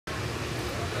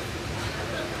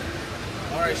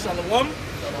right, Shalom.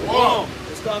 Shalom.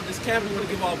 To start this camp, we want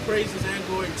to give all praises and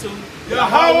glory to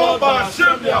Yahweh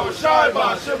Ba'Shem, Yahushai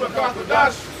Ba'Shem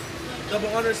HaKadosh. Double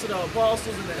honors to the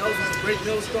apostles and the elders of Great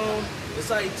Millstone. The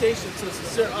salutation to the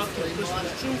sincere occupation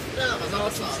of truth and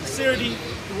also sincerity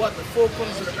throughout the four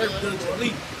corners of the earth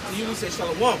diligently. To you we say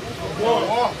Shalom. All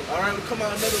right, we come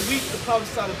out another week to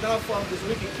prophesy the downfall of this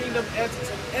wicked kingdom and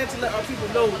to let our people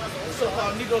know, the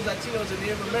so-called Negroes, Latinos, and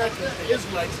Native Americans, the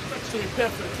Israelites, to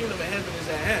repent for the kingdom of heaven is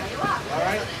at hand. All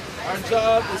right. Our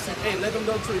job is to, let them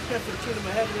know to repent for the kingdom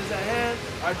of heaven is at hand.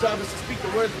 Our job is to speak the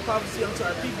words of prophecy unto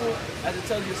our people, as it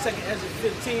tells you in 2nd Ezra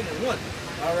 15 and 1.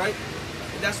 All right?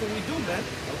 And that's what we do, man.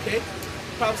 Okay?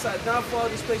 Prophesy the downfall of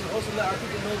this place and also let our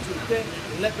people know to repent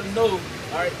and let them know,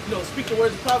 all right, speak the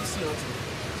words of prophecy unto them.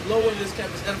 The Lord willing, this camp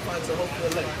is edifying to hope for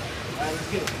the elect. All right, let's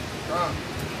get it.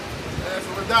 And so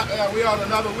with that, we are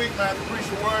another week, man, to preach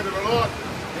the word of the Lord,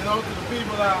 to the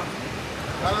people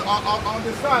on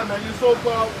this side, man. You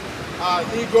so-called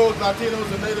Negroes, Latinos,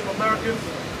 and Native Americans,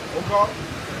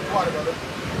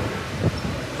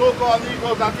 so-called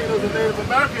Negroes, Latinos, and Native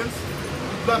Americans,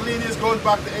 blood lineage goes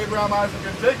back to Abraham, Isaac,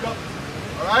 and Jacob,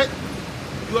 all right?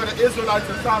 You are the Israelites,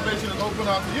 and salvation is open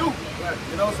unto you. Right.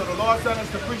 So the Lord sent us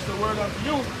to preach the word unto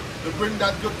you, to bring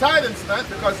that good tidings, man,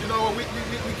 because, we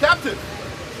captive,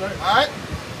 right. All right?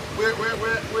 We're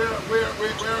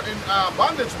in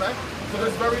bondage, man, to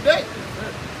this very day.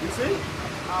 You see?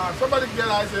 Somebody get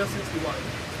Isaiah 61.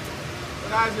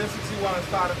 And Isaiah 61 and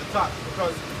start at the top,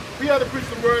 because we have to preach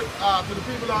the word to the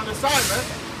people on this side, man.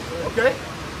 Okay?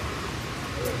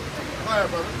 Go ahead,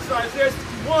 brother. So Isaiah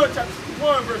 61, chapter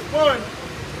 61, verse 1, the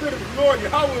Spirit of the Lord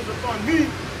Yahweh is upon me,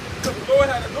 because the Lord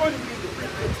had anointed me to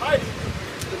preach the tidings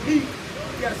to the meek.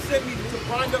 He has sent me to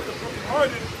bind up the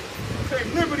brokenhearted, to proclaim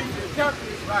liberty to the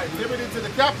captives. Right, liberty to the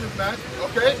captives, man.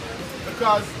 Okay?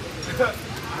 Because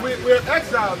we're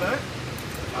exiled, man.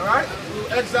 All right?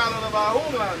 We're exiled out of our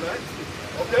homeland, man.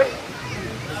 Okay?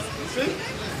 You see?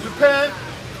 We're paying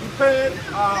for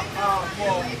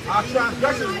our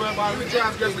transgressions whereby we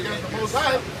transgress against the Most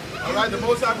High. All right? The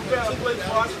Most High prepared a place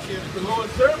for us to go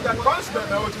and serve that punishment,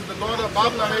 man, which is the God of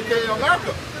Babylon, a.k.a.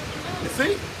 America. You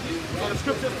see? So the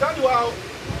scriptures tell you how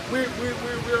we're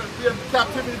in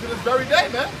captivity to this very day,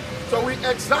 man. So we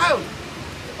exiled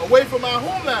away from our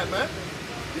homeland, man.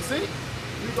 You see?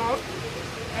 We go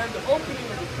and the opening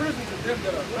of the prisons of them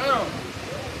that are bound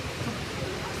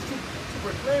to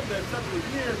proclaim the acceptable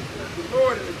year of the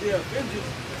Lord in the day of vengeance,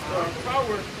 our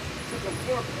power to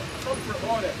comfort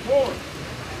all that mourn.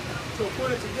 So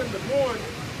according to them that mourn,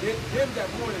 them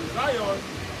that mourn in Zion,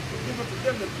 to give unto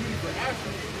them the beauty for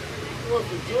ashes, or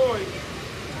the joy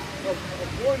of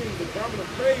mourning, the garment of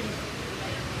praise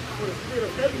for the spirit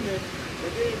of heaviness,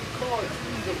 that they call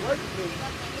trees of righteousness,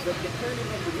 the companion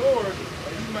of the Lord,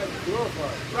 and he might be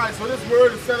glorified. Right, so this word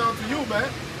is sent unto you, man.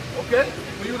 Okay?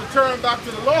 For you to turn back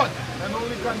to the Lord and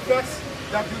only confess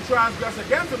that you transgress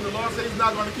against him. The Lord says he's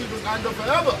not going to keep his anger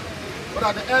forever. But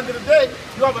at the end of the day,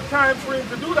 you have a time frame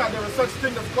to do that. There is such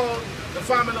thing that's called the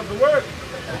famine of the word.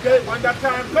 Okay? When that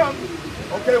time comes,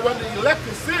 okay, when the elect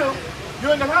is sealed, you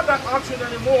ain't going to have that option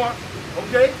anymore,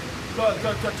 okay,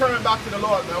 to turn back to the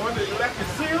Lord. Now, when the elect is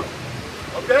sealed,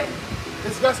 okay,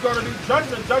 it's just going to be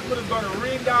judgment. Judgment is going to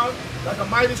rain down like a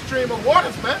mighty stream of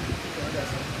waters, man.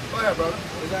 Go ahead, brother.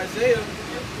 It's Isaiah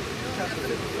chapter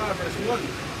 55, verse 1.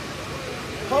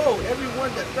 Ho,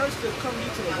 everyone that thirsteth, come ye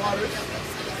to the waters,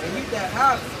 and he that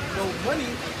hath no money,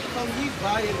 come ye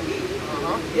buy and eat.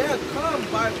 Yeah, come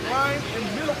buy wine and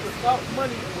milk without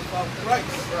money and without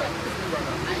price.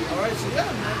 All right, so yeah,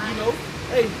 man,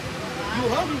 hey, you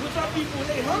hungry with our people,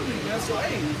 they hungry, man. So,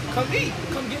 hey, come eat.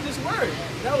 Come get this word.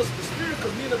 That was the spirit,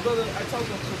 because me and the brother, I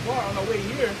talked to Kabar on our way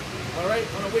here, all right,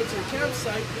 on our way to the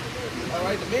campsite, all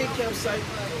right, the main campsite.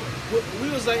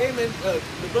 We was like, hey, man, the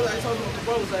brother I talked to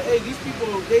Kabar was like, hey, these people,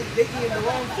 they eating the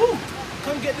wrong food.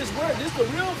 Come get this word. This the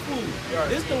real food. Right.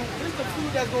 This the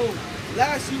food that's going to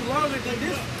last you longer than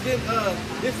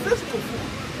this physical food.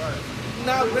 Right.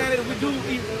 Now, granted, we do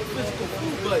eat physical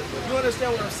food, but you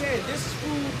understand what I'm saying? This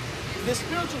food, this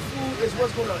spiritual food is what's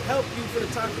going to help you for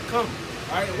the time to come.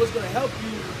 All right, what's going to help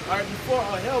you, all right, before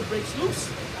all hell breaks loose.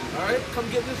 All right, come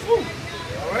get this food.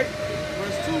 All right,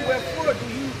 verse 2, wherefore do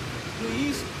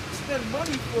ye spend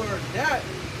money for that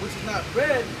which is not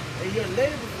bread, and your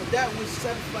labor for that which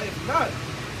satisfieth not?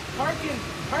 Hearken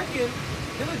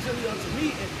diligently unto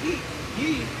me, and eat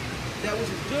ye that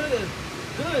which is good, and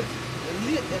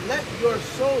let your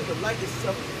soul delight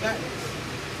itself in fatness.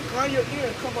 Incline your ear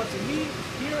and come unto me,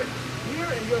 hear,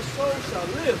 and your soul shall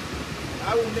live.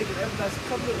 I will make an everlasting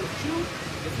covenant with you,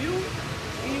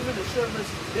 even the sure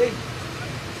mercy of David.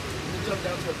 Let me jump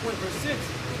down to the point. Verse 6,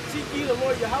 seek ye the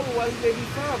Lord Yahweh while he may be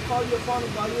found, call ye upon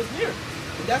him while he is near.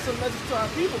 And that's a message to our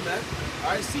people, man.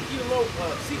 All right, seek ye the Lord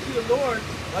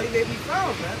while he may be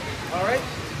found, man. All right,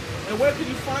 and where can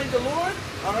you find the Lord?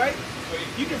 All right,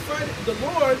 you can find the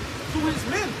Lord through his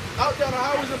men out there on the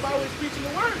highways and byways preaching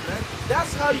the word, man.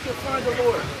 That's how you can find the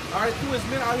Lord. All right, through his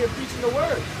men out here preaching the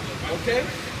word. Okay,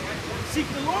 seek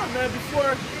the Lord, man,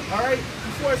 before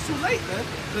it's too late, man.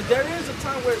 Because there is a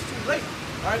time where it's too late.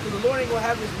 All right, because the Lord ain't gonna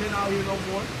have his men out here no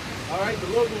more. All right,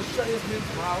 the Lord gonna shut his men's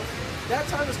mouths. That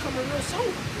time is coming real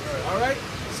soon. All right,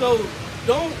 so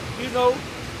don't,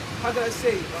 how can I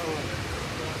say?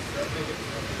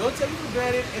 Don't take it for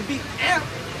granted and be amped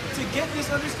to get this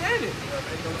understanding.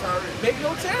 Make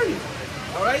no tarry.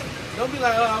 All right? Don't be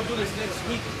like, oh, I'll do this next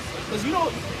week. Because who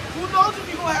knows if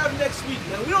you're going to have next week,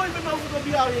 man? We don't even know if we're going to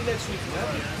be out here next week, man.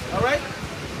 All right?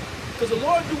 Because the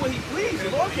Lord do what he pleases.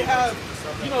 The Lord can have,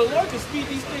 the Lord can speed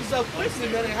these things up quickly,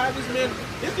 man, and have his men,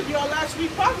 this could be our last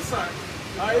week prophesying.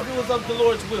 All right? If it was of the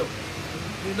Lord's will.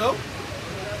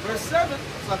 Verse 7,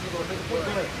 so I can go make a point.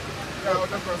 Go ahead. Yeah, I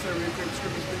was just going to say really quick,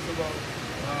 scripture speaks about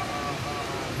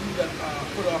he that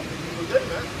put off the evil day,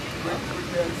 man.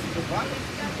 Prepare to see the body.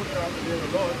 Keep putting off the day of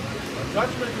the Lord. A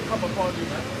judgment can come upon you,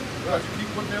 man. Because you keep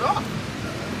putting it off.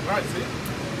 Right, see?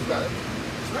 You got it.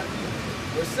 That's right.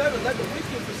 Verse 7, let the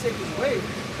wicked forsake his way,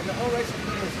 and the unrighteous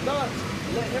man his thoughts.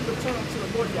 Let him return unto the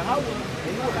Lord Yahweh, and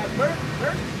he will have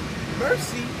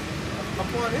mercy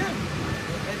upon him.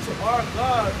 And to our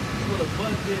God, he will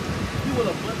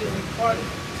abundantly pardon.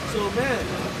 So, man,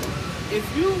 if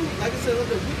you, like I said, let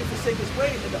the wicked forsake his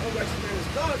way and the unrighteous man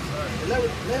his thoughts, and let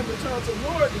him return to the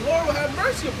Lord will have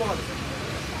mercy upon him.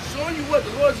 Showing you what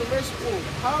the Lord is a merciful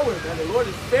power, man. The Lord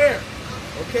is fair.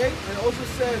 Okay? And it also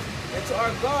says, and to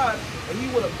our God, and he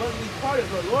will abundantly pardon.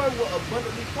 The Lord will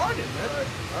abundantly pardon, man.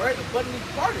 All right? Abundantly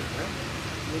pardon, man.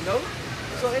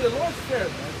 So, hey, the Lord's fair,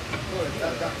 man.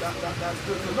 That's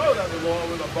good to know that the Lord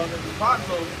will abundantly pardon.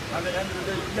 So, at the end of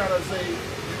the day, you gotta say,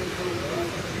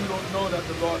 you don't know that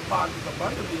the Lord pardons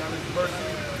abundantly, and his mercy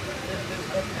is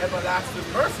everlasting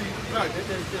mercy. Right. It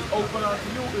is open unto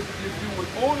you if you would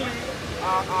only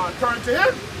turn to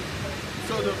him.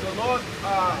 So the Lord's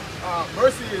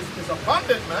mercy is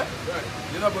abundant, man. Right.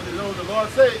 But the Lord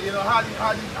say, if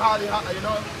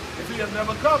he had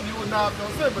never come, you would not have no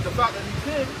sin. But the fact that he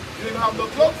came, you didn't have no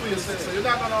cloak for your sin. So you're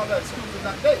not going to have that excuse in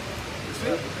that day. You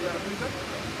see?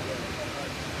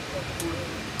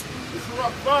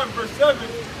 Sirach 5, verse 7,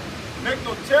 make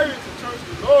no chariots to turn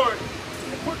to the Lord,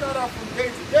 and put not off from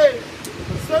day to day,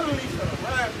 but suddenly shall the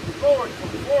wrath of the Lord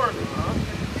come forth,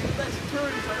 and that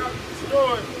security shall not be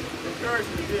destroyed, and perish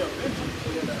in the day of vengeance.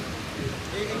 And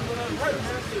that's right,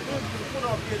 man. That's the ability to put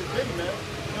off day to day, man.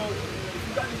 If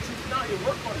you got these truths now, you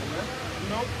work on it, man.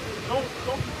 Don't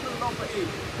keep putting off for hey,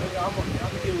 I'm gonna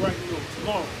get right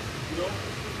tomorrow.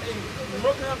 Hey, you're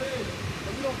working out there,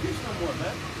 and we don't preach no more,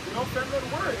 man. Family of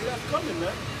the word, that's coming,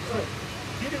 man. So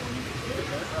get it when you can get it,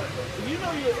 man. If you're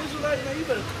an Israelite, man, you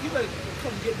better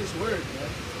come get this word,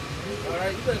 man. All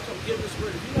right, you better come get this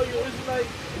word. If you know you're an Israelite,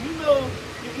 if you know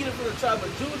you're either from the tribe of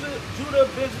Judah,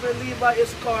 Benjamin, Levi,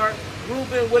 Issachar,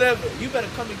 Reuben, whatever, you better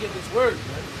come and get this word,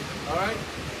 man. All right,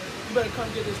 you better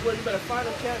come get this word. You better find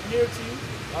a camp near to you.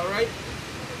 All right,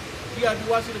 you gotta be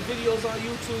watching the videos on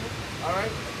YouTube. All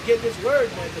right, get this word,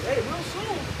 man. Cause hey, real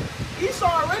soon. Esau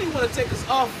already want to take us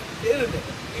off the internet.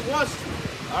 He wants to.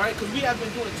 All right, because we have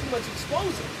been doing too much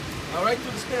exposing. All right,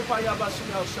 through the Spirit of Yahweh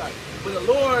Shemel Shai. But the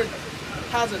Lord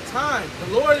has a time.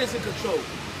 The Lord is in control.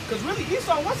 Because really,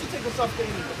 Esau wants to take us off the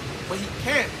internet, but he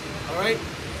can't. All right,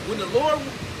 when the Lord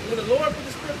put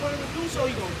the Spirit on him to do so,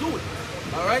 he's gonna do it.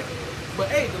 All right,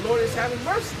 but hey, the Lord is having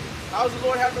mercy. How's the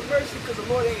Lord having mercy? Because the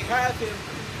Lord ain't have him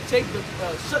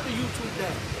shut the YouTube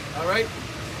down. All right,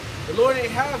 the Lord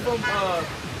ain't have him.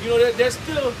 There's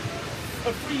still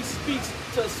a free speech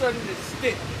to a certain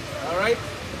extent, all right?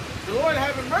 The Lord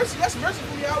having mercy, that's mercy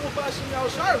from Yahweh Bashim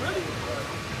Yahushua, really.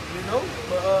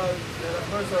 But that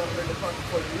verse in the part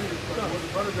before you read it, what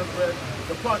the brother just read,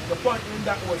 the part in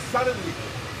that was suddenly,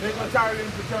 they're going to carry him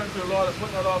to turn to the Lord and put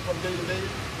that off from day to day,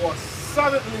 or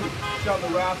suddenly shall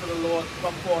the wrath of the Lord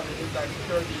come forth, and in thy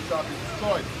security shall be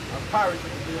destroyed, and perish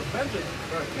in the day of vengeance.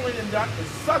 The point in that is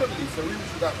suddenly, so read what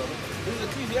you got, brother. This is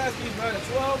Ecclesiastes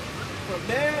 9:12. For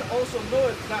man also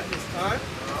knoweth not his time,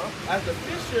 as the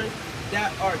fisher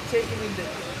that are taken in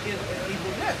an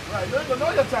evil net. Right, you ain't gonna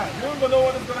know your time. You ain't gonna know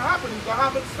when it's gonna happen. It's gonna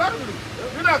happen suddenly.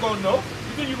 You're not gonna know.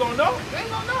 You think you're gonna know? You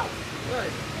ain't gonna know. Right.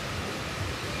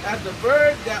 As the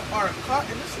bird that are caught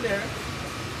in the snare,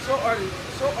 so are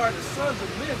the sons of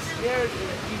men snared in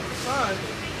an evil time.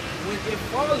 When it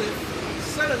falleth,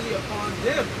 suddenly upon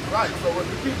them. Right, so when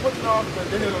you keep putting off the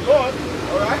day of the Lord,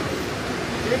 all right,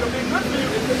 it ain't gonna be good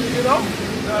for you, you know,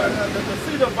 to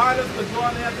see the violence that's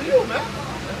going after you, man.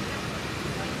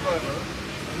 Go ahead, brother.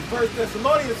 In 1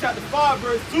 Thessalonians chapter 5,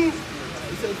 verse 2,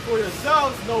 it says, "For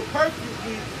yourselves know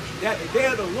perfectly that the day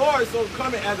of the Lord is so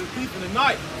coming as a thief in the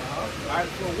night. All right,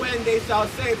 for when they shall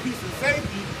say peace and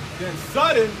safety, then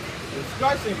sudden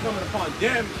destruction coming upon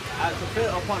them as to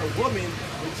fell upon a woman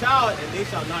with child, and they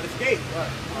shall not escape."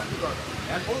 Right.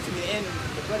 That's ultimately, and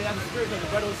the brother, that's the spirit,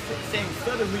 the brother was saying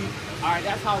suddenly, all right,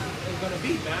 that's how it's going to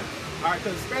be, man. All right,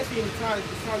 because especially in the time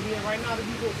we're in right now, these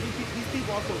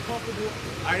people are so comfortable.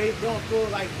 All right, they don't feel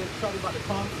like the trouble about to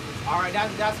come. All right,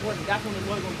 that's when the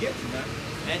Lord's going to get you, man.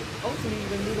 And ultimately,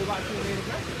 you're going to lose a lot of your native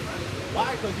message, man.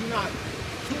 Why? Because you're not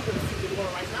choosing to seek the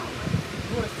Lord right now, man.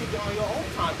 You want to seek it on your own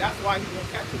time. That's why He's going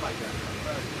to catch you like that.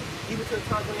 Right. Even to the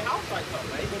times when your house lights up,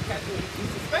 man. He's going to catch you when you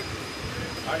suspect it.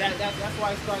 All right, that's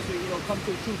why it starts to, come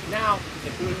to the truth now and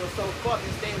building yourself up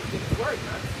and staying with His word,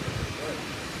 man.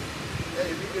 Hey,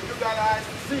 if you got eyes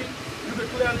to see, you can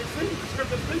clearly see. The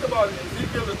scriptures speak about it.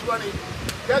 Ezekiel 20,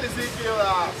 get Ezekiel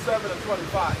 7 and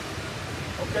 25.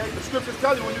 Okay, the scriptures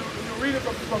tell you when you read it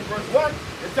from verse 1,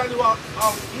 it tells you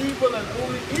how evil and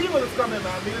only evil is coming,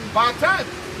 man, meaning bad time.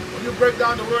 When you break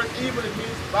down the word evil, it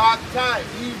means bad time.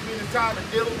 Eve meaning time and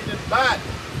ill meaning bad.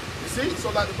 See,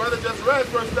 so like the brother just read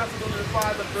 1 Thessalonians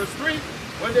 5 and verse 3,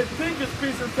 when they think it's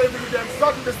peace and safety, then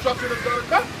sudden destruction is going to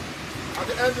come. At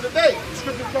the end of the day, the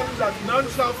scripture tells us that none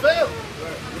shall fail.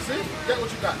 You see? Get what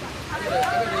you got. I got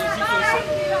Ezekiel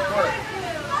 7. Go ahead.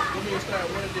 Let me start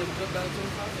one and then jump down to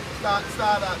 25.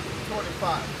 Start at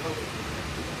 25.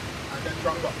 And then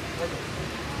jump up. Okay.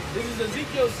 This is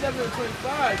Ezekiel 7 and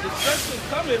 25. Destruction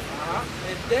cometh,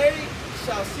 and they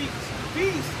shall seek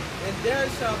peace, and there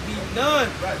shall be none.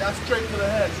 Right, that's straight to the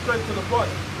head, straight to the point.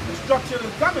 Destruction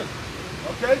is coming.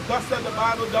 Okay, thus said the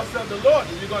Bible, thus said the Lord.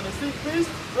 If you're going to seek peace,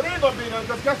 but it ain't going to be none,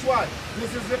 because guess what?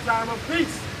 This is the time of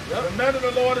peace. Yep. The men of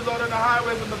the Lord is out in the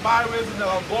highways and the byways and the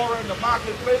agora and the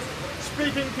marketplace,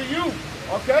 speaking to you,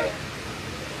 okay?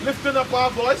 Lifting up our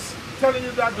voice, telling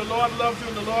you that the Lord loves you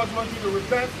and the Lord wants you to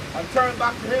repent and turn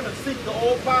back to Him and seek the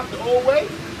old path, the old way.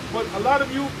 But a lot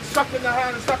of you sucking the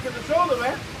hand and sucking the shoulder,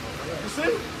 man. You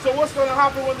see? So what's going to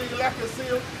happen when the elect is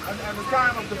sealed and the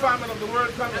time of the defilement of the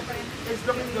word comes?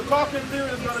 The talking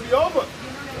period is going to be over.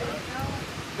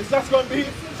 It's just going to be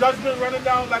judgment running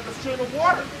down like a stream of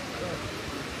water.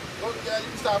 Well, yeah, you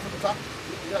can start from the top.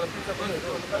 You got to pick up on it.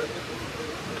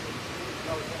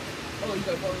 Oh, you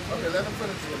got to Okay, let them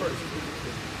finish first.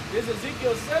 This is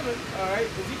Ezekiel 7, all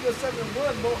right? Ezekiel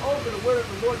 7:1, moreover, the word of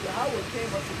the Lord Yahweh came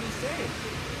unto me, saying,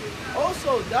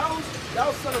 also, thou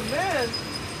son of man,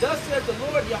 thus said the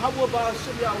Lord Yahweh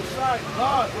Ba'ashem Yahushai,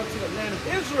 God unto the land of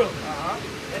Israel.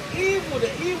 And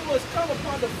the evil is come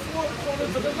upon the four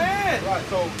corners of the land. Right,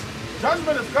 so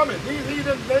judgment is coming. These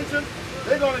heathen nations,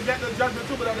 they're going to get the judgment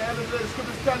too, but at the end of the day, the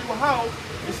scriptures tell you how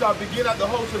it shall begin at the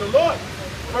host of the Lord.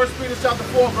 1 Peter chapter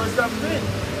 4, verse 17.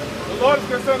 The Lord is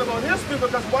concerned about His people,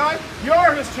 because why?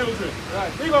 You're His children. Right.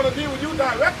 He's going to deal with you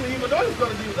directly, even though He's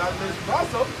going to deal with other nations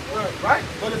also. Right?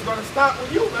 But it's going to start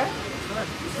with you, man. Right.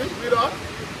 You see? Read on.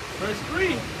 Verse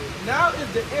 3, now is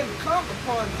the end come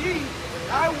upon thee,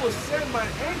 and I will send my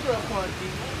anger upon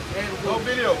thee, and will... No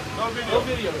video. No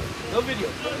video.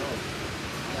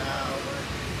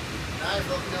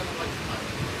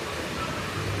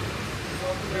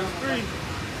 Verse 3,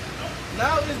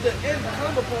 now is the end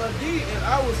come upon thee, and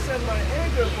I will send my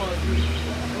anger upon thee,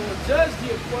 and will judge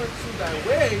thee according to thy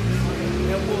ways,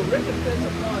 and will recompense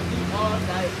upon thee all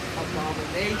thy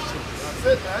abominations. That's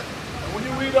it, man. When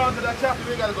you read on to that chapter,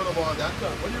 you ain't got to go to all that.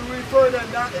 When you read further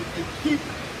than that, it keeps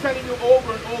telling you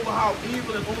over and over how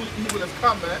evil and only evil has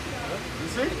come, man. You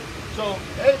see? So,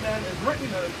 hey, man, it's written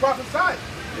and it's prophesied.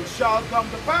 It shall come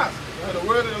to pass. And the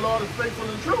word of the Lord is faithful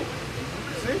and true.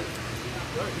 You see?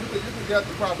 You can get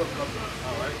the Proverbs.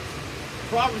 All right.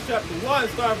 Proverbs chapter 1,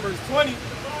 starting verse 20. It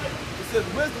says,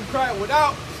 wisdom cried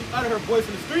without, she uttered her voice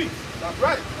in the streets. That's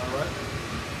right. All right.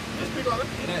 Just speak on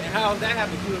it. And how that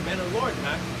happened to the men of the Lord,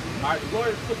 man. All right, the Lord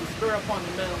put the spirit upon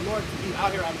the men of the Lord to be out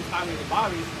here on these highways and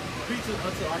byways, preaching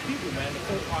unto our people, man. The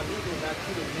so-called Negroes that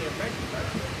to the near mentioned, right?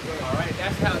 All right,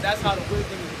 that's how the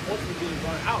wisdom is supposed to be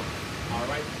run out. All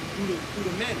right, through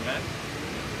the men, man.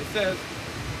 It says,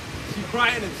 she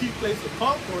cried in the chief place of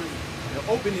concord, the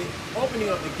opening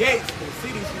of the gates of the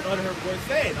city. She uttered her voice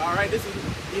saying, all right, this is,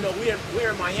 we're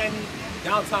in Miami,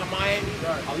 downtown Miami.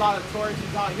 Right. A lot of tourists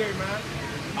out here, man.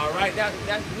 All right,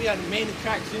 we are the main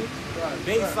attraction. Right.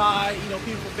 Bayside,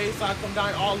 people from Bayside come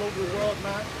down all over the world,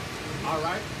 man. All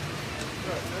right.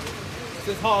 It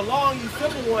says, how long, you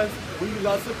simple ones, will you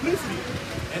love simplicity?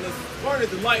 And the scorners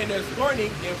delight in their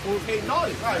scorning and fornicate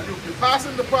knowledge. Right, you're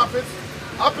passing the prophets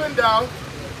up and down,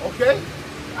 okay?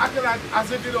 Acting like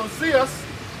as if you don't see us,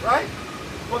 right?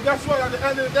 Well, guess what? At the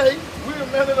end of the day, we're the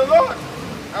men of the Lord.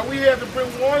 And we're here to bring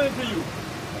warning to you.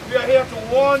 We are here to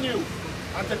warn you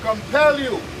and to compel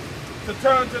you to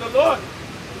turn to the Lord.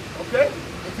 Okay?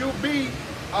 If you be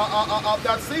of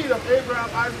that seed of Abraham,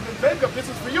 Isaac, and Jacob, this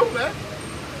is for you, man.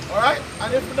 Alright?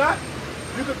 And if not,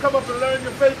 you can come up and learn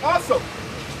your faith also.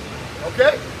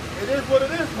 Okay? It is what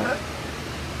it is, man.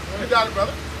 You got it,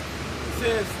 brother. It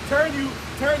says, turn you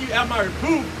at my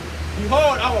reproof.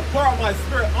 Behold, I will pour out my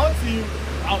spirit unto you.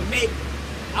 I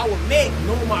will make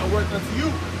known my work unto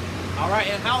you. Alright,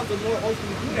 and how does the Lord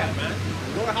ultimately do that, man?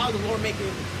 Lord, how is the Lord making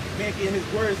his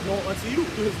words known unto you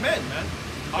through his men, man?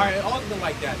 Alright, it always been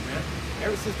like that, man.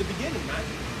 Ever since the beginning, man.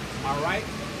 Alright?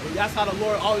 Well, that's how the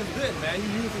Lord always been, man. He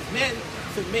used his men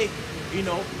to make,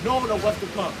 known of what's to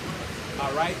come.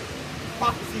 Alright?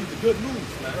 Prophecy is the good news,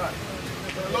 man. Right.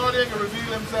 The Lord ain't gonna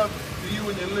reveal himself to you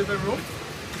in your living room.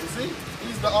 You see?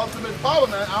 He's the ultimate power,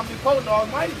 man. Omnipotent,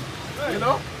 almighty. Right. You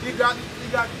know? He's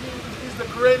the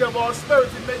creator of all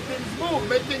spirits. He makes things move,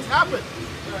 make things happen.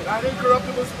 Right. That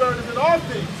incorruptible spirit is in all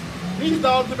things. He's the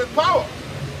ultimate power.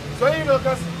 So you know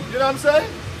what I'm saying?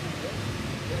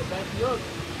 Yeah, back you up.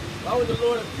 Why would the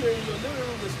Lord appear in your living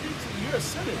room to speak to you? You're a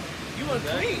sinner. You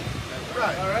unclean.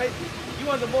 Right. All right? You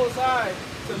want the Most High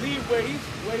to leave where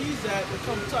he's at and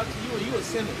come talk to you, and you a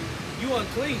sinner. You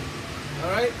unclean.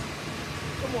 All right?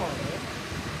 Come on, man.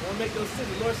 Don't make those sins.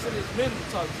 The Lord sent his men to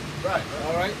talk to you. Right.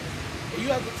 All right? And you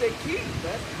have to take heed,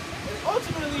 man. And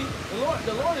ultimately, the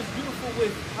Lord is beautiful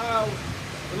with how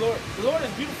the Lord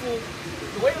is beautiful.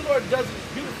 The way the Lord does it is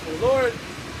beautiful. Lord,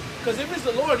 because if it's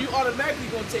the Lord, you automatically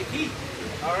gonna take heed.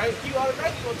 All right? You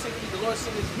automatically gonna take heed. The Lord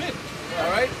sent his men.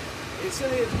 All right? It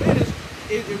sending his men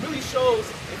it really shows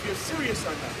if you're serious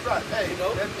or not. Right. Hey, in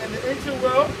the ancient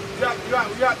world, you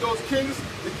got those kings.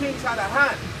 The kings had a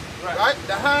hand. Right.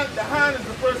 The hand is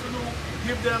the person who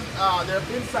give them their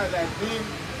insight and gain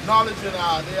knowledge, and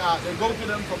they go to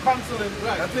them for counseling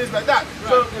and things like that. Right.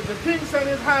 So if the king sent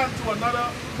his hand to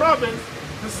another province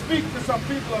to speak to some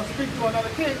people or speak to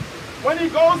another king, when he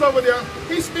goes over there,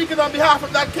 he's speaking on behalf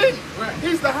of that king. Right.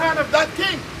 He's the hand of that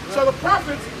king. Right. So the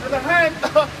prophets are the hand,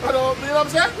 you know what I'm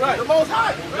saying? Right. The Most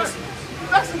High.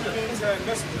 Messengers. Kings and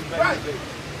messengers. Right.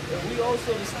 And we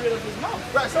also the spirit of his mouth.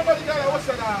 Right. Somebody got what's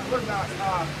that?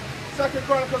 2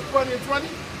 Chronicles 20 and 20.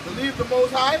 Believe the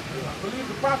Most High. Believe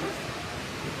the prophets.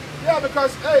 Yeah,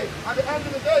 because hey, at the end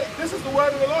of the day, this is the word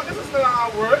of the Lord. This is not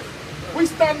our word. We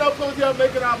stand up close here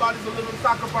making our bodies a living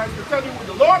sacrifice to tell you what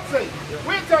the Lord says.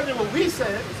 We ain't telling you what we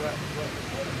said. Right.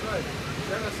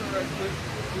 Right quick.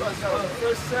 1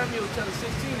 Samuel chapter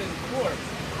 16 and 4.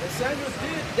 And Samuel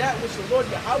did that which the Lord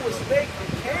Yahweh spake and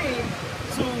came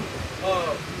to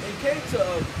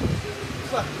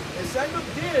and Samuel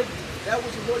did that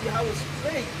which the Lord Yahweh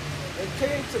spake and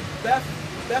came to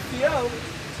Bethiel,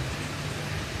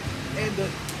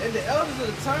 and the elders of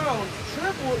the town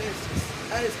trembled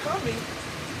at his coming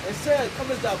and said,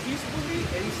 comest thou peaceably?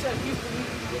 And he said, peaceably,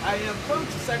 I am come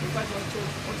to sacrifice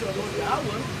unto the Lord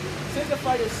Yahweh.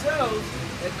 Sanctify yourselves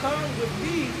and come with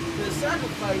me to the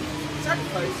sacrifice.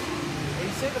 And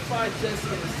he sanctified Jesse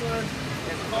and his sons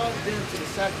and called them to the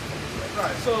sacrifice.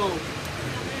 Right. So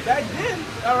back then,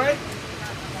 all right,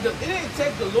 it didn't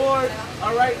take the Lord,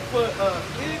 all right, for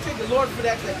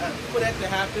that to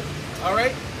happen. All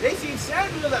right, they seen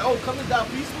Samuel like, oh, coming down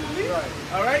peacefully. Right.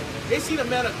 All right, they seen a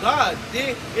man of God.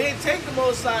 It didn't take the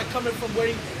Most High coming from where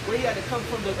he had to come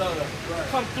from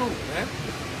come through, man.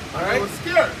 All right, they were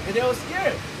scared, and they were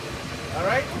scared. All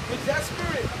right, with that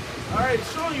spirit, all right,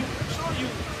 showing you,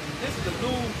 this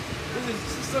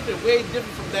is something way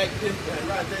different from that.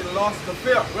 Right, they lost the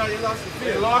fear. Right, they lost the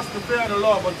fear. They lost the fear of the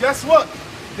Lord. But guess what?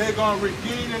 They're gonna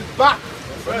regain it back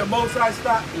when the Most High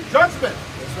start the judgment.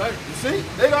 That's right. You see,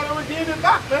 they're gonna regain it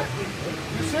back, man.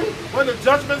 You see, when the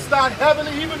judgment start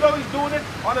heavily, even though he's doing it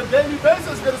on a daily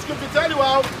basis, because the scripture tell you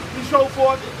how he show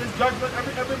forth his judgment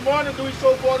every morning. Do he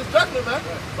show forth his judgment, man?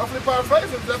 Right. Roughly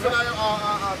paraphrasing, Zephaniah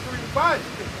 3:5.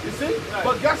 You see,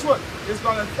 but guess what? It's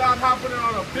gonna start happening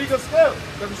on a bigger scale.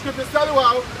 Because the scriptures tell you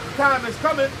how time is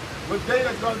coming with day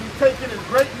that's gonna be taken in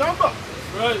great number.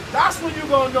 Right. That's when you're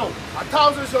going to know.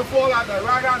 1,000 shall fall at thy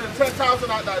right hand and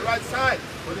 10,000 at thy right side,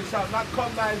 but it shall not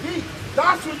come nigh thee.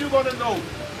 That's when you're going to know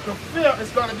the fear is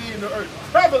going to be in the earth.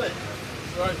 Prevalent.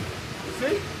 Right. You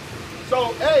see?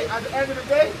 So, hey, at the end of the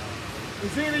day,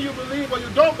 it's either you believe or you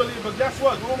don't believe, but guess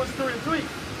what? Romans 3:3.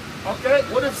 Okay?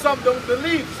 What if some don't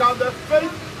believe? Shall their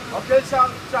faith, okay,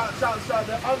 shall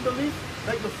their unbelief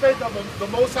make the faith of the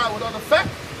Most High without effect.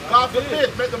 God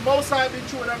forbid, make the Most High be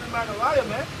true and every man a liar,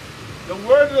 man. The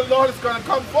word of the Lord is going to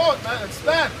come forth, man, and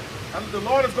stand. And the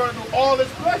Lord is going to do all his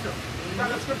pleasure. Is that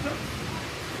the scripture?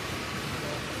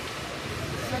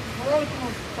 2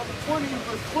 Chronicles chapter 20,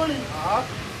 verse 20.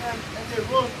 And they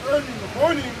rose early in the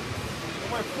morning and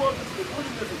went forth into the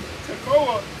wilderness of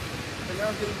Tekoa. And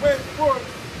as they went forth,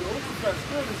 Jehoshaphat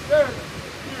stood and said,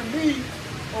 Hear me,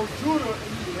 O Judah,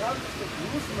 and you inhabitants of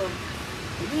Jerusalem.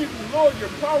 Believe in the Lord your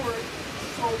power,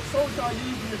 so shall ye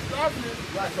be established.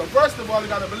 Right, so first of all, you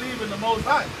got to believe in the Most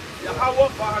High. Yahweh,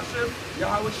 Bahashim,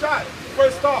 Yahweh Shai.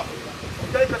 First off,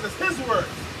 okay, because it's his words.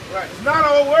 Right. It's not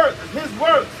our words, it's his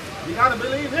words. You got to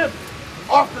believe him.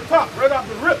 Off the top, right off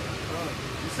the rip.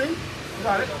 You see? You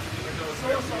got it? So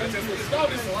shall ye be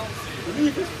established.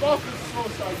 Believe his prophets, so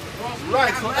shall ye prosper.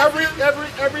 Right, so every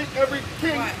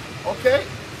king, okay?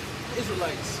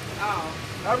 Israelites.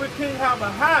 Every king have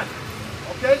a hand,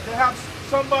 okay? They have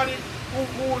somebody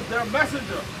who is their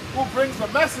messenger, who brings a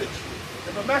message.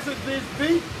 If a message needs to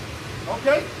be,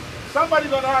 okay, somebody's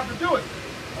going to have to do it,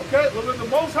 okay? But with the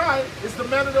Most High, it's the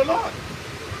man of the Lord,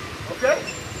 okay?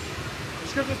 The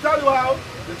scriptures tell you how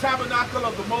the tabernacle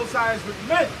of the Most High is with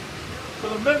men, so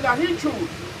the men that he chose,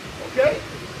 okay?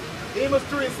 Amos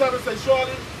 3 and 7 say,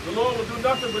 surely the Lord will do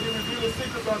nothing but he reveal his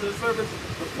secrets unto his servants,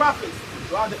 the prophets.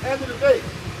 So at the end of the day,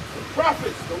 the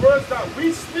prophets, the words that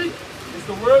we speak, is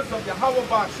the words of Yahweh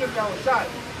Ba'ashim Yahweh Shai,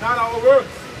 not our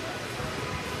words.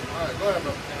 All right, go ahead,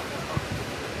 bro.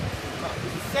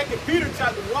 2 Peter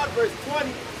chapter 1, verse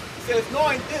 20 says,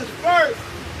 knowing this first,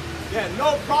 that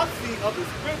no prophecy of the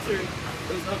scripture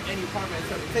is of any permanent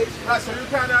interpretation. Right, so you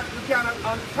cannot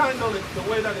untangle it the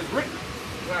way that it's written.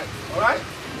 Right. All right?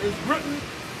 It's written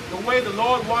the way the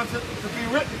Lord wants it to be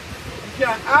written. You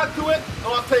can't add to it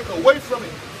nor take away from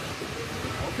it.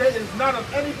 Okay? It's not of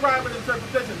any private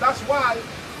interpretation. That's why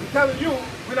we're telling you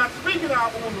we're not speaking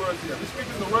our own words here. We're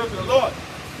speaking the words of the Lord.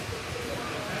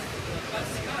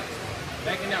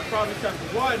 Back in that Proverbs chapter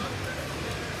 1,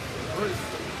 verse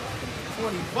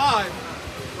 25,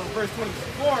 from verse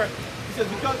 24, he says,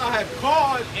 because I have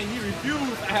called and ye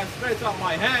refused, I have stretched out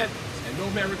my hand, and no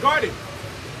man regarded.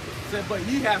 He said, but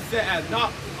ye have set at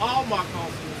naught all my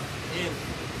counsels, and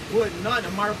would none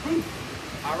of my reproof.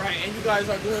 All right, and you guys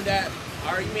are doing that.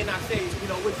 All right, you may not say,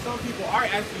 which some people are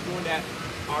actually doing that.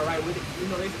 All right, with it,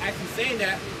 they're actually saying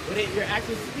that, but your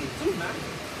actions speak too, man.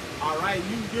 All right,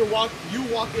 you walk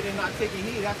it and not taking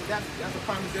heed. That's a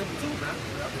prime example too, man.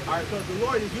 All right, because the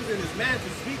Lord is using His man to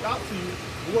speak out to you.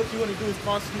 But what you want to do is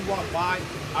constantly walk by.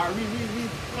 All right, we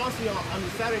constantly on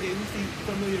the Saturday we see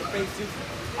familiar faces.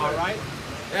 All right,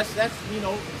 that's even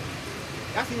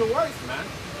worse, man.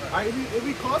 All right, if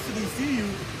we constantly see you,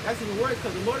 that's even worse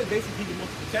because the Lord is basically giving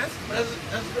multiple chances.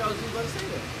 That's what I was just going to say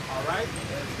there. All right,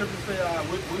 and scriptures say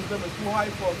wisdom is too high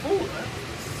for a fool, man.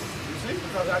 You see,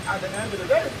 because at the end of the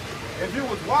day, if you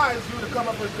was wise, you would have come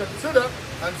up and consider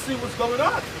and see what's going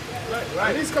on.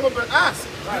 Right. And he's come up and asked.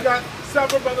 Right. You got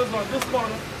several brothers on this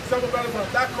corner, several brothers on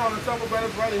that corner, several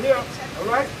brothers right here. All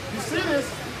right. You see this,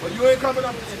 but you ain't coming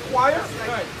up to inquire.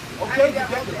 Right. Okay. You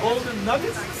get the golden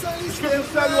nuggets. The scriptures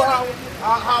tell you how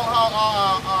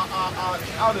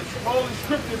the Holy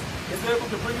Scriptures is able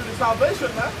to bring you to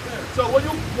salvation, man. So when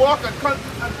you walk and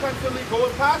constantly going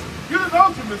past, you don't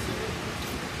know what you're missing.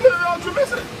 You don't know what you're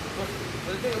missing. But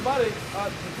the thing about it,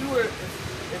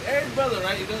 if every brother,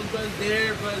 right, if those brothers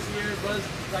there, brothers here, brothers,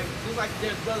 like, just like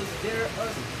there's brothers there,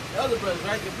 us, the other brothers,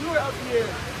 right? If we were up here,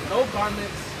 no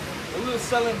garments, and we were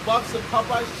selling bucks of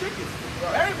Popeye's chicken,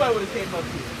 everybody would have came up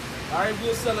here. All right, if we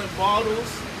were selling bottles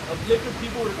of liquor,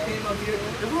 people would have came up here.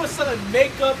 If we were selling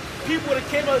makeup, people would have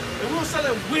came up. If we were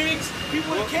selling wigs,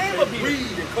 people would have came up here.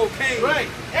 Weed and cocaine. Right.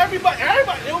 Everybody,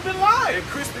 they would have been live. And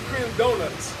Krispy Kreme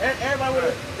donuts. And everybody would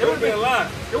have, they would have been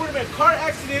live. There would have been car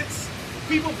accidents,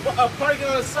 people parking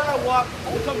on the sidewalk,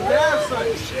 become bad son.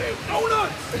 Oh shit,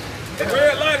 donuts. The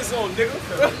red light is on, nigga.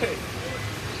 Right.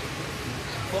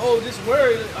 But this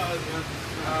word,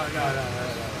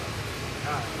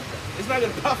 it's not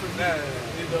gonna profit me. I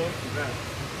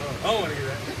don't want to get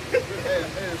that.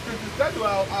 And the scriptures tell you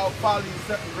how folly is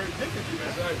set in great dignity,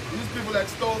 man. Right. These people that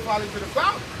stole folly to the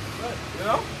cloud. Right. You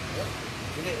know?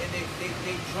 And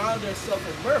they drown themselves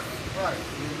in mirth. Right.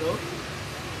 You know?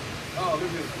 Oh, look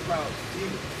at this crowd.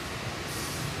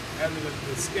 Having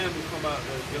the scandal come out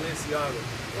of Balenciaga.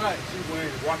 Right. She's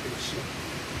wearing rocking shit.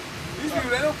 These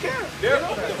people, they don't care. They're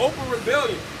the open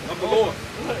rebellion of the Lord.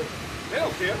 Right. They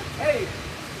don't care. Hey,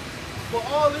 for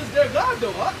all this, they're God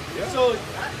though, huh? Yeah. So,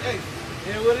 hey,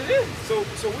 it is what it is. So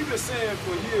we've been saying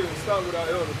for years, starting with our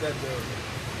elders, that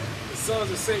the sons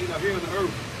of Satan are here on the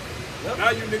earth. Yep.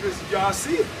 Now you niggas, y'all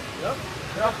see it. Yep.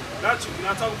 Not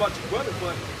talking about your brother,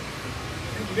 but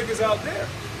you niggas out there.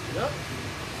 Yep.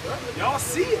 Y'all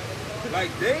see it.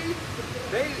 Like they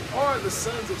are the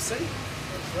sons of Satan.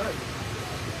 That's right.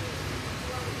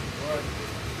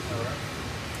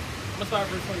 I'm gonna start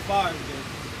verse 25 again.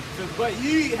 It says, but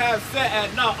ye have sat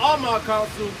at not all my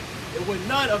counsel, and with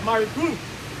none of my reproof.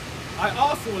 I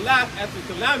also will laugh at the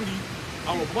calamity.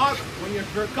 I will mock when your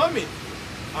fear cometh.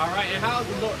 All right, and how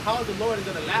the Lord is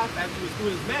gonna laugh at you is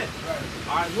through His men.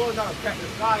 All right, the Lord's not gonna crack the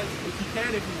skies, which He can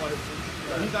if He wanted to.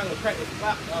 He's not gonna crack the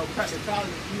clouds.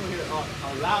 You don't hear a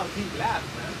loud, deep laugh,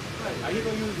 man. Are you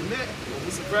gonna use the net? Well,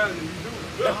 we're surprised if you do.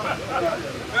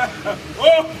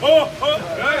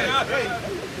 Hey,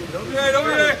 don't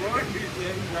be there.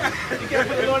 You can't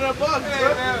put it on that box,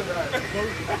 bro.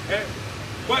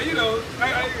 But you know,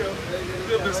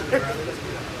 still messing around.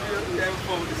 We're having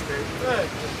fun with this thing.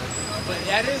 But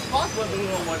that is possible if we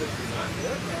don't want to see.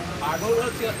 All right, but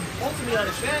ultimately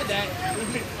understand that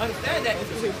it's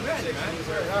through His men, man.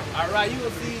 All right, you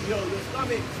will see, your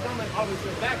stomach always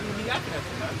your back and you be laughing at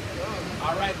you, man.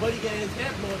 All right, buddy getting his head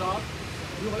blown off,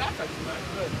 you will laugh at you, man.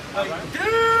 All right.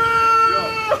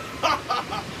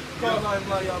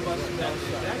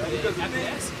 Because the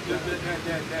things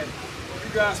that you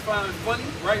guys find funny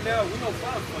right now, we don't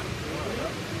find funny.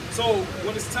 So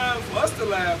when it's time for us to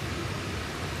laugh,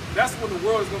 that's when the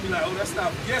world is gonna be like, oh, that's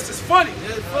not. Yes, it's funny.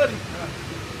 Yeah, it's funny.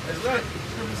 That's right.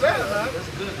 That's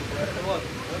good.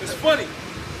 It's funny.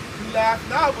 You laugh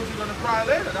now, but you're gonna cry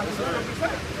later. That's what you're gonna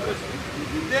say.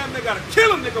 You damn near gotta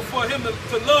kill a nigga for him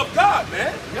to love God,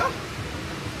 man. Yeah.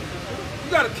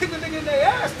 You gotta kick a nigga in their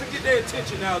ass to get their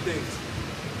attention nowadays.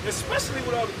 Especially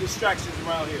with all the distractions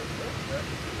around here.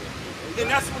 And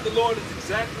that's what the Lord is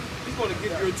exactly. He's gonna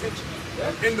get your attention.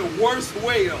 In the worst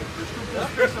way, though. The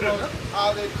scriptures about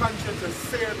how their conscience is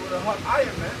seared with a hot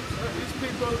iron, man. These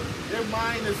people, their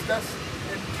mind is just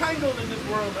entangled in this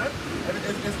world, man. And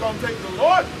it's going to take the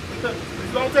Lord.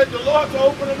 It's going to take the Lord to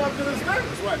open them up to this thing.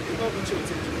 That's right. He's gonna get your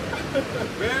attention.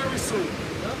 Very soon.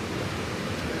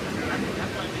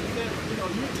 That's why they said,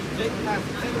 usually Jacob has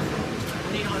a tendency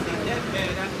when they on their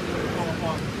deathbed, that's when they call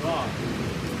upon God.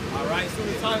 All right, so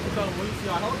the time to come when you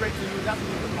see our heart break to you, that's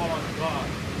when you call on God.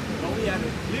 But we have the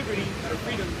liberty, the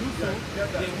freedom to do so.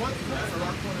 Then once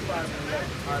around 25.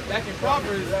 All right, back in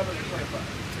Proverbs,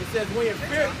 it says, when your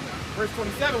spirit, verse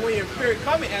 27, when your spirit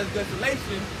coming as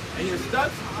desolation, and your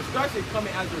destruction coming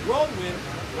as a whirlwind,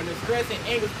 when the stress and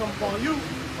anger come upon you,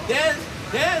 then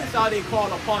shall they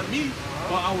call upon me,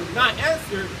 but I will not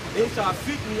answer. They shall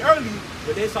seek me early,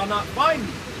 but they shall not find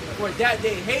me. For that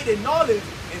they hated knowledge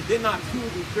and did not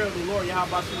choose the fear of the Lord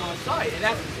Yahweh Shemon Shai. And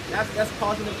that's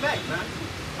cause and effect, man.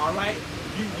 All right,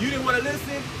 you didn't want to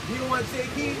listen, you didn't want to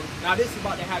take heed. Now this is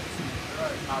about to happen to you.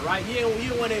 All right, you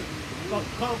didn't want to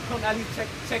come at least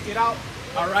check it out.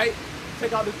 All right,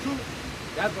 check out the truth.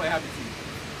 That's going to happen to you.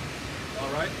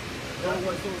 All right. So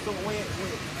when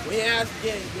you ask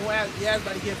again, you ask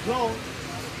about to get blown,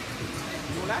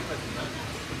 you don't act like it, man.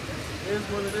 It is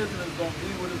what it is, and it's going to be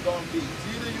what it's going to be. It's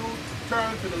either you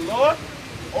turn to the Lord,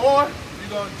 or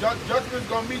you're going to judgment's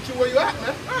going to meet you where you at,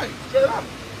 man. Right, straight up.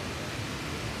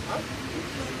 Huh?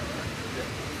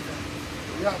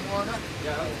 You got more on that?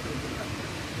 Yeah.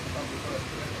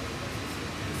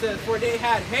 It says, for they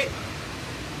had hate.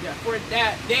 Yeah, for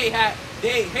that they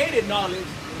hated knowledge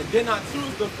and did not choose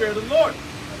the fear of the Lord.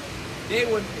 They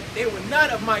were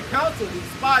none of my counsel,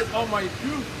 despised all my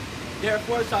truth.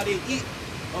 Therefore shall they eat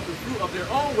of the fruit of their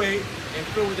own way and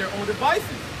fill with their own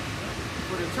devices.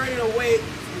 For the turning away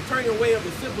of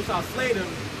the simple shall slay them,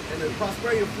 and the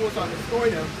prosperity of fools shall destroy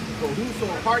them. But whoso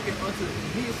hearken unto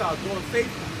me shall dwell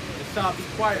safely, and shall be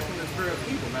quiet from the spirit of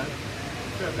evil, man.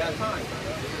 Spirit of bad times.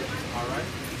 All right.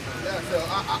 Yeah, so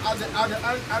at the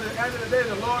end of the day,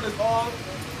 the Lord is all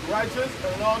righteous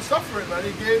and long suffering, man.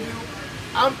 He gave you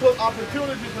ample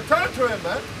opportunity to turn to Him,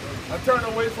 man, and turn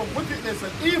away from wickedness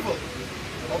and evil.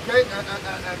 Okay, and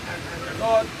the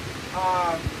Lord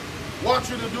wants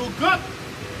you to do good.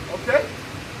 Okay,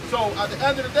 so at the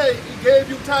end of the day, He gave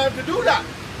you time to do that.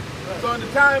 So in the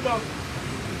time of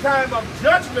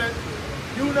judgment,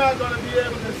 you're not going to be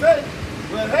able to say,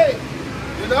 well, hey,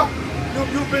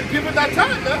 you've been given that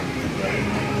time, man.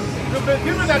 You've been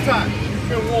given that time. You've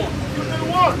been warned. You've been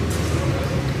warned.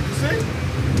 You see?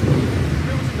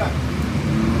 See what you got.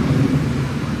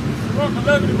 Mark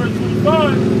 11, verse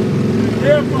 25,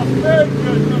 day of prosperity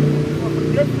there is no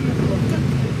forgetfulness of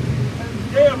affliction, and the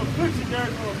day of affliction there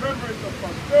is no remembrance of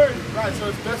prosperity. Right, so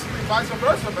it's basically vice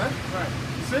versa, man. Right.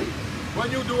 You see? When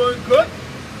you're doing good,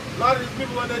 a lot of these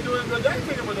people, when they're doing good, they ain't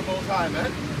thinking with the Most High,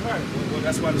 man. Right. Well,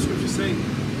 that's why the scriptures say,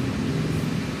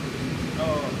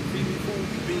 feed me food,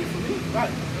 we convenient for me.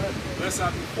 Right. Unless I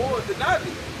be poor and deny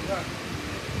me. Right.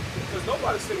 Because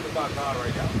nobody's thinking about God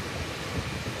right now.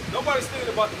 Nobody's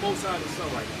thinking about the Most High and the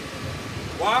Son right now.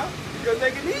 Why? Because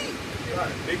they can eat.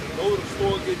 Right. They can go to the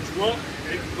store and get drunk.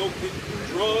 They can go get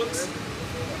drugs.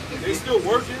 They still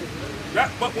working.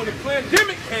 But when the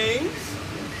pandemic came,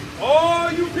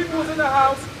 all you people was in the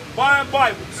house buying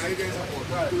Bibles.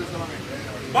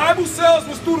 Bible sales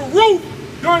was through the roof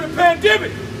during the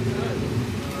pandemic.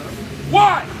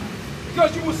 Why?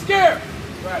 Because you were scared.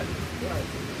 Right.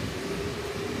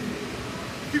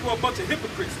 People are a bunch of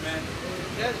hypocrites, man.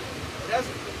 That's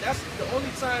the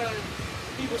only time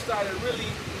people started really,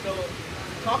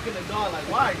 talking to God like,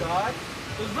 why God?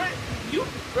 Because you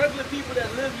regular people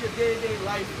that live your day-to-day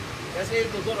life, that's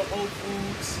able to go to Whole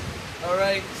Foods, all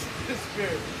right?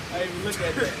 Spirit, I even look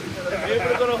at that. Able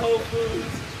to go to Whole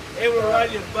Foods, able to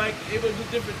ride your bike, able to do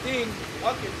different things,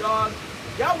 walk your dog.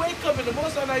 Y'all wake up and the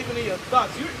most are not even in your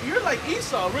thoughts. You're like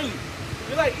Esau, really.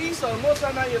 You're like Esau, the most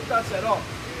are not in your thoughts at all,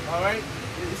 all right?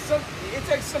 It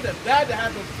takes something bad to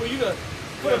happen for you to,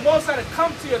 for the Most High to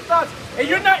come to your thoughts, and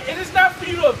it's not for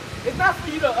you to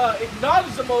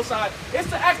acknowledge the Most High. It's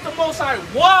to ask the Most High,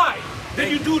 why did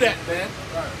you do that, man?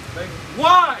 Right.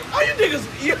 Why? Oh, you niggas,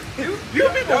 you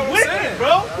people wicked,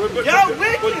 bro. Y'all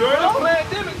wicked, but during bro. the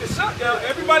pandemic, the shutdown,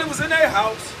 everybody was in their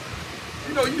house.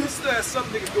 You still have some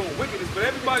niggas doing wickedness, but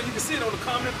everybody, you can see it on the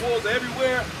comment boards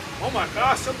everywhere. Oh my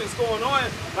gosh, something's going on.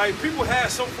 Like, people had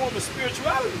some form of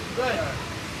spirituality. Right.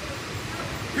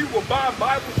 People were buying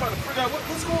Bibles trying to figure out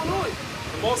what's going on.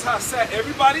 The Most High sat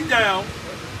everybody down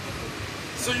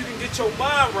so you can get your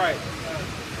mind right.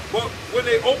 But when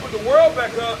they opened the world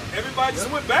back up, everybody just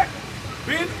went back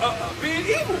being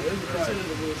evil.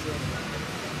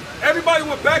 Everybody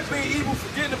went back being evil,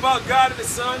 forgetting about God and His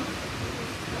Son. And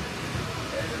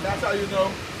that's how you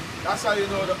know. That's how you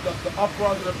know the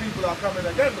uproar of the people are coming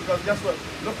again. Because guess what?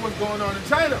 Look what's going on in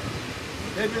China.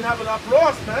 They've been having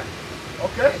uproars, man.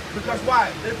 Okay? Because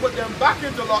why? They put them back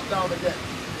into lockdown again.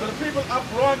 So the people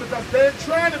uproar because they're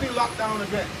trying to be locked down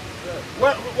again.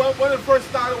 Yeah. When it first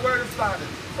started, where it started?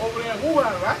 Over there in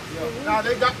Wuhan, right? Yeah. Now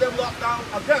they got them locked down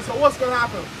again. So what's going to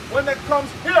happen? When that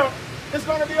comes here, it's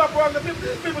going to be uproar of the people.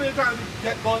 These people ain't trying to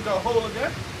get going to a hole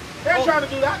again. They ain't trying to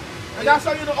do that. And that's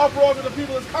how you know uproar of the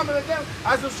people is coming again,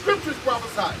 as the scriptures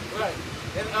prophesy. Right.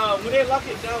 And when they lock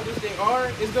it down, which they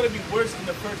are, it's going to be worse than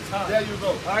the first time. There you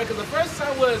go. All right, because the first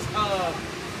time was,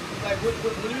 like,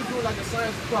 when you do like a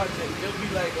science project, it'll be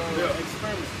like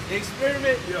experiments. They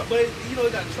experiment, but,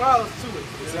 it got trials to it.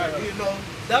 Exactly.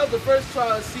 That was the first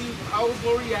trial to see how it's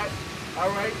going to react.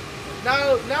 All right.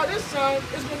 Now this time,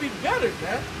 it's going to be better,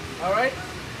 man. All right.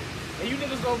 And you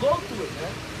niggas going to go through it,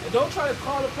 man. And don't try to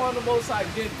call upon the Most High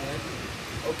again, man.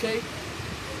 Okay?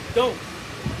 Don't.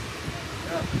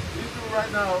 Yeah. These people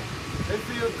right now, they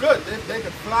feel good. They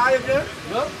can fly again.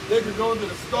 Yep. They can go into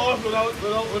the stores without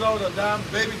a damn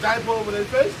baby diaper over their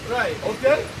face. Right.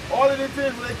 Okay? All of these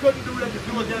things they couldn't do, they can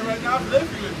do again right now. So they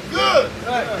feeling good.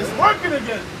 Right. It's working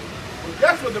again. Well,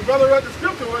 guess what? The brother read the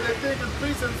scripture where they think it's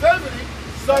peace and safety,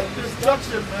 such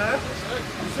destruction, man.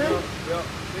 You see? Yeah.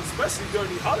 Especially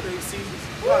during the holiday seasons.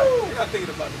 Right. You're not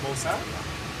thinking about the Most High.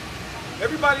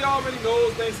 Everybody already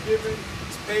knows Thanksgiving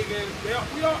is pagan. They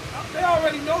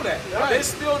already know that. Right. They're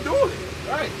still doing it.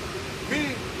 Right.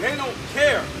 Meaning they don't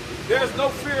care. There's no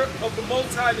fear of the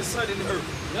Most High, the Son, and the earth.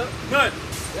 Yep. None.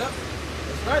 Yep.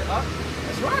 That's right, huh?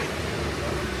 That's right.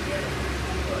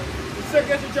 In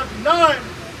 2 chapter 9,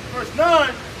 verse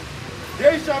 9,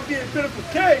 they shall be in pitiful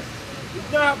case,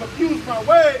 which now have abused my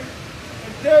way,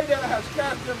 and they that have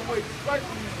cast them away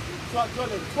despitefully shall go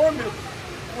to torment,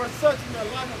 for such in their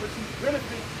life have received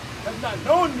benefit, have not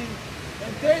known me, and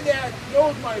they that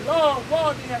knows my law,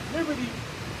 they have liberty,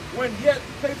 when yet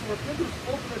the place of repentance is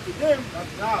open unto them.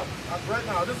 That's now. That's right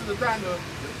now. This is the time the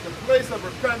place of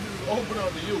repentance is open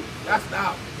unto you. That's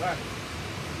now. Right.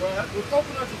 So it's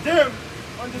open unto them,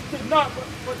 understood not,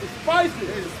 but despise it.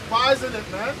 They're despising it,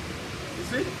 man. You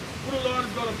see? Who the Lord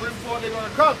is going to bring forth, they're going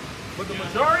to come. But the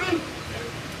majority,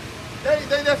 they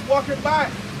just walking by.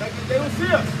 Like they don't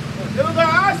see us. They don't got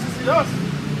eyes to see us.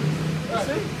 You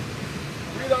see?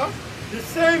 Read on. The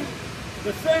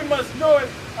same must know it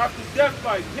after death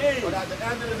by pain. But at the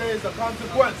end of the day, it's a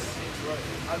consequence. Right.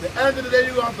 At the end of the day,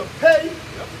 you're going to have to pay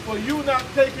for you not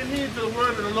taking heed to the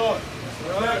word of the Lord.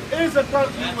 Right. There is a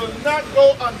consequence. You will not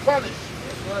go unpunished.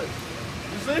 That's right.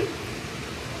 You see?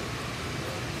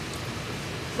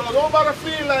 So don't bother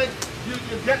feel like you're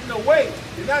getting away.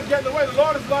 You're not getting away. The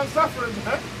Lord is long suffering,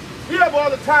 man. We have all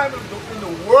the time in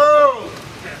the world.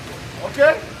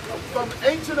 Okay? From the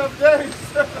ancient of days.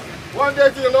 One day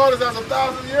to the Lord is as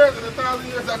 1,000 years, and 1,000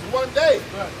 years that's one day.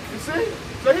 Right. You see?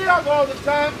 So he has all the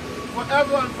time,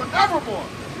 forever and forevermore.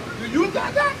 Do you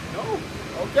got that? No.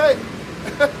 Okay.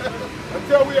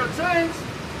 Until we are changed,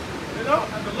 you know,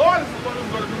 and the Lord is the one who's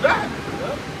going to do that.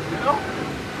 You know?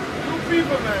 You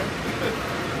people, man.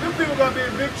 You people going to be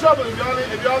in big trouble if y'all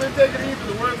ain't taking heed to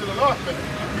the words of the Lord, man.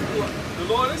 The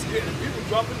Lord is getting people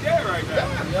dropping dead right now.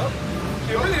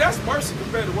 And really, that's mercy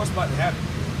compared to what's about to happen.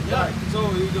 Right. So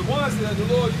the ones that the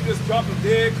Lord, you just drop them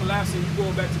dead, collapsing, you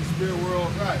going back to the spirit world.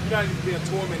 Right. You're not even being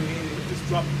tormented in it. You just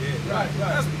drop them dead. Right.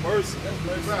 That's mercy.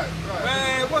 That's right.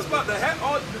 Man, what's about to happen?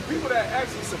 All the people that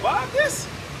actually survive this?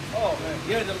 Oh man.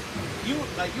 Yeah, you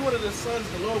one of the sons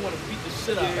the Lord want to beat the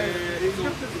shit out of. Yeah, he's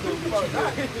gonna beat you good.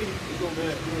 He's gonna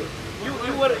beat you good. You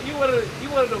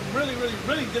one of the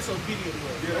really disobedient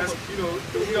ones. Yeah, that's,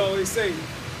 we always say,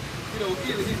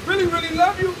 either he really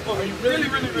love you or he really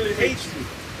hates you.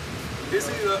 It's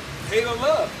either hate or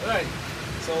love. Right.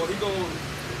 So he goes,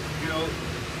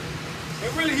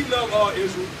 and really he loved all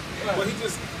Israel, but he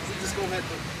just gonna have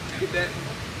to get that,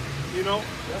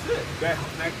 That's it.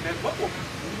 that bubble.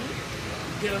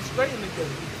 Get them straightened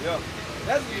together. Yeah.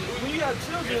 That's when you have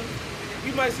children.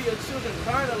 You might see your children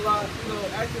crying a lot,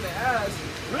 acting their ass.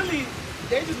 Really,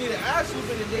 they just need an ass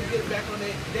whooping and they get back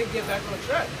on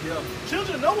track. Yeah.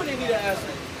 Children know when they need an ass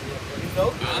whooping.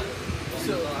 So,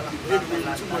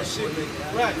 Too much shit, man.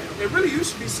 right. And really, you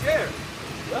should be scared.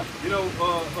 Yeah. If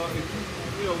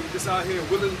you just out here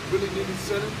willy-nilly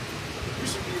sinning, you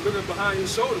should be looking behind your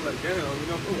shoulder like, damn,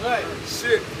 Right.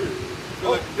 shit.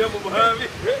 Feel like the devil behind me.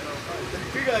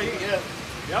 Yeah.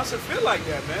 Y'all should feel like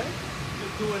that, man.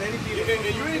 Just doing anything.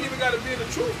 And you ain't even got to be in the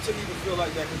truth to even feel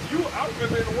like that. Because I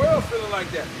remember in the world feeling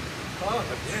like that. Huh?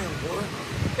 Like, damn, boy.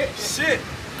 Shit.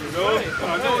 Right.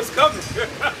 I know it's coming.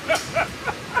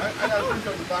 I got to preach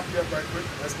on the back here right quick.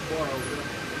 That's the point over there.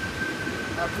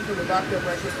 I preach on the back here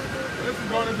right quick. This is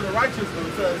going into the righteous, though.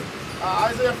 It says,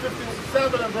 Isaiah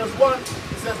 57 and verse 1, it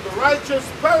says, the righteous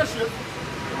perisheth,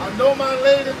 and no man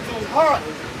laid it to heart.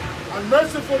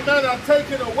 Unmerciful men are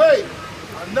taken away,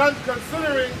 and none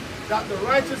considering that the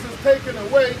righteous is taken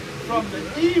away from the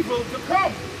evil to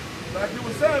come. Like you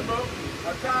were saying, bro,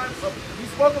 at times, we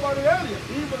spoke about it earlier,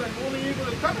 evil and only evil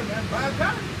is coming, man, bad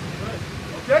times.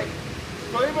 Okay?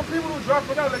 So even people who drop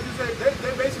it out, like you say,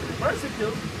 they basically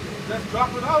persecute, just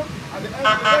drop it out. At the end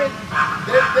of the day,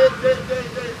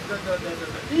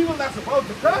 the evil that's about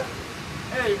to come,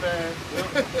 hey, man.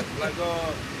 Like,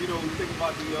 you think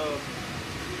about the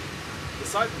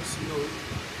disciples,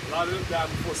 a lot of them died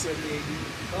before 70 AD.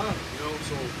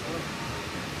 So,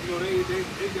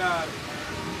 they died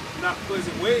not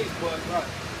pleasant ways, but, I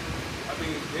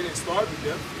mean, they didn't starve to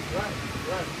death. Right.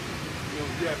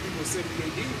 You had people in 70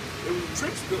 AD, there was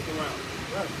trench built around.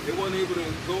 They weren't able to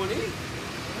go and eat.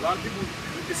 A lot of people,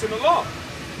 it's in the law.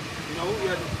 You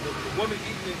had the woman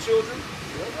eating their children.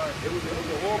 It was a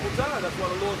horrible time. That's why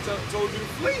the Lord told you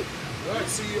to flee. You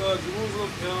see Jerusalem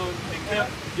the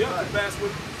fast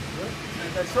with.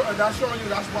 And that's showing you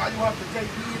that's why you have to take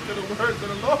heed to the words of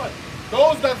the Lord.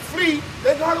 Those that flee,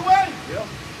 they got away. Yeah.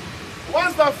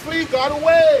 Ones that flee got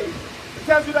away. It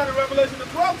tells you that in Revelation the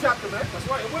 12th chapter, man. That's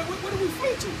right. And where did we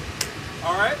flee to?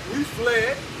 All right, we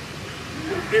fled.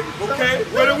 Okay,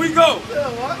 where did we go?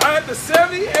 At the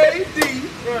 70 AD,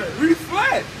 we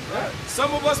fled.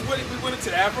 Some of us we went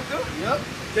into Africa.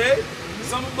 Okay.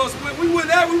 Some of us we went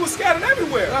there. We were scattered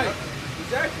everywhere. Right.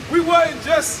 Exactly. We wasn't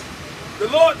just. The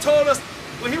Lord told us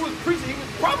when He was preaching, He was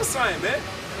prophesying, man.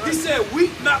 He said, "Weep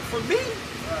not for me."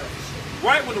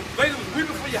 Right? When the lady was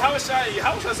weeping for Yahushua, and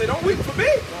Yahushua said, "Don't weep for me."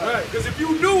 Right. Because if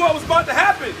you knew what was about to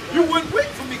happen, you wouldn't weep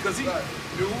for me, because He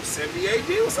knew 70 AD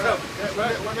was coming.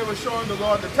 When they were showing the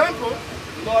Lord the temple,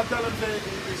 the Lord told them,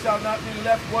 "It shall not be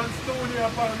left one stone here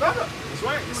upon another." That's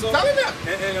right. He was telling them.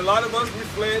 And a lot of us, we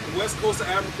fled the west coast of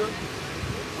Africa.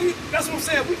 That's what I'm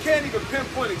saying. We can't even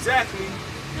pinpoint exactly.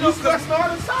 East, west,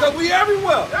 north, and south. Because we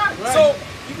everywhere. Right. So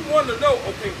you want to know,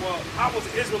 okay, well, how was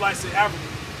the Israelites in Africa?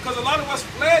 Because a lot of us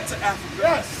fled to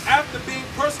Africa after being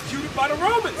persecuted by the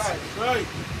Romans. Right.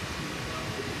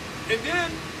 And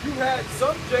then you had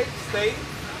some Jake stay,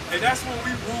 and that's when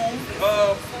we ruled.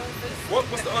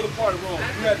 What's the other part of Rome?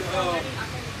 You had the.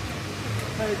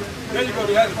 There you go.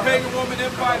 You had the pagan Roman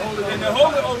Empire and the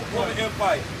Holy Roman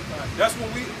Empire. That's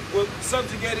when we were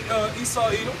subjugated Esau,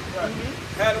 Edom.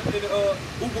 Had them in the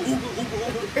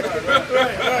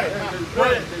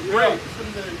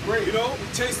Great. We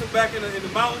chased them back in the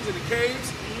mountains, in the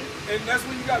caves. And that's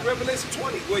when you got Revelation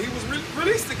 20, where he was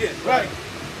released again. Right.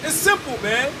 It's simple,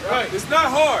 man. Right. It's not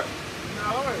hard.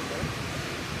 All right, man.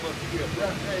 But,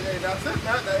 hey, that's it,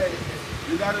 man. Hey,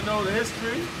 you got to know the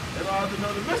history in order to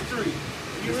know the mystery.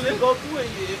 You really go through it,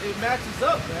 it matches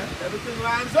up, man. Everything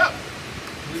lines up.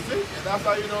 You see? And that's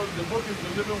how you know the book is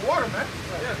the living water, man.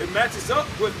 Yeah, it matches up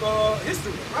with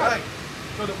history. Right.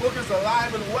 So the book is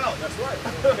alive and well. That's right.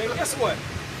 And guess what?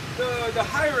 The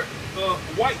higher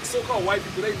white, so-called white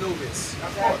people, they know this.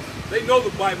 Of course. They know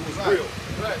the Bible is real.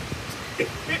 Right. You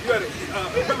gotta,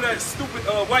 remember that stupid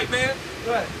white man?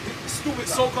 Right. Stupid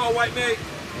so-called white man.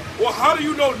 Well, how do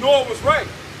you know Noah was right?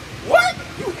 What?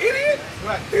 You idiot?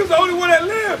 Right. He was the only one that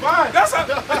lived. Survived. That's how.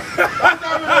 That's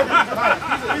how we know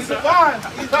he survived.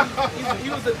 He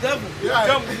was the devil. Yeah.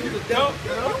 Dumb, He was the devil.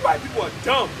 you white people are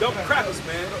dumb crackers,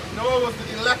 man. Noah was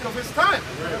the elect of his time.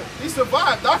 He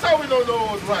survived. That's how we know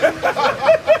Noah was right.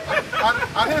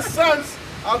 and his sons,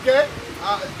 okay,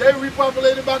 they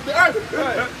repopulated back the earth.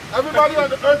 Right. Everybody on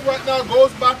the earth right now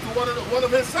goes back to one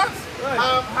of his sons. Right.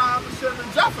 Ham, Shem,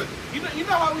 and Japheth. You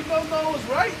know how we know Noah was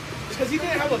right? Because he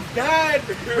didn't have a bad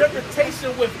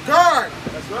reputation with God.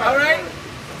 That's right. All right?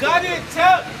 God didn't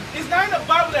tell. It's not in the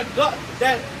Bible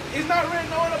that it's not written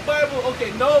in the Bible,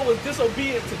 okay, Noah was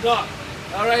disobedient to God.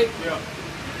 All right? Yeah.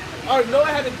 Or Noah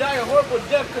had to die a horrible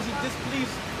death because he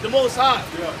displeased the Most High.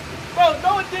 Yeah. Bro,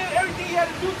 Noah did everything he had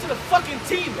to do to the fucking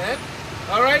team, man.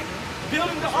 All right?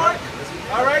 Building the ark.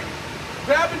 All right?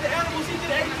 Grabbing the animals, he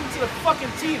did everything to the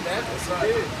fucking team, man.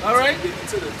 All right?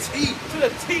 To the T. To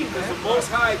the team, man. The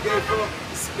Most High gave her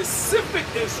specific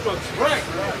instructions. Right.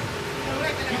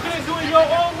 You couldn't do it your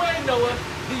own way, Noah.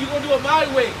 Then you're going to do it my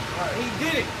way. And he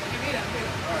did it.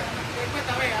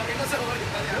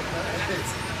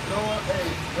 Noah,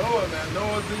 man.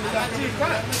 Noah did that to his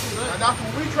time. And that's what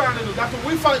we're trying to do. That's what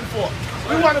we're fighting for.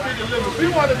 We want to be delivered.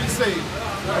 We want to be saved.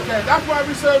 Okay? That's why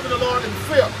we serve the Lord in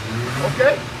fear.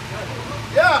 Okay?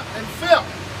 Yeah, and fear.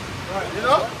 You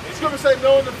know? The scripture say,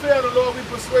 knowing the fear of the Lord, we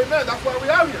persuade men. That's why we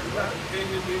out here.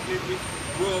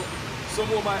 Well,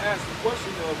 someone might ask the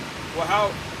question of, well,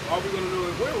 how are we going to know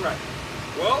if we're right?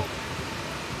 Well,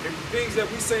 if the things that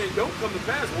we say don't come to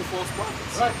pass, we're false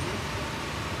prophets. Right.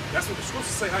 That's what the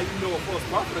scriptures say, how you know a false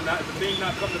prophet or not, if the thing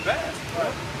not come to pass.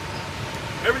 Right.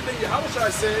 Everything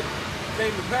Yahushua said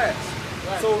came to pass.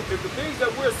 Right. So if the things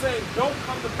that we're saying don't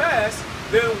come to pass,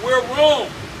 then we're wrong.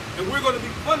 And we're going to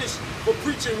be punished for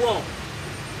preaching wrong.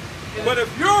 Yeah. But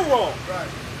if you're wrong, right,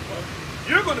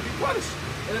 you're going to be punished.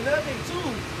 And another thing too,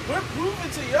 we're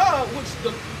proving to y'all, which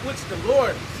the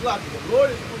Lord, the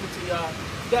Lord is proving to y'all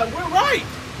that we're right.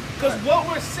 Because what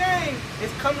we're saying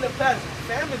is coming to pass.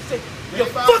 Famine say, your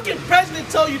fucking president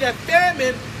told you that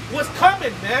famine was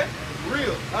coming, man.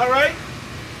 Real. All right?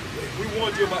 We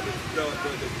warned you about the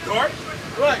dart.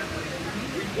 Right.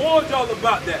 We warned y'all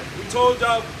about that. We told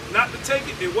y'all not to take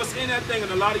it. And what's in that thing,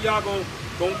 and a lot of y'all gonna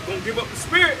give up the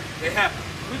spirit. It happened.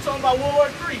 We talking about World War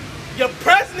III. Your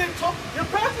president told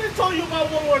you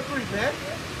about World War III, man.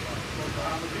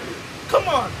 Come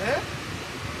on, man.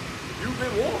 You've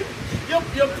been warned.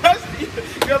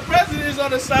 Your president is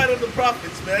on the side of the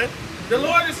prophets, man. The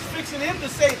Lord is fixing him to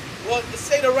say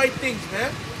the right things,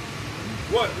 man.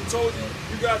 What? We told you,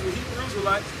 you guys were Hebrew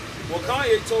Israelites. Well,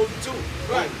 Kanye told you too.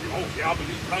 Right. Oh, yeah, I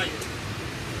believe Kanye.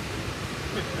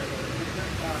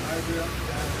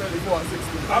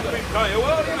 I believe Kanye.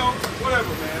 Well, you know,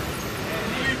 whatever, man.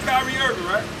 You believe Kyrie Irving,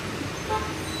 right?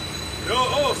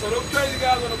 Oh, so those crazy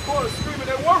guys on the corner screaming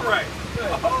they weren't right.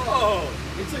 Oh.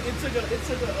 A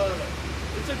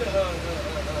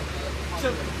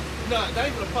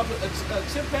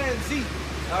chimpanzee,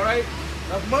 all right,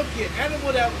 a monkey, an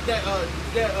animal that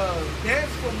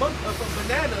danced for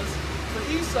bananas for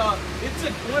Esau. It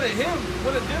took one of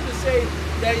them to say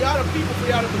that y'all the people for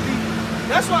y'all to believe.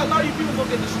 That's why a lot of you people gonna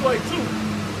get destroyed too.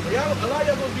 A lot of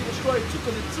y'all gonna be destroyed too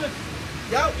because it took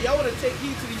y'all want to take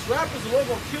heed to these rappers. The Lord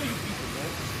gonna kill you people,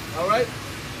 man. All right,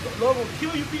 the Lord gonna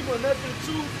kill you people, and nothing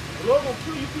too. The Lord gonna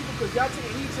kill you people because y'all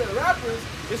taking heed to the rappers.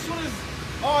 As soon as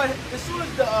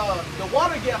the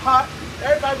water get hot,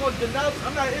 everybody gonna denounce.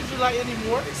 I'm not Israelite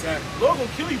anymore. Exactly. The Lord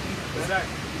gonna kill you people. Man. Exactly.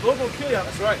 The Lord gonna kill y'all.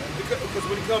 That's right. Because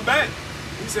when he come back,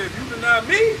 he said, if you deny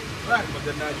me, Right. I'm gonna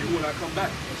deny you when I come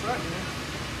back. That's right, man.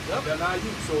 Yep. Deny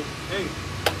you. So, hey,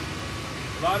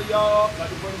 a lot of y'all, like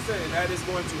the brother said, that is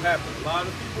going to happen. A lot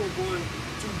of people are going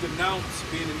to denounce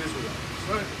being an Israelite. That's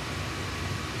right.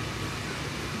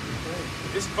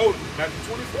 It's Matthew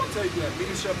 24 tell you that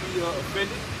many shall be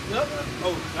offended. Yep.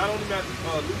 Oh, not only Matthew,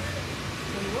 Luke.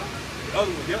 21. The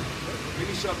other one, yep.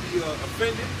 Many shall be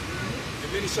offended, and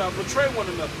many shall betray one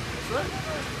another. That's right.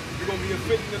 You're going to be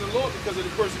offended in the Lord because of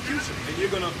the persecution, and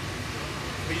you're going to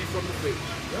leave from the faith.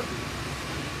 Yep.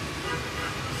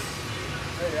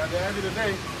 Hey, at the end of the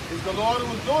day, it's the Lord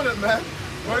who's doing it, man.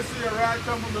 Mercy and right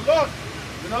come from the Lord.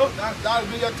 You know, that'll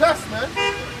be your test, man.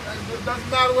 It doesn't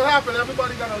matter what happened.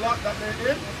 Everybody got a lot that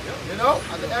they're in. You know,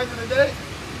 at the end of the day,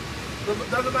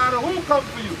 Doesn't matter who comes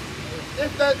for you.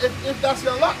 If that's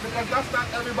your lot, because that's not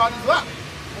everybody's lot.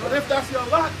 But if that's your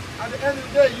lot, at the end of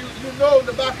the day, you know in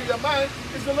the back of your mind,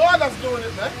 it's the Lord that's doing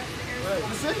it, man. Right.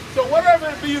 You see? So whatever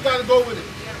it be, you got to go with it.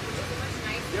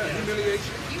 Yeah,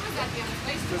 humiliation.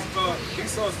 Because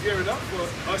Esau's gearing up for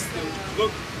us to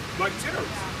look like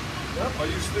terrorists. Yep. Are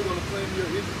you still going to claim you're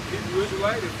Hebrew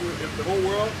Israelite if the whole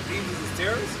world deems you as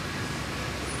terrorists?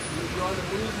 You're on the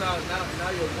news now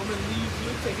your woman leaves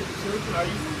you, taking the children.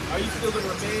 Are you still going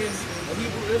to remain a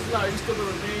Hebrew Israelite? Are you still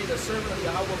going to remain a servant of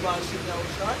Yahweh Ba'ashim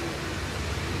Yahushai?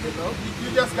 You know?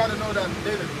 You just got to know that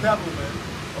they're the devil, man.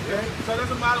 Okay? So it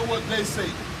doesn't matter what they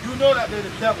say. You know that they're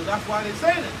the devil. That's why they're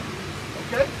saying it.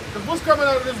 Okay? Because what's coming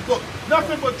out of this book?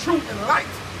 Nothing but truth and light.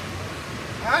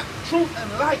 Right? Truth and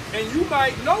light. And you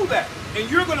might know that. And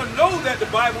you're going to know that the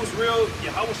Bible is real,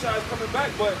 Yahweh Shai is coming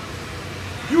back, but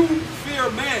you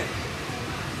fear man.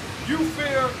 You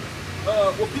fear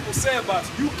what people say about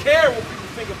you. You care what people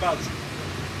think about you.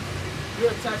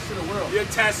 You're attached to the world. You're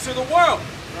attached to the world.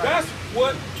 Right. That's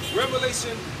what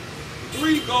Revelation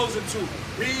 3 goes into.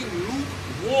 Being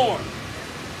lukewarm.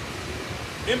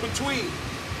 In between.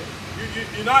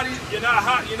 You're not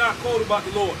hot, you're not cold about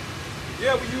the Lord.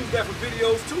 Yeah, we use that for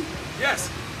videos too. Yes.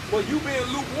 But you being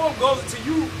lukewarm goes into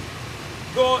you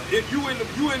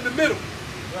in the middle.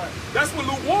 Right. That's what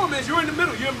lukewarm is. You're in the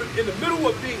middle. You're in the middle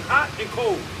of being hot and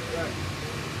cold. Right.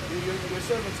 You're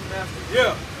serving two masters.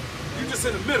 Yeah. You're just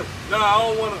in the middle. Nah,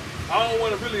 I don't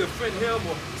wanna really offend him,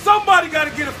 or somebody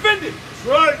gotta get offended. That's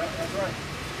right. That's right.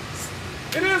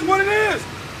 It is what it is.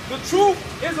 The truth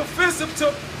is offensive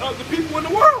to the people in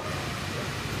the world.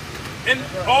 And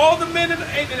all the men in the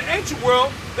ancient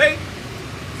world, they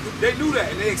knew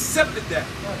that and they accepted that.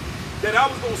 Right. That I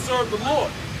was gonna serve the Lord.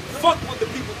 Fuck what the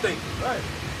people think. Right.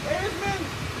 Hey, it's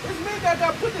men that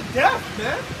got put to death,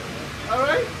 man. All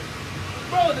right,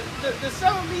 bro. The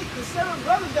seven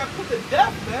brothers got put to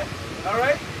death, man. All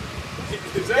right.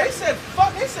 They said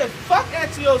fuck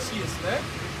Antiochus, man.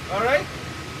 All right.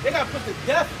 They got put to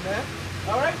death, man.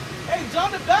 All right. Hey,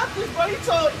 John the Baptist, bro. We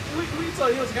told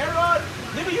he was Herod.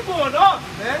 Nigga, you going off,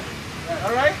 man.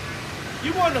 All right.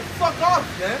 You want to fuck off,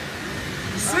 man.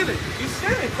 You sinning. You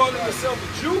sinning. Calling yourself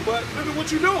a Jew, but look at what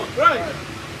you're doing. Right.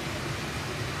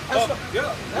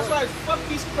 Yeah. That's why fuck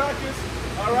these crackers,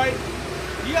 all right?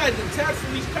 You gotta detach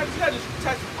from these crackers. You gotta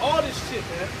detach from all this shit,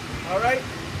 man, all right?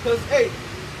 Because, hey,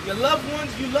 your loved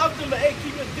ones, you love them, but, hey,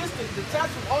 keep your distance.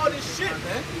 Detach from all this shit,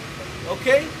 man,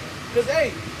 okay? Because,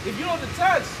 hey, if you don't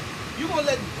detach, you're gonna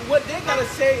let what they gotta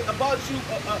say about you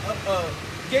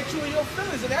get you in your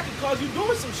feelings, and that can cause you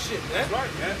doing some shit, man. That's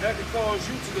right, man. That can cause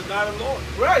you to deny the Lord.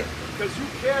 Right. Because you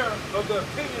care of the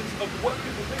opinions of what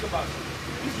people think about you.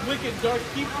 These wicked, dark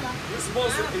people. You're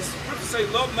supposed to, it's supposed to say,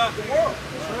 love not the world.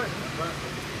 That's right.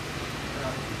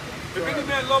 If any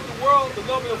man love the world, the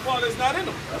love of the Father is not in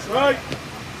him. That's right.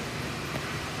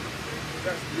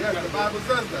 Yeah, the Bible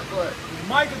says that. Go ahead.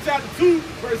 Micah chapter 2,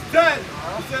 verse 10, it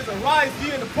says, arise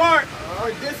ye and depart,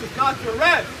 or this is not your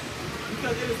rest,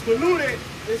 because it is polluted,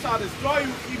 it shall destroy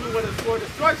you even when it's for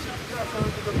destruction. Yeah, so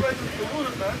the place is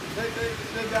polluted, man.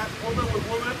 They got woman with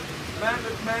woman, man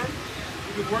with man.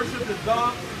 You can worship the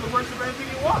dog, you can worship anything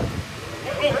you want.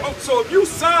 So if you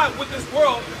side with this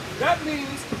world, that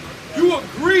means you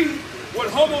agree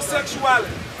with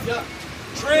homosexuality,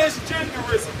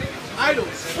 transgenderism, Idols,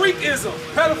 freakism,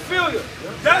 pedophilia.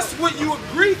 That's what you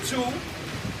agree to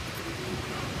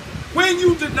when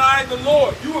you deny the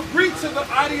Lord. You agree to the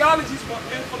ideologies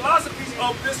and philosophies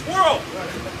of this world.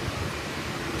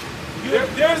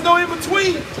 There's no in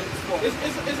between.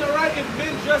 It's all right if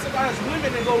men dress up as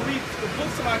women and go read the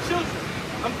books of our children.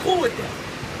 I'm cool with that.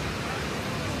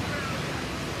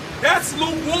 That's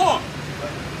lukewarm.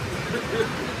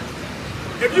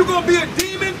 If you're going to be a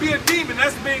demon, be a demon.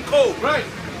 That's being cold. Right.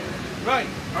 Right.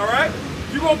 All right?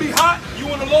 You're going to be hot, you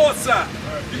on the Lord's side.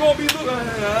 You're going to be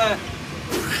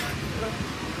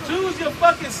choose your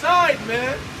fucking side,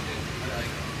 man.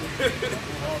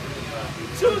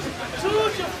 choose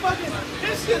your fucking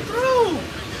this shit through.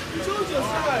 Choose your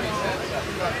side, man.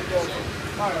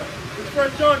 Alright. It's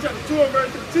 1 John chapter 2 and verse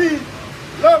 15.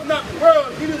 Love not the world,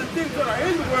 neither the things that are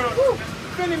in the world. Woo.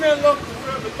 If any man loves the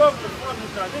world, the love of the Father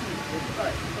is not in him.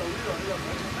 Right. So we don't love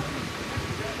that.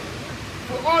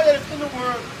 For all that is in the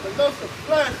world, the lust of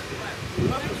flesh, the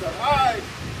lust of the eyes,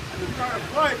 and the pride of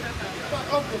life, is not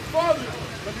of the Father,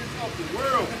 but is of the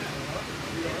world.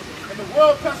 And the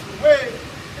world passes away,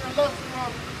 and the lust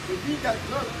thereof, but he that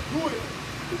does do it,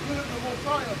 the will of the Most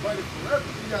High abideth forever.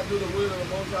 You got to do the will of the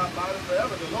Most High abideth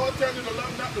forever. The Lord tells you to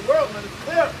love not the world, man. It's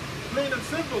clear, plain and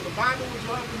simple. The Bible was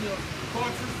you have in your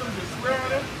court systems, you swear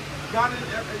on it. Got it in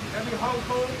every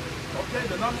household. Okay,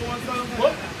 the number one selling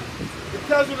book. It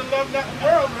tells you to love not the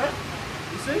world, man.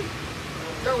 You see?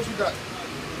 That what you got.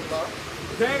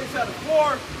 James chapter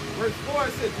 4, verse 4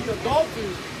 says, "Ye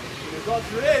adulterers, the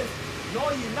adulterer is, know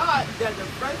ye not that the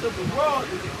friends of the world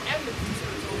is an enmity to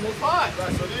the Most High."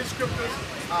 Right, so these scriptures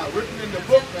are written in the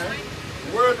book, man.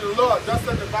 The word of the Lord, just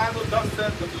as the Bible does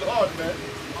said the Lord, man.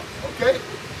 Okay?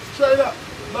 Straight up.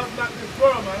 Love not this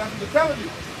world, man. That's what they're telling you.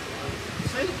 You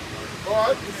see? All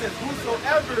right. It says,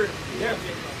 whosoever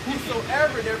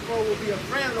therefore will be a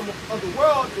friend of the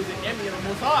world is an enemy of the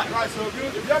Most High. Right, so if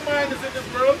your mind is in this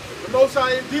world, the Most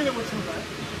High ain't dealing with you, man.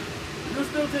 You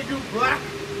still think you black?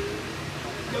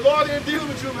 The Lord ain't dealing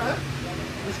with you, man.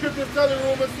 The scriptures tell in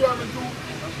Romans 12:2,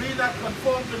 be not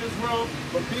conformed to this world,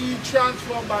 but be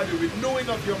transformed by the renewing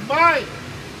of your mind.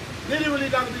 Literally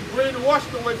got to be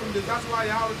brainwashed away from this. That's why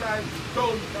Yahweh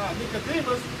told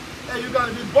Nicodemus, hey, you got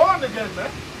to be born again, man.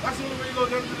 That's the only way you go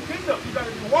into the kingdom. You got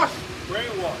to be washed.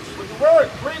 Brainwashed. With the word,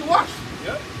 brainwashed.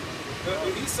 Yep.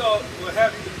 Esau will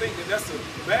have you to think that that's a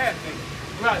bad thing.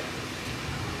 Right.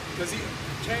 Because he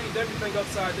changed everything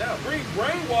upside down. Being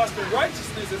brainwashed in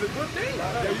righteousness is a good thing.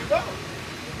 There you go.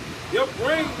 Your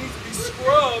brain needs to be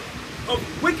scrubbed of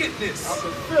wickedness. Out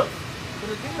of filth. But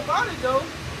the thing about it though,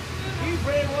 he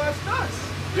brainwashed us.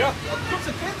 Yeah.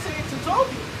 Sister Kensington told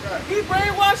you. Right. He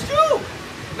brainwashed you.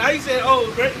 Now he said,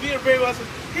 oh, being brainwashed.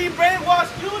 He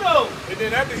brainwashed you though. And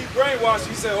then after he brainwashed,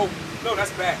 he said, oh, no,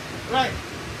 that's bad. Right.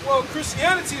 Well,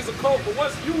 Christianity is a cult, but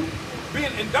once you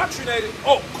being indoctrinated,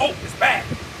 oh, cult is bad.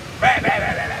 Bad, bad,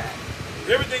 bad, bad, bad.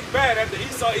 Everything's bad after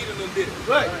Esau even did it.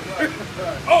 Right.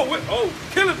 Oh,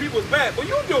 killing people is bad. Well,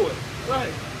 you do it.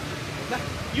 Right. Now,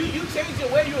 you changed your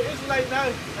way. You're an Israelite now.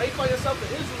 Now you call yourself an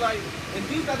Israelite, and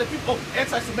these are the people. Oh,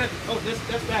 anti-Semitic. Oh, that's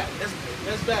bad.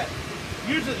 That's bad.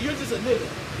 You're just a nigga.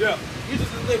 Yeah. You're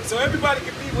just a nigga. So everybody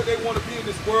can be what they want to be in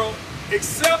this world,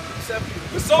 except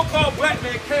the so-called black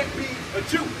man can't be a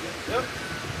Jew. Yep.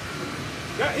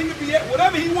 Now, he could be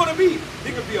whatever he want to be.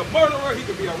 He could be a murderer. He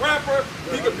could be a rapper.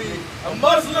 He could be a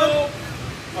Muslim,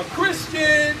 a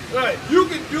Christian. Right. You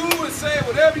can do and say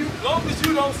whatever you, as long as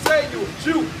you don't say you're a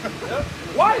Jew. Yep.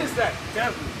 Why is that?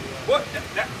 What?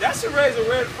 That should raise a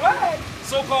red flag.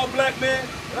 So-called black man.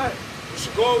 Right. You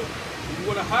should go. You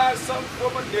want to hide something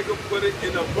from a nigga, put it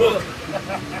in a book.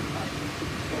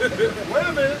 Wait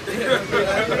a minute.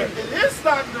 It is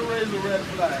starting to raise a red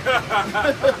flag.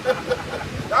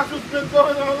 That's what's been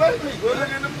going on lately. Put it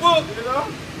in the book. You know?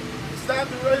 It's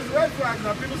starting to raise red flags.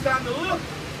 Now people starting to look.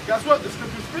 Guess what? The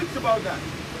scripture speaks about that.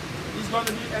 He's going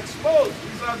to be exposed.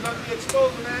 He's going to be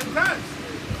exposed in the end times.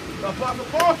 The Apostle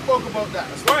Paul spoke about that.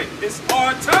 That's right. It's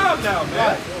our time now,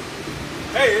 man. Right.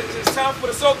 Hey, it's time for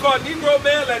the so-called Negro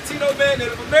man, Latino man,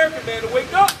 Native American man to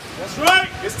wake up. That's right.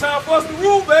 It's time for us to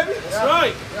rule, baby. That's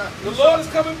right. Yeah. The Lord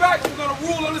is coming back. We're going to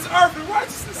rule on this earth in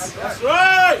righteousness. That's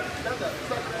right. That's that.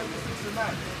 It's 6 and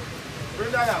 9.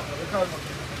 Bring that out. Because,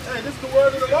 hey, this is the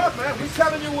word of the Lord, man. We're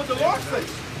telling you what the Lord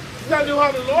says. We're telling you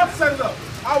how the Lord set it up.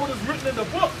 How it is written in the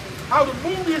book. How the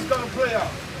movie is going to play out.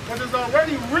 Because it's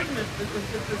already written.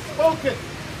 It's spoken.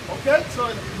 Okay? So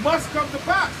it must come to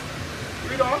pass.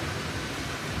 Read on.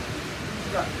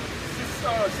 This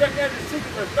Second Ezra 6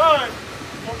 verse 9,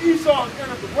 for Esau is the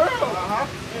end of the world,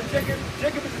 and Jacob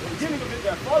is the beginning of it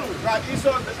that follows. Right,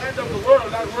 Esau is the end of the world.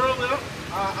 That world there,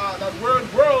 that word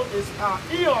world is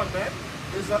eon, man.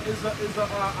 Is an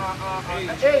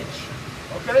age.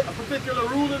 Okay, a particular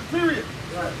ruling period.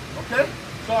 Right. Okay.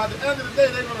 So at the end of the day,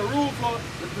 they're going to rule for,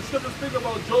 the scriptures speak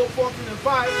about Job 14 and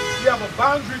 5, you have a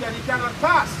boundary that he cannot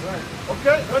pass. Right.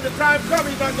 Okay? When the time comes,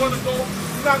 he's not going to go 1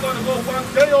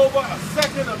 day over, a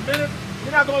second, a minute.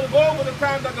 You're not going to go over the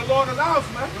time that the Lord allows,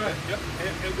 man. Right. Yep.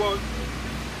 And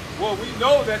well, we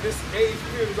know that this age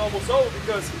period is almost over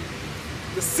because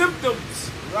the symptoms,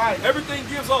 Right. everything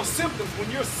gives off symptoms. When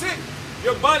you're sick,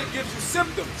 your body gives you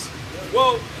symptoms.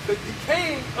 Well, the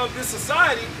decaying of this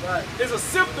society Right. is a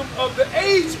symptom of the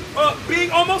age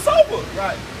being almost over.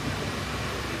 Right.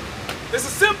 It's a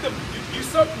symptom. You see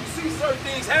certain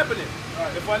things happening.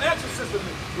 Right. The financial system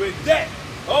with debt,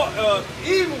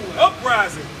 evil,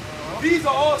 uprising. These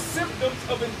are all symptoms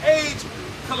of an age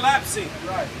collapsing,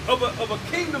 Right. of a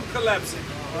kingdom collapsing.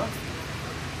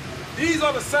 These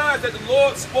are the signs that the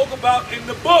Lord spoke about in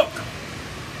the book.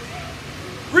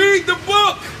 Read the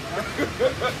book.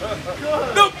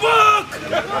 The book.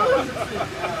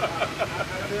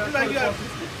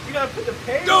 You gotta put the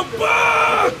page. The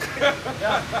book.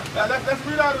 Let's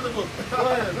read out of the book.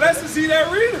 Blessed is he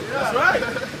that readeth. That's right.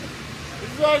 This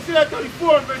is why I see that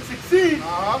 34 and verse 16.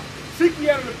 Seek ye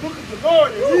out of the book of the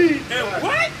Lord and read. And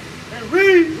what? And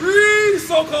read. Read,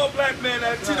 so-called black man,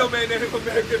 that Tito Man named him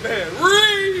American Man.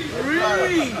 Read!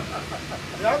 Read.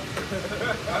 Yep.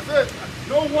 That's it.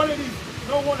 No one of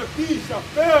these shall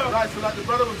fail. Right, so like the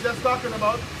brother was just talking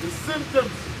about, the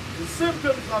symptoms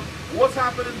of what's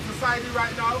happening in society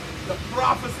right now, the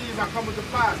prophecies are coming to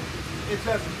pass. It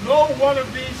says, no one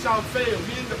of these shall fail,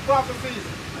 meaning the prophecies.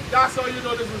 And that's how you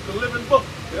know this is the living book.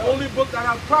 The only book that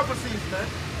has prophecies, man.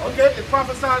 Okay, it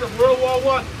prophesied of World War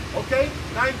I, okay,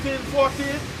 1914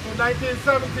 to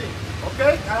 1917.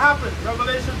 Okay, that happened.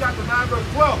 Revelation chapter 9, verse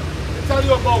 12. It tells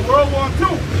you about World War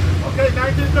II. Okay,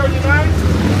 1939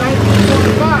 to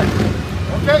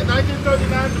 1945. Okay, 1939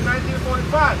 to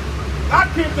 1945. That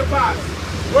came to pass.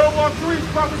 World War III is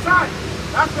prophesied.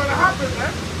 That's going to happen,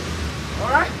 man.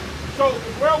 All right? So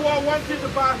if World War I came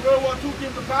to pass, World War II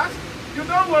came to pass, you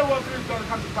know World War III is going to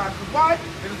come to pass. Because why?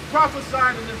 It is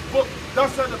prophesied in this book.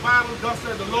 Thus said the Bible, thus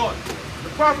said the Lord. The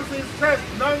prophecy says,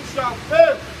 none shall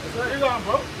fail. Hang on,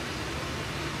 bro.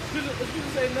 Excuse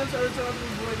say none shall return unto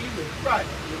his void either. Right.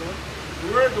 You know?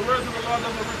 The words of the Lord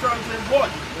never return to his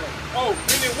void. Oh,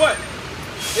 meaning what?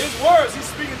 His words, he's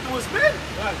speaking through his men.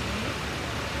 Right.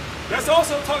 That's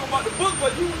also talking about the book,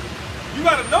 but you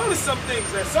got to notice some things.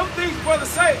 That some things brothers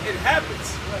say, it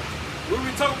happens. Right. We've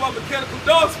been talking about mechanical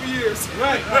dogs for years.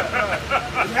 Right.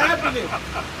 It's happening.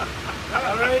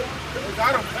 All right.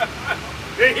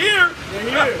 They're here. They're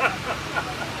here.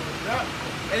 Yeah.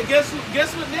 And guess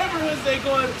what neighborhoods they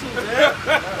going to, man?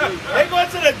 They going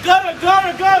to the gutter.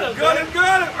 Gutter.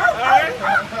 All right.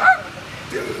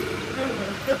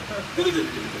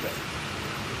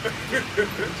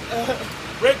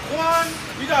 Raekwon,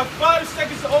 you got 5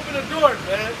 seconds to open the door,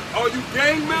 man. All you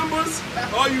gang members,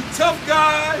 all you tough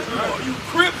guys, all you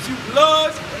Crips, you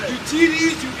Bloods, you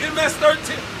GDs, you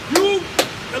MS-13,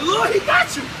 the Lord, he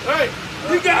got you. Right.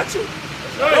 He got you.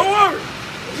 Right. Don't worry.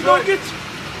 He's going to get you.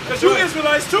 Because you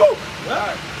Israelites too.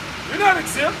 Right. You're not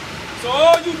exempt. So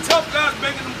all you tough guys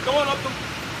making them going up them.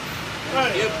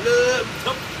 Right. Yeah, blood.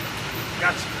 Tough.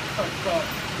 Got you.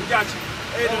 We got you.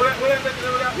 Hey,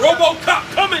 RoboCop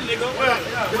coming, nigga.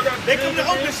 They come to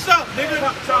open shop, nigga.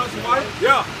 Charles White.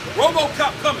 Yeah,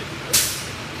 RoboCop coming.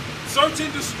 Search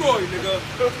and destroy, nigga.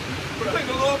 Take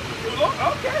a look.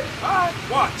 Okay. All right.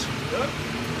 Watch.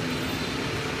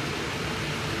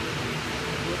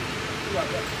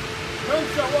 None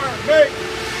shall want to make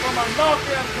from my mouth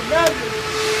as commanded,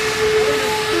 in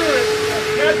the spirit as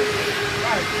gathered.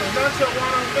 Right. So none shall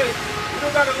want to make. You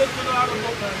don't got to look to the other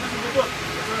book, man. This is the book.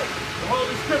 The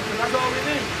Holy Scripture. That's all we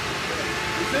need.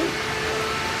 You see?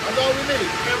 That's all we need.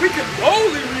 And we can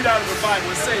boldly read out of the Bible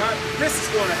and say, this is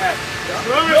going to happen.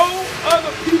 Right. No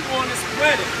other people on this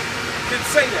planet can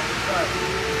say that. Right.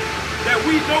 That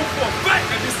we know for a fact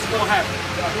that this is going to happen.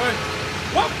 Right.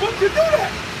 What book can do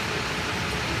that?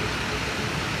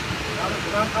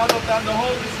 Out of the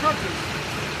Holy Scriptures.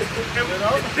 You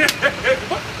know?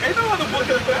 Ain't no other book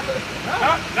can do that.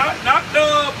 Not the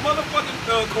motherfucking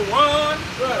Quran,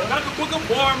 not the Book of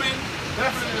Mormon,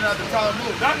 Definitely not the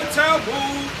Talmud. not the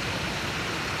Talmud,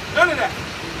 none of that.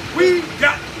 We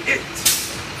got it.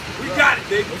 We got it,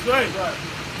 nigga. That's right. Right.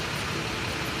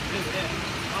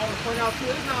 I want to point out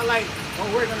too, it's not like,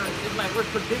 it's like we're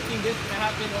predicting this to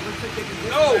happen or we're predicting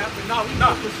this No. to happen. No, we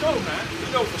know for sure, man.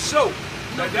 We know for sure.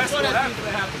 That's what happened.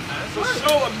 Man. For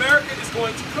sure, America is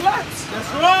going to collapse. That's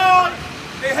right.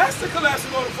 It has to collapse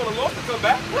in order for the Lord to come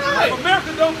back. Right. If America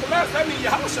don't collapse, that means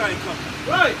Yahushua ain't coming.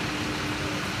 Right.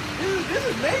 This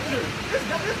is major. This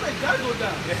place gotta go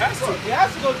down. It has to. It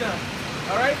has to go down.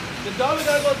 All right. The dollar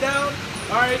gotta go down.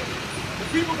 All right. The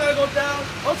people gotta go down.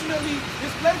 Ultimately,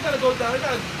 this place gotta go down. It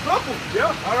gotta crumble.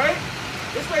 Yeah. All right.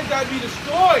 This place gotta be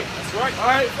destroyed. That's right. All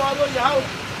right. For our Lord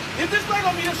Yahweh. If this place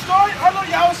gonna be destroyed, our Lord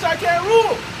Yahweh can't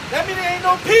rule. That means there ain't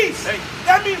no peace. Hey.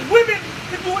 That means women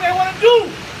can do what they want to do.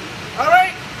 All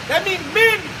right. That means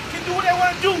men can do what they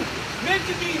want to do. Men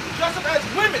can be dressed up as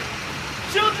women.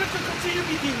 Children can continue to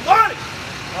be demonic.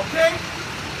 Okay?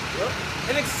 Yep.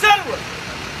 And etc.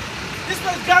 This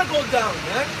place gotta go down,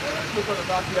 man. Look at the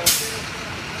back here.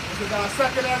 This is our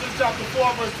 2 Ezra chapter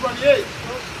 4, verse 28.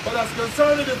 But as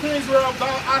concerning the things whereof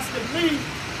thou askest me,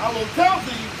 I will tell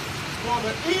thee, for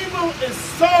the evil is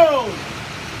sown,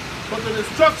 but the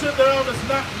destruction thereof is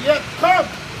not yet come.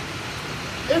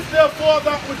 If therefore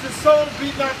that which is sown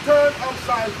be not turned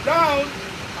upside down,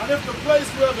 and if the place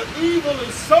where the evil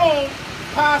is sown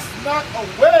pass not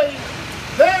away,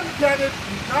 then can it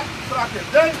not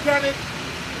then can it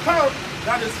come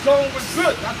that is sown with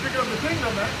good. That's speaking of the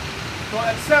kingdom, man. So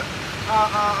except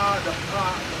the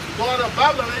God of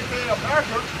Babylon, aka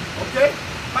America, okay,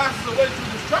 passes away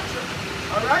through destruction.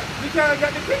 All right, we can't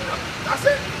get the kingdom. That's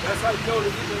it. That's how you know the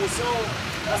evil was sown.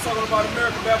 That's talking about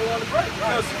America, Babylon the Great.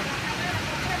 Because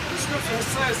scripture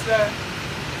says that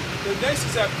the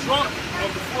nations have drunk of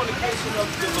the fornication of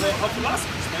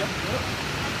philosophies, man.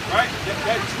 Right?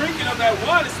 That drinking of that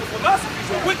wine is the philosophies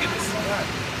of wickedness.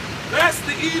 That's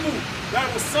the evil that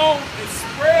was sown and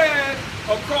spread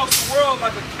across the world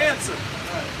like a cancer.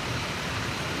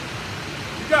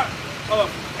 You got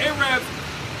Arabs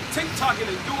TikToking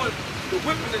and doing the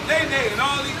whipping and nay and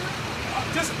all these,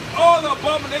 just all the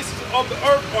abominations of the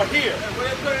earth are here. And when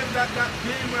they put in that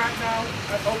game right now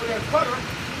over there in Qatar,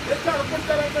 they try to push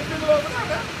that in the middle over there,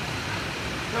 man.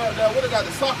 What they got,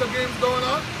 the soccer games going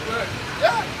on? Right.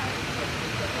 Yeah.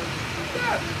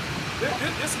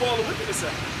 This is all the wickedness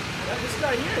at. This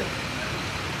right here.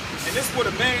 And this is where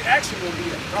the main action will be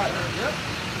at. Right. Yep.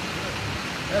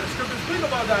 And the scriptures speak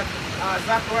about that.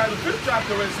 Zechariah the 5th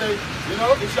chapter where it say, you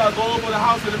know, it shall go over the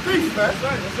house of the thief, man. That's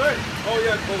right, that's right. Oh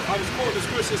yeah, I was quoting the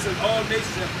scripture that says all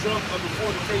nations have drunk of the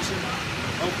fornication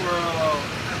over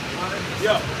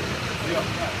yeah.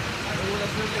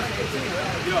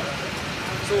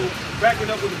 So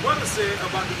backing up what the brother said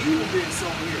about the evil being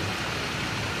sown here.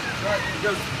 Right?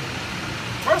 Because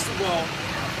first of all,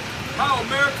 how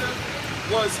America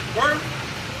was birthed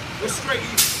was straight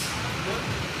evil.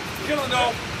 Killing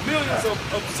off millions of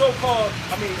so-called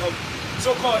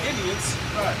Indians.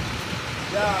 Right.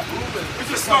 Yeah, We're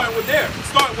just starting with there.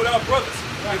 Starting with our brothers.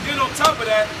 Right. And then on top of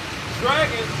that,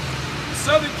 dragging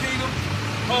Southern Kingdom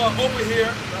over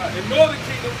here, right, and Northern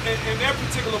Kingdom in their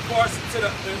particular parts to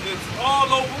it's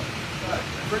all over. Right.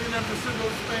 Bringing them to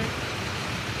Civil Spain.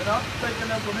 You know, taking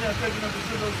them from here, taking them to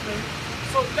Civil Spain.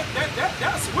 So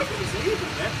that's wickedness and evil,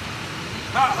 man.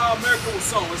 How America was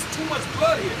sown. There's too much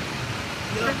blood here.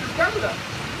 Scriptures cover that.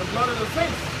 The blood of the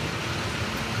saints.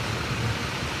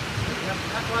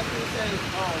 That's why he says,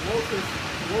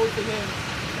 woe to him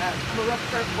that I'm a rough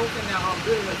person, woe to him that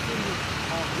building a city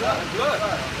on blood.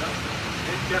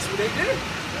 And that's what they did.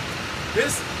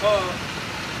 This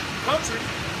country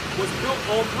was built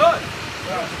on blood.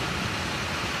 Right.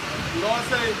 The Lord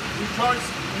say,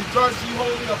 rejoice ye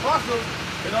holy apostles,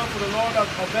 you know, for the Lord has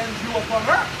avenged you upon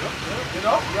her. You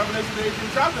know, Revelation the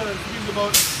 18th chapter speaks about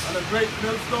the great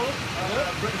millstone.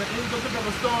 The angel took up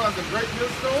a stone as a great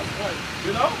millstone. Right.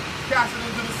 You know, cast it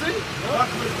into the sea.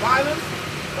 Watch with violence.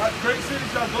 That great city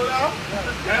shall go down.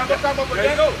 And never come up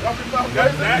again.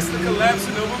 That's the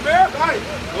collapsing of America. Right.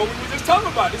 What we were just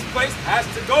talking about. This place has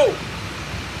to go.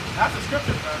 That's the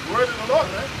scripture, man. Word of the Lord,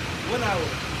 man. 1 hour.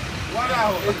 1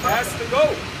 hour. It has to go.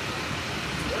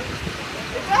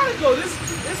 It gotta go. This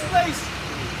place,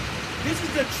 this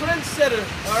is the trendsetter,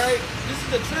 all right? This is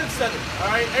the trendsetter,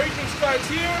 all right? Everything starts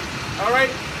here, all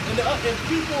right? And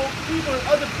people in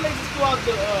other places throughout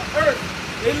the earth,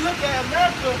 they look at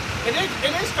America and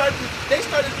they start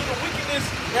to do the wickedness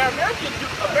that America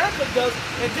does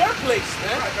in their place,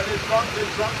 man. Right, because they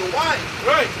drunk the wine.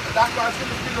 Right. And that's why I see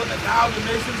the people that now the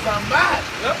nations are mad.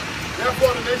 Yep.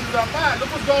 Therefore the nations are mad.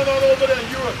 Look what's going on over there in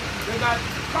Europe. They got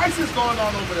crisis going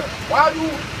on over there. Why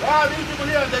are these people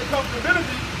here and they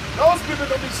comfortability? Those people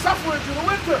are going to be suffering through the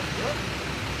winter.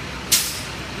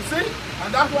 You see?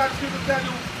 And that's why the people tell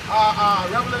you,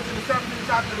 Revelation the 17th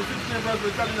chapter, the 16th verse,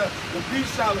 we're telling you that the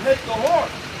beast shall hate the whore.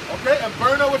 Okay? And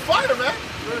burn her with fire, man.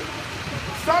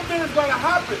 Something is going to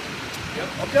happen.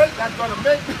 Okay? That's going to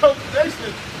make those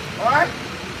nations, all right?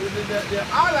 Their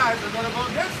allies are going to go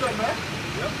against them, man.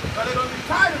 But they're going to be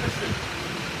tired of this shit.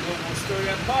 We'll stir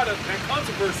that pot up, that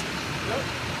controversy.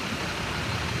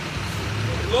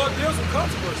 The Lord deals with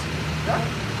controversy. Look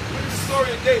at the story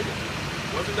of David.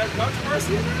 Wasn't that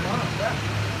controversy?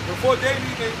 Before David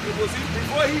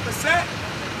before he even sat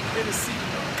in the seat,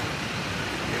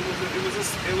 it was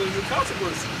a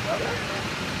controversy.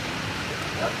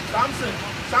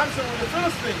 Samson with the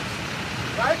Philistines,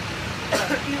 right?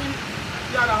 he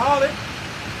had a harlot.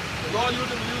 The Lord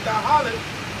used him to use that harlot,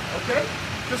 okay?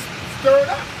 Just stir it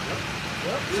up.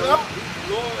 You know?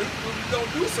 Lord, we don't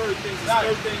do certain things to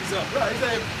stir things up. Right. He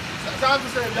said, Samson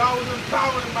said, if y'all was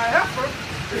empowering my heifer,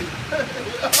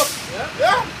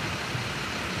 yeah.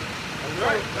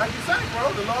 Right. Like you say, bro,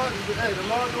 the Lord knew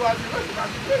how to rest about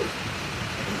your peace.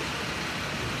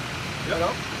 You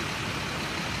know?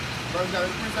 Brother got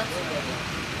any precepts?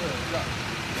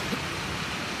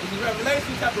 This is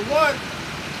Revelation chapter 1,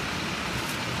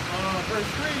 verse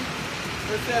 3.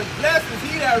 It says, blessed is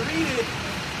he that readeth,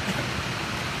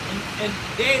 and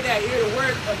they that hear the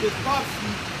words of this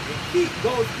prophecy and keep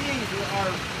those things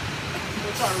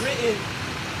which are written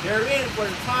therein, for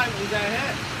the time is at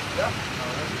hand. Yeah.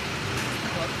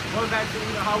 Going back to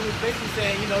how we were basically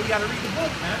saying, you got to read the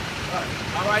book, man.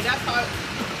 All right, that's how.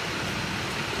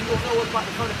 You don't know what's about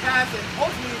to come to pass, and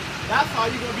ultimately, that's how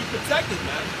you're gonna be protected,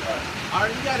 man. All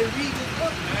right, you gotta read this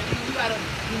book, man. You gotta,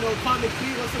 come to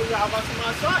Cleveland so you have on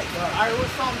my side. All right, what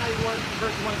Psalm 91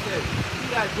 verse 1 says? You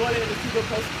gotta dwell in the secret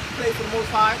place of the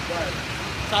Most High. Right.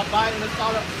 Stop by in the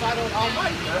side of the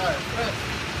Almighty. Right.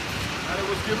 And it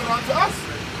was given unto us.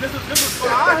 This is for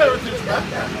our heritage, man.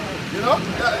 You know,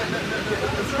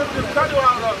 the scriptures tell you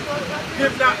how to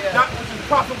give that which is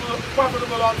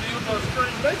profitable unto you to a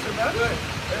strange nation, man.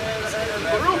 And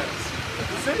Baruch.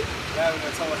 You see?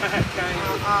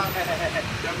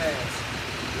 Dumbass.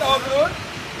 It's all good.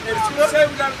 And it's gonna say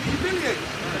we gotta be humiliated.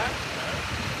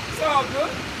 It's all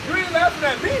good. You ain't laughing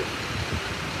at me.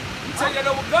 You take that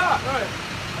over God. Right.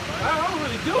 I don't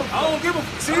really do it. I don't give a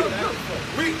see.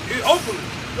 We openly.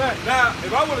 Right. Now,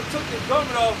 if I would have took this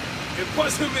government off and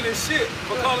punched him in his shit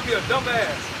for calling me a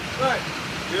dumbass. Right.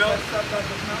 You know?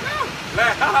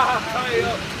 Like,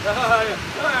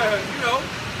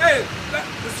 hey,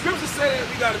 the scriptures say that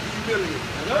we gotta be humiliated.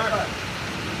 Right.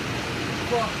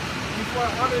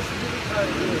 Before honest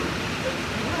humiliated.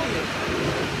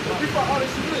 Before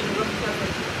honest humiliated.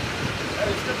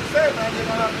 Hey, the scripture says, man, they're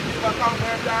gonna have to give my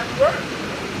compliment down the word.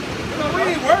 We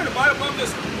ain't worried about it, but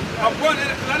I'm running,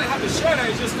 because I didn't have to share that.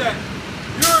 It's just that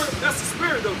that's the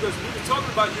spirit, though, because we were talking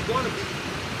about you're going to be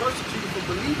persecuted for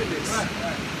believing this.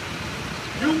 Right.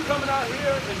 You coming out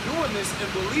here and doing this and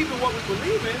believing what we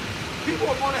believe in, people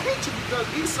are going to hate you because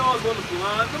Esau is going to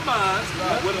blind the minds.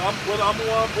 Right. What I'm the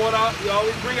one brought out, he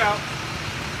always bring out.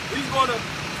 He's going to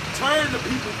turn the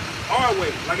people our way.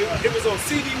 Like it was on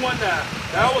CD19,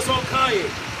 that was on Kanye.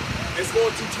 It's going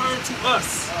to turn to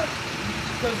us. Right.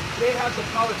 Because they have the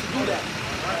power to do that.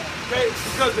 Right. Okay?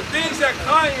 Because the things that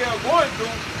Kanye are going through,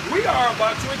 we are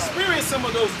about to experience some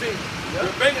of those things. Yep.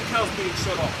 Your bank accounts being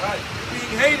shut off. Right.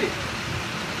 Being hated.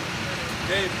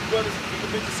 And brothers, you can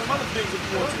mention some other things if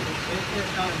you want to.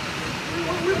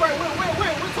 We're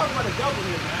talking about the devil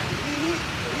here, man.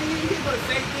 He's going to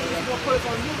say things, he's going to put us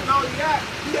on you, and all of that.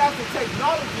 He has the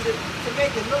technology to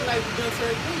make it look like we're doing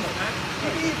certain things, man.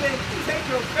 He can even take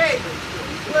your faith,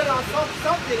 put it on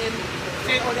something, and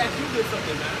say, oh, that you did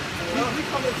something, man. We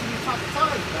come into these type of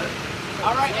times, man.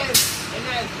 All right, and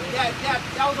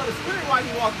that was on the spirit while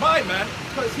he walked by, man.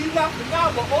 Because he's laughing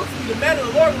now, but ultimately the man of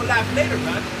the Lord will laugh later,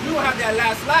 man. We will have that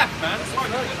last laugh, man. That's right.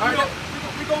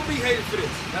 We're going to be hated for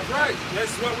this. That's right.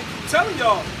 That's what we keep telling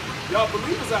y'all. Y'all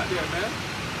believers out there, man.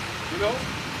 You know?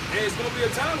 And it's going to be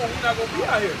a time when we're not going to be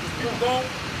out here. Because people going to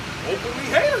openly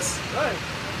hate us. Right.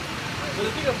 But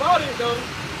the thing about it, though,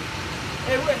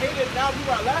 hey, we're hated now,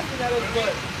 people are laughing at us,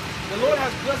 but the Lord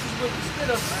has blessed us with the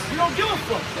spirit of, we don't give a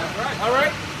fuck. That's right. All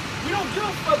right? We don't give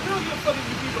a fuck. We don't give a fuck if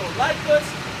you people don't like us.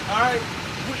 All right?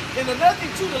 And another thing,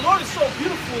 too, the Lord is so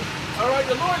beautiful. All right?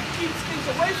 The Lord keeps things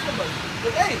away from us.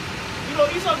 But, hey,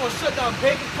 He's not going to shut down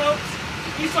bank accounts.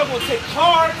 He's not going to take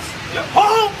cars,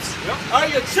 homes, all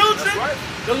right, your children. Right.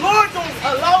 The Lord don't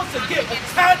allow us to get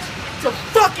attached to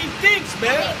fucking things,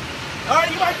 man. All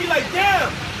right? You might be like, damn.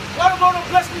 Why the Lord don't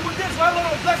bless me with this? Why the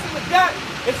Lord don't bless me with that?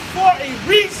 It's for a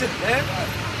reason, man.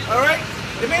 All right?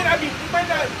 It may not be, you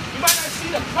might not see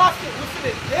the profit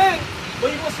within it then,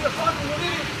 but you're gonna see the profit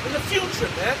within it in the future,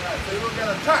 man. Right, so you don't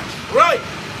get attached. Right.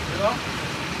 You know?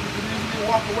 You can easily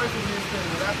walk away from these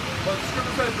things, right? But the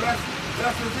scripture says, blessed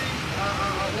is he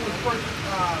who is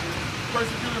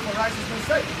persecuted for righteousness'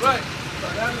 sake. Right. So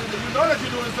you know that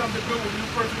you're doing something good when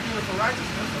you're persecuted for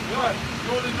righteousness. Right.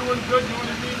 You're only doing good, you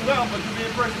only mean well, but you're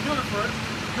being persecuted for it.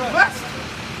 You're blessed.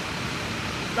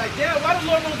 Like, damn, why the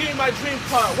Lord don't give me my dream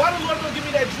car? Why the Lord don't give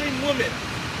me that dream woman?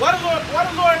 Why the Lord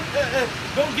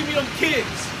don't give me them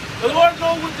kids? The Lord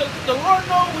know what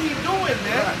He's doing,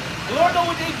 man. Right. The Lord know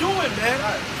what they're doing, man.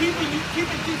 Right.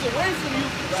 Keeping things away from you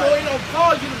so He don't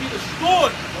cause you to be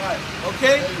destroyed. Right.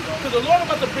 Okay? Because the Lord is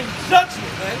about to bring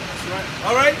judgment, man. That's right.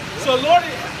 All right? So the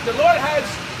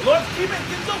Lord's keeping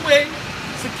things away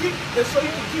so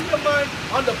you can keep your mind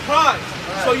on the prize.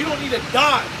 Right. So you don't need to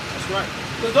die. That's right.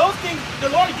 Because those things the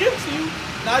Lord gives to you,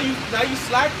 now you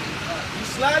slacking. You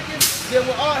slacking, then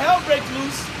when all hell breaks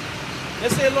loose,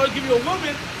 let's say the Lord give you a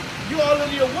woman, you all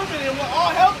under your woman, and when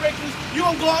all hell breaks loose, you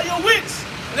gonna go out your wits.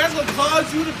 And that's gonna cause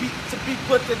you to be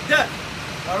put to death.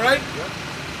 Alright? Yeah.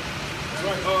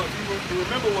 That's right. You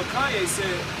remember what Kanye said,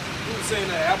 he was saying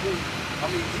that Apple,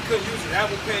 he couldn't use his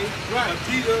Apple Pay. Right.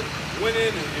 Adidas went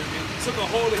in and took a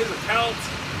hold of his accounts.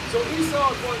 So Esau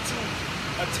is going to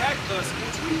attack us,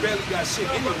 which we barely got shit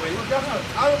anyway.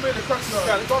 I don't mean to cut you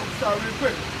off. Start real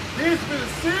quick. These be the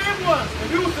same ones.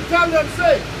 If you was to tell them,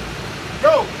 say,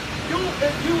 yo, you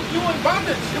in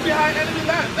bondage, you behind enemy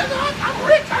land. I'm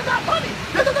rich, I got money.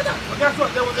 But guess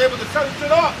what? They was able to sell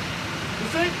it off. You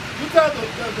see? You tell the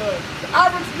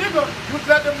average nigga, you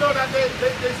let them know that they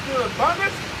still in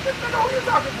bondage. They don't know who you're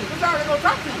talking to. This how they gonna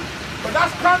talk to you. But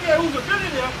that's Kanye, who's a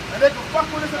billionaire, and they can fuck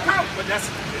with his account. But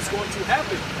it's going to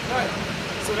happen. Right.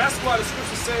 So that's why the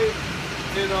scriptures say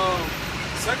in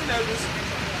 2nd Ezra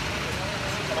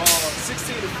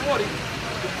 16-40,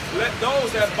 let those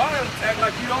that buy them act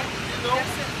like you don't,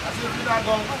 That's if you're not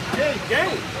going to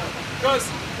gain. Because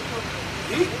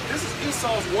this is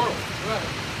Esau's world. Right.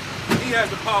 He has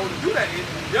the power to do that. And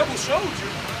the devil showed you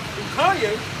through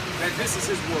Kanye that this is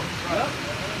his world. Right.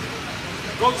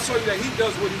 Goes to show you that he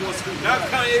does what he wants to do. Now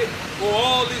Kanye, for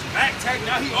all this back tag,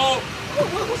 now he all,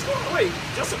 what's going on? Wait,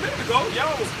 just a minute ago,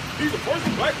 he's a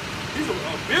person, right? He's a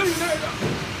billionaire.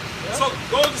 Yeah. So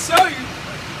goes to show you,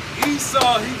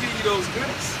 Esau, he give you those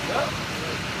goodies. Yeah.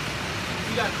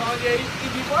 You got Kanye,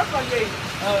 before Kanye,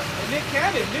 Nick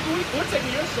Cannon, nigga, we're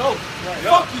taking your show. Right.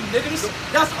 Yeah. Fuck you, niggas.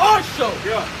 That's our show.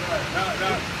 Yeah. Right.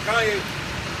 Now Kanye,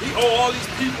 he owe all these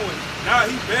people, and now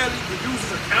he barely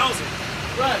produces accounts.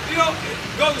 Right. It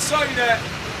goes to show you that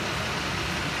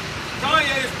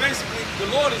Kanye is basically, the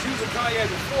Lord is using Kanye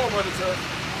as a forerunner to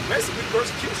basically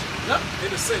persecution. Yep.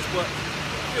 In a sense, but,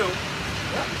 Yeah,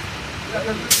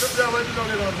 because they already know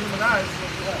they're going to demonize.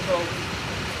 So,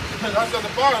 that's just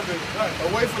a part of it. Right.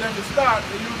 A way for them to start,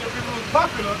 and you get people who's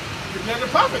popular, you get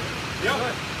the profit. yeah.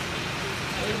 Right.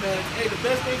 Hey, man. Hey, the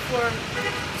best thing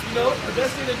the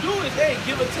best thing to do is, hey,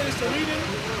 give attention to reading,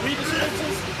 read the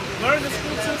scriptures, learn the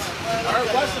scriptures, or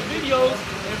watch the videos,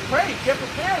 and pray. Get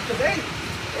prepared, because,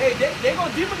 they're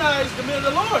going to demonize the men of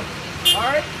the Lord. All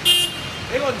right?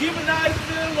 They're going to demonize the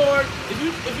men of the Lord. If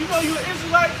you know you're an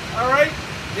Israelite, all right,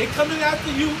 they coming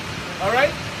after you, all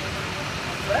right?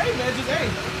 So, hey, man, just,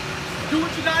 do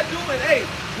what you got to do, and,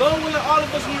 Lord willing, all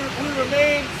of us, we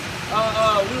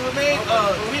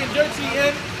endure to the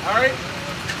end, all right?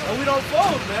 And we don't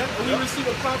fold, man. And we receive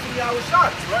a crown from Yahweh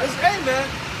Shah. Right. Hey, man,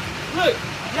 look,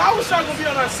 Yahweh Shah gonna be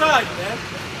on our side, man.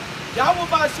 Yahweh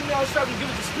Shah will give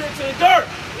us the spirit to endure.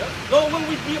 Yep. Lord, when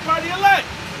we be a part of the elect.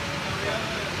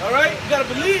 All right? You gotta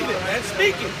believe it, man.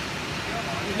 Speak it.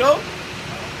 You know?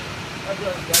 That's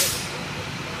right, got it.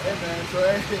 Hey, man, so,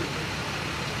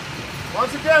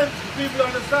 once again, people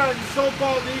understand, the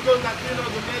so-called Negroes, Latinos,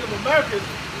 and Native Americans,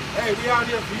 hey, we out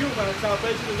here for you, man.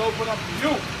 Salvation is open up to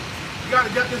you. You got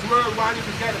to get this word while you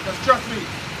can get it, because trust me,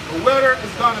 the weather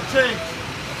is going to change,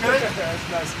 okay? That's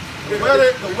nice. The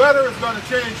weather is going to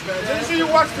change, man. Did you see you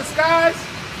watch the skies?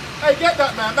 Hey, get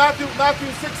that, man. Matthew 16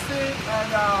 and,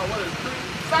 what is it?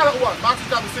 Start at what? Matthew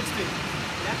chapter 16.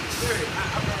 That's the spirit.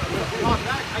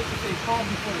 I used to say calm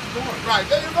before the storm. Right,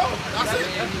 there you go. That's it.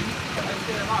 I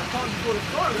say a lot, calm before the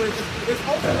storm. It's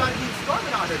also not even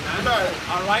storming out here, man. Right.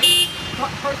 All right?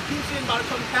 Persecution about to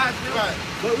come past them. Right.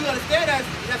 But we understand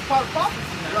that's part of prophecy,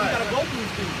 man. Right. We got to go through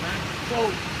these things, man. So,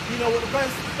 when the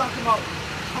brother's talking about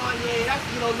Kanye, that's,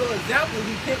 a little example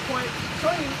we pinpoint,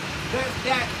 showing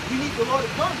that we need the Lord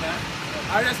to come, man.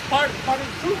 All right, that's part of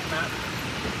the truth, man.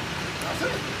 That's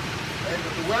it. Hey,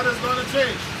 but the weather's going to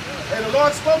change. And the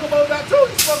Lord spoke about that too.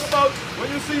 He spoke about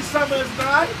when you see summer is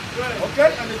nigh,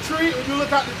 okay, and the tree, when you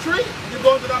look at the tree, you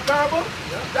go into that parable,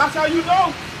 that's how you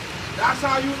know. That's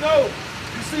how you know.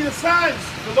 You see the signs.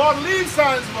 The Lord leaves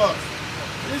signs for us.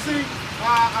 You see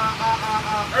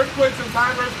earthquakes in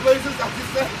diverse places, like you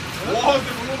said, wars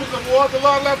and rumors of wars. The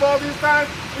Lord left all these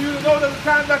times for you to know the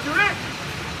time that you're in.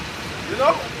 You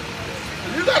know?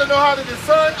 And you got to know how to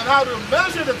discern and how to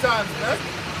measure the times, man.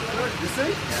 You see?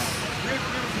 Read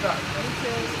what you got.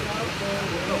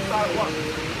 No, start at 1.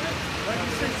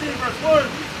 Matthew 16, verse 1.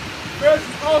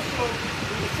 Pharisees also,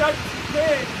 the Sadducees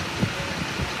came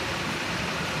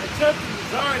and tempted and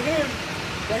desired him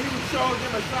that he would show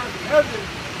them a sign from heaven.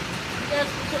 He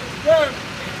answered to them,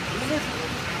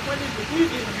 when is the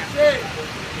evening, he said,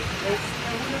 and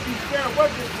will it be fair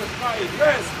weather for the sky is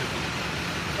rest?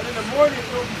 And in the morning it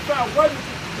will be foul weather to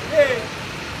the head,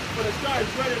 for the sky is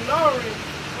red and lowering.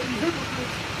 And you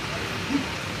hypocrites,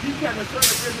 you can discern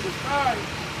the face of the sky,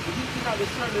 but you cannot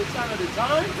discern the sign of the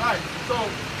time. Right. So,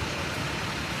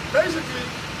 basically,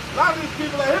 a lot of these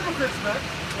people are hypocrites, man.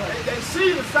 Right. They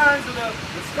see the signs in the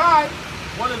sky.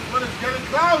 When it's getting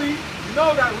cloudy, you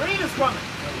know that rain is coming.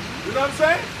 You know what I'm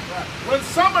saying? Right. When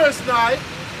summer is nigh,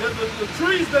 the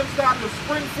trees then start to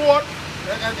spring forth,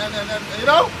 and you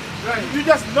know? Right. You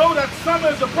just know that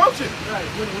summer is approaching. Right.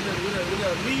 When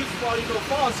the leaves fall, you know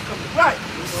fall's coming. Right.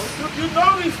 You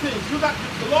know these things.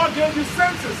 The Lord gave you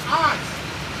senses, eyes,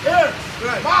 ears,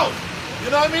 mouth.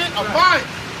 You know what I mean? A mind.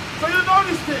 So you know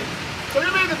these things. So you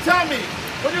mean to tell me,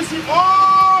 when you see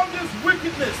all this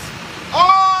wickedness,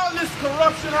 all this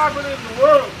corruption happening in the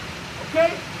world,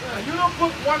 okay? And you don't put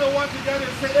one and one together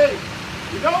and say, hey,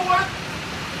 you know what?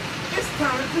 It's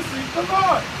time to seek the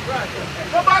Lord. Right.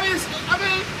 Nobody's, I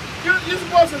mean, you're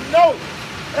supposed to know,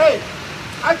 hey,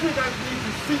 I think I need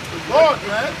to seek the Lord,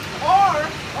 man. Or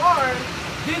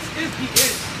this is the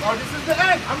end. Or this is the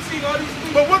end. I'm seeing all these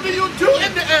things. But what do you do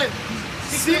in the end?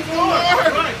 Seek the Lord.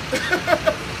 Right.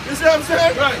 You see what I'm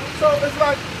saying? Right. So it's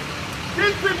like,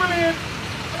 these people in,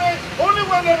 only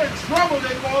when they're in trouble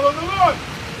they call on the Lord.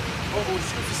 Oh, the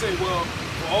scripture say, well,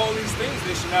 for all these things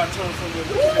they should not turn from their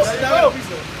There wickedness.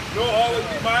 you go. Nor always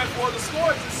be mindful of the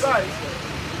scourges. Right.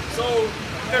 So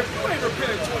if you ain't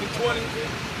repented 2020,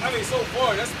 I mean, so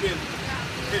far that's been,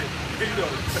 you know,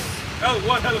 that was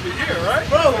one hell of a year, right?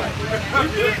 Bro,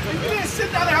 if you didn't sit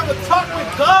down and have a talk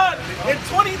with God in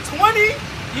 2020,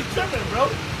 you tripping, bro.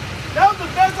 That was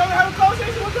the best time to have a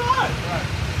conversation with God. Right.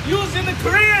 You was in the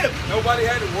crib. Nobody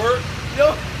had to work.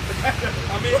 Yo,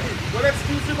 I mean, What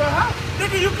excuse you gonna have?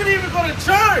 nigga, you couldn't even go to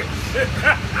church.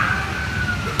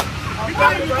 You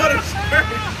couldn't even go to church.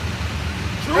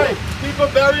 Hey, people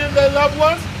burying their loved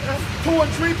ones, 2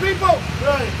 and 3 people.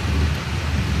 Right,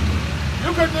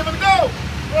 You couldn't even go.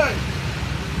 right.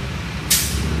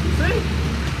 See?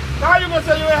 Now you're gonna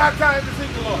say you ain't have time to seek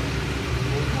the Lord.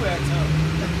 who had time?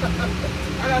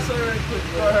 I got something right quick,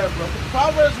 Go bro. ahead, bro.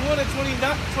 Proverbs 1 and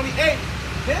 28.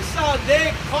 Then shall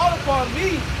they call upon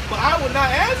me, but I will not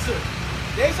answer.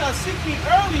 They shall seek me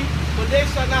early, but they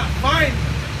shall not find me.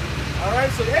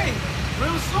 Alright, so hey,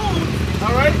 real soon,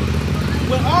 alright,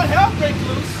 when all hell breaks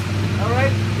loose, alright,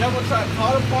 y'all gonna try to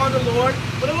call upon the Lord,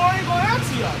 but the Lord ain't gonna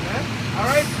answer y'all, man.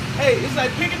 Alright? Hey, it's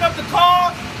like picking up the call,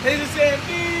 and just saying,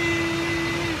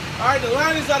 beep. Alright, the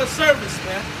line is out of service,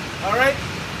 man. Alright?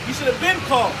 You should have been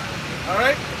called.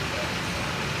 Alright?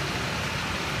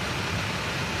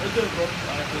 That's good, bro.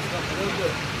 Alright, that's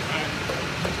good.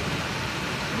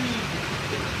 Read.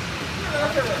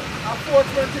 Look at that. I'm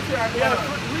 423 right Yeah, now.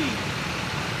 read.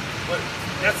 But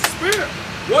that's the spirit.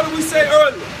 What did we say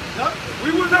earlier? Yup. We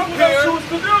was up here. Choose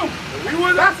to do. We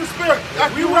was That's the spirit.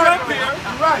 That's We you were right, up bro. here.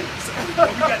 You're right. we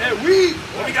got that weed.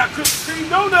 We got Krispy Kreme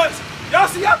donuts. Y'all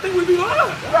see, y'all think we be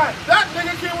lying. Right. That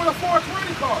nigga came with a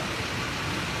 420 card.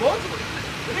 420.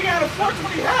 The nigga had a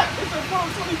 420 hat. It's a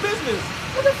 420 business.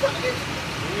 What the fuck?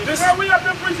 This Man, we up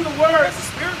there preaching the word. That's the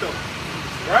spirit though.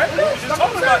 Right? We were just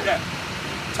talking about that.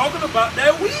 Talking about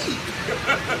that weed.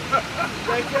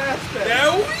 That gas pack.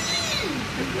 That weed.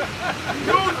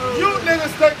 You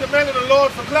niggas take the men of the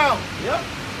Lord for clown. Yep.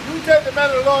 You take the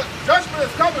men of the Lord. Judgment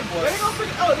is coming, boy. They gonna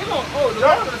figure. Oh, they gonna. Oh, the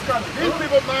Judgment Lord. is coming. These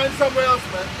people mind somewhere else,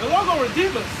 man. The Lord gonna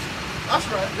redeem us. That's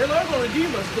right. The Lord gonna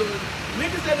redeem us. The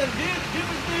niggas that done did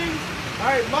different things. All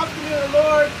right, mock the name of the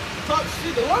Lord, talk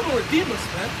shit. The Lord gonna redeem us,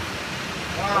 man.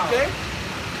 Wow. Okay.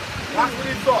 That's what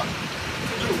he thought.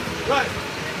 Right.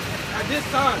 At this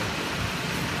time.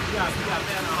 You got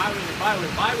man on the highway in the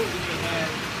Bible in their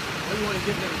hand. What do you want to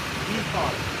give them these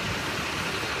cards?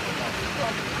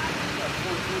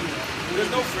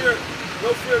 There's no fear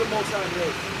of the Most High in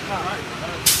there.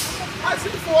 I see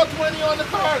 420 on the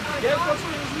card. Guess what's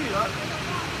in his lead, huh?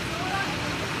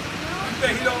 You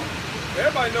think he don't?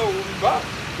 Everybody know what we about.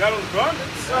 Got those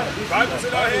garments. Bibles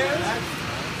in our hands.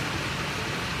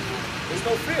 There's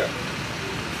no fear.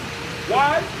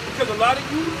 Why? Because a lot of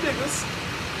you niggas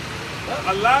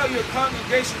allow your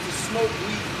congregation to smoke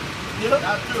weed. Yep.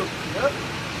 That's true. Yep.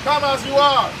 Come as you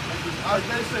are. As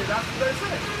they say. That's what they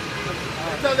say.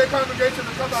 They tell their congregation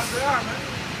to come as they are, man.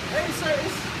 Hey, sir,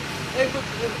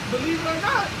 believe it or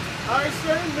not, all right,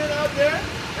 certain men out there,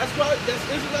 that's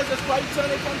Israelites, that's why you tell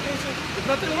their congregation, there's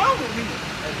nothing wrong with me.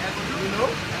 You know?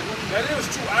 That is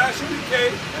true. I asked you, DK.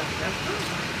 That's true.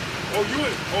 Oh,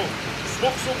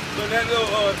 smoke some that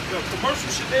little the commercial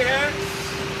shit they had,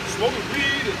 smoking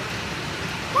weed. And,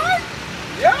 What?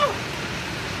 yeah.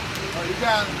 You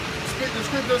can't speak, the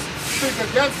scriptures speak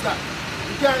against that.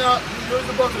 You cannot, you're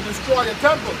supposed to destroy your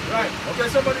temple. Right. Okay,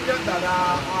 somebody get that.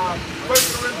 1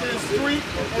 Corinthians 3, 18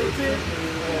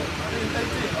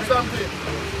 or something.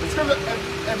 The scripture,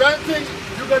 if anything,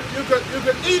 you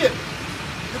could eat it.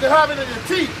 You can have it in your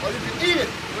tea, or you can eat it.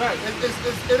 Right.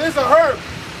 It is a herb,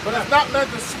 but it's not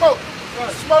meant to smoke.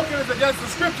 Right. Smoking is against the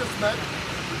scriptures, man.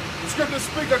 The scriptures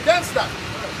speak against that.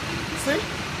 You see?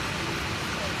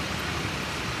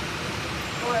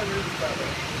 Go ahead and read this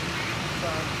Bible.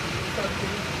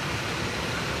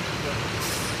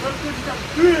 1 Corinthians chapter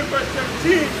 3 and verse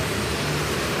 17.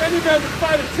 Any man to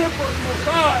fight a temple of the Most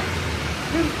High,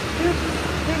 him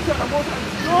shall the Most High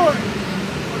destroy.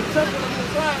 For the temple of the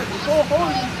Most High is so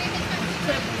holy, the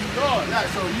temple of God. Yeah,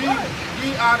 so ye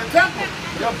are the temple.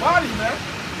 Your body, man.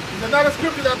 There's another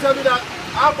scripture that tells you that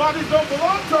our bodies don't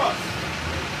belong to us.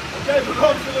 Okay, it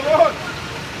belongs to the Lord.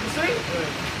 You see?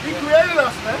 He created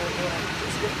us, man.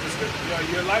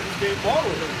 Your life is being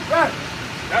borrowed. Right.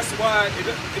 That's why it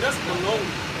doesn't belong to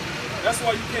you. That's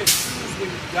why you can't choose when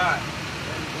you die.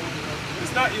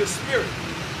 It's not your spirit.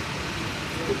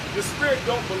 The spirit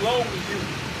don't belong to you.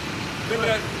 Remember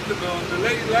that the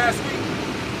lady last week?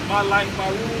 My life, my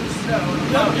rules.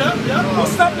 Yeah. Well,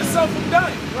 stop yourself from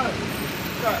dying. Right.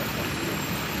 Right.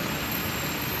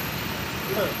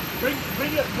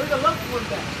 Bring a loved one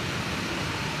back.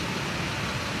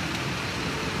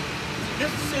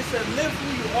 This shit said live who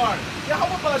you are. Yeah, how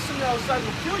about somebody outside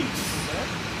will kill you, man?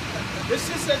 This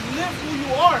shit said live who you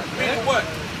are, man. Meaning what?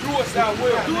 Do as thou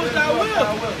will. Do as thou will.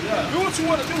 Do what you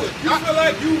want to do. If you feel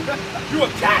like you a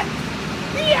cat,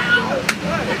 meow.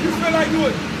 If you feel like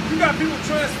you got people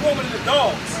transforming into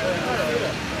dogs.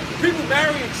 People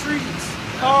marrying trees.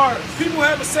 Cars. People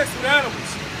having sex with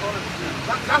animals.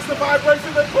 That's the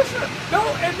vibration they're pushing. No,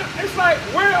 and it's like,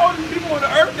 where are all these people on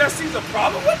the earth that sees a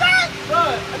problem with that?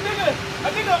 I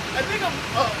think I'm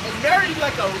married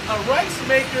like a rice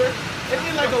maker, and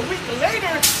then like a week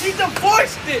later, he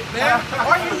divorced it, man.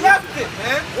 Or he left it,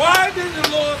 man. Why did the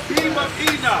Lord beam up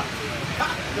Enoch?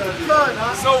 Son,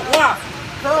 huh? So why?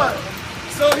 Son.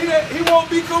 So he won't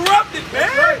be corrupted,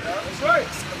 man. That's right.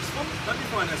 Let me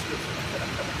find that scripture.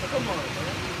 Come on, man.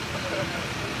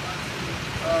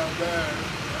 Oh man,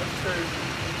 that's crazy.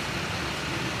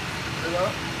 You know?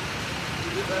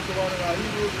 That's the one about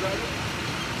Hebrews, right?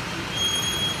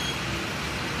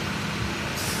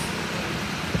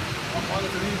 I'm on to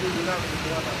Hebrews and not the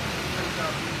one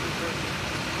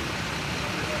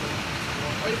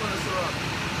Why you gonna Sirach?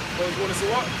 Oh, you want to see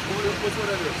what? Which one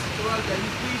that is? Sirach that he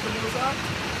pleased the Most High?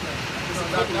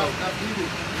 That's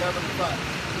Hebrews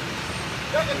 11:5.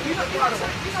 Yeah, and he's not part of it.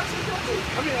 He's not saying that too.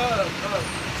 I mean,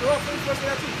 Sirach finished first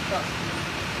of that too.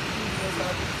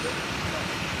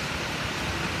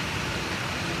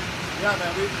 Yeah,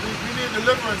 man, we need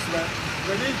deliverance, man.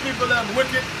 We need people that are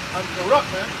wicked and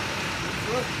corrupt, man.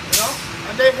 You know?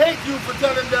 And they hate you for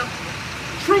telling them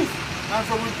truth and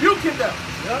for rebuking them.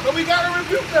 Yeah. But we gotta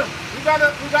rebuke them. We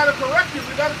gotta correct you.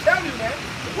 We gotta tell you, man,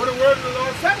 what the word of the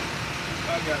Lord said.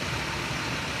 I got it.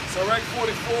 So right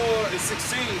 44 and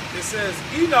 16, it says,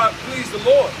 Enoch pleased the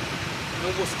Lord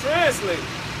and was translated,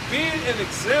 being an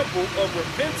example of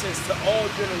repentance to all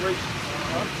generations.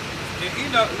 And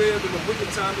Enoch lived in the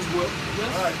wicked time as well.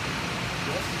 Yes. All right.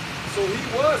 So he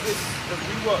was,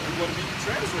 we want to be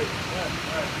translated.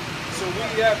 So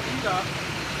we have Enoch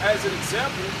as an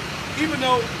example, even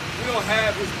though we don't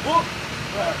have his book.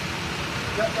 Right.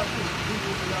 That's true.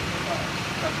 Hebrews 11:5.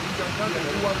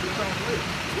 You want to be translated.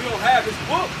 We don't have his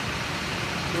book.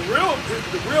 The real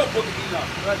book of Enoch.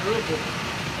 Right, the real book.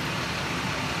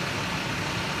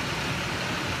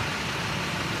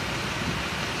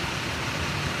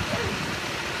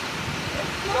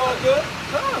 It's all good.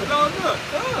 It's all good.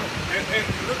 And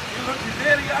you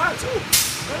dead in your eye too.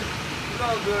 It's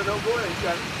all good though. Go ahead. You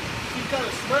got it. He kind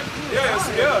of smirked too. Yeah.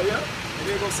 And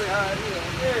they're gonna say hi.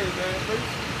 Hey man,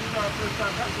 You know, first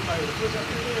time I somebody to push up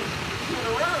your head, turn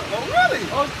around. oh really?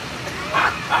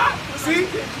 See?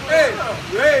 Hey, man.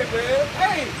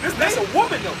 Hey, that's a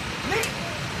woman though.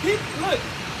 Look,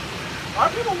 our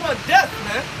people want death,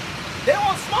 man. They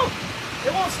want smoke.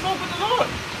 They want smoke with the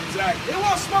Lord. Exactly. They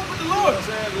want smoke with the Lord.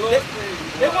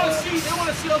 They want to see.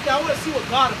 Okay, I want to see what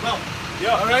God about.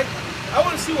 Yeah. All right. I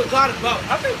want to see what God about.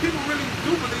 I think people really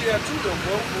do believe that too, though,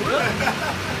 bro. For real.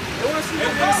 They want to see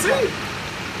what And God see. about.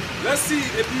 Let's see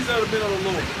if these other men of the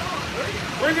Lord.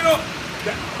 Bring it up.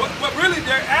 But really,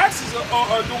 their actions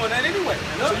are doing that anyway.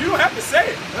 So you don't have to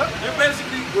say it. They're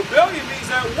basically, rebellion means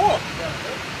at war.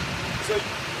 So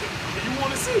you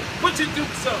want to see, but you do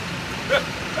so.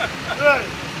 Right.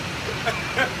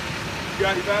 You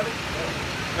got it?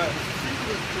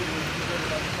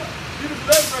 Hebrews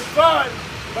 11:5.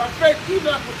 By faith,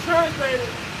 Enoch was translated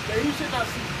that he should not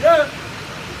see death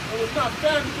and was not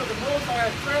found because the Most High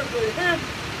had translated him,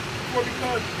 for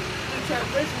because in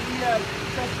translation he had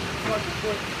tested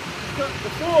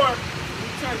before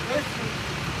in translation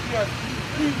he had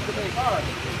pleased the Most High.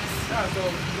 Yeah, so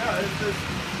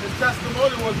his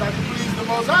testimony was that he pleased the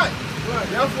Most High.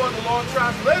 Right. Therefore, the Lord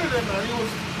translated him, and he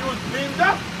was beamed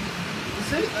up. You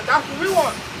see, and that's what we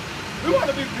want. We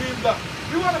want to be beamed up.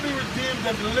 We want to be redeemed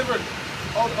and delivered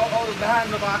out of the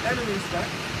hands of our enemies, man.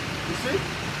 You see?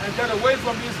 And get away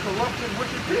from these corrupted,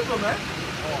 wicked people, man.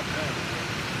 Oh, man.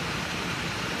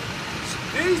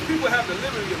 These people have the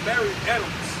liberty of marrying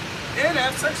animals and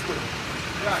have sex with them.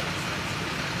 Right.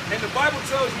 And the Bible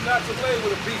tells you not to lay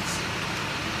with a beast.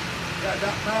 Yeah,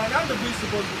 man, that's the beast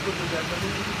supposed to be put to death. I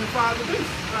mean, you can define the beast.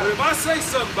 Right. But if I say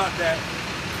something about that,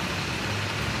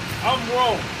 I'm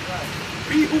wrong. Right.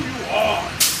 Be who you are.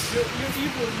 You're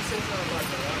evil if you say something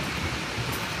like that, right?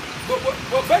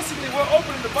 But basically, we're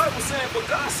opening the Bible saying, but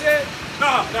God said,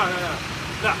 nah.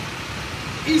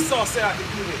 Esau said I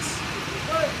could do this.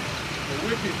 But The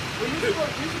wicked. you're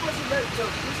supposed to let your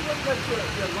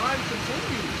line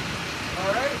continue.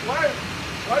 All right? Why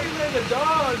are you letting the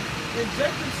dog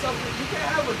inject himself? You can't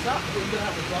have a dog. You're gonna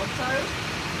have a dog tire.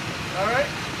 All right?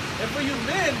 And for you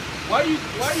men, why are you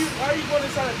going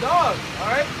inside a dog? All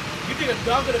right? You think a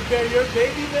dog gonna bear your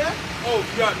baby, man? Oh,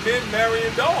 you got men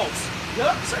marrying dogs.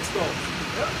 Yep. Sex dogs.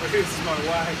 Yep. But this is my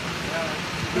wife.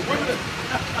 The women.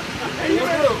 Hey, you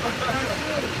better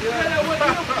what? The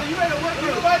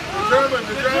German,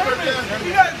 yeah.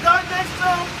 You got a dog next to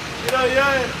him. You know,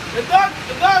 yeah. The dog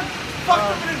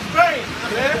fucked up in his brain,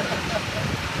 man.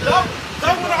 Dog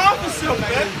went off himself,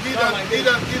 man. He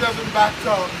doesn't back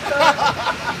talk.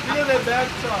 He doesn't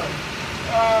back talk.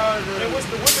 And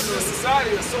what's the women in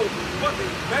society are so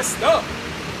fucking messed up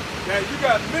that you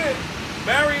got men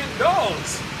marrying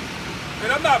dogs. And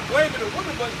I'm not blaming the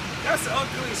women, but that's an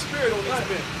unclean spirit on these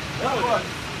men.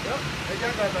 Yep. They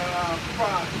got that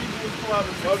Hebrews 12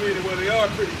 and 16. I mean, well, they are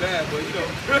pretty bad, but you know.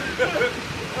 They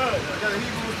got a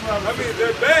Hebrews 12 and 16. I mean,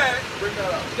 they're bad. Bring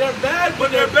that up. They're bad, But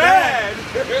they're bad.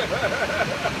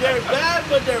 They're bad,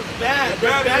 but they're bad. The They're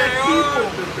badder bad they people.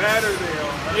 are, the badder they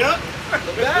are. Yep.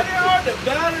 The badder they are, the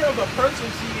badder of a person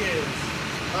she is.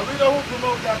 We know who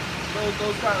promote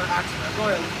those kind of actions. Go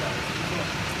ahead, Luke.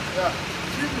 Yeah.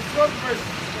 Hebrews 12 verse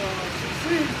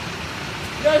 16.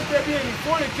 Lest there be any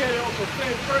fornicator or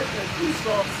profane person as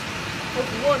Esau, but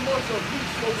the one more so he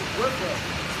shows his birthright.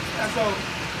 And so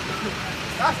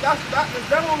the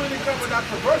devil really come with that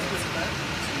perverseness, man.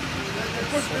 They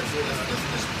push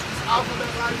this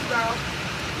alphabet lifestyle,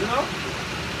 you know,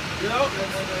 and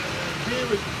being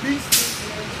with beasts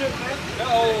and shit, man.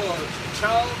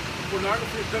 Child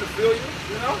pornography, pedophilia,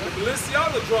 You know, the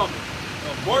Balenciaga drama,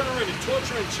 murdering and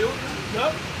torturing children. Yep.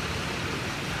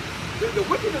 The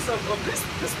wickedness of this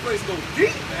place goes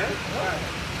deep, man. right.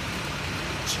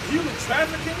 Human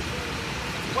trafficking.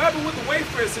 What happened with the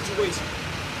Wayfair situation?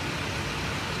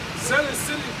 Selling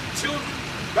city children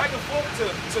back and forth to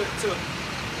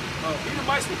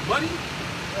Edomites with money.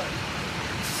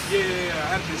 Yeah,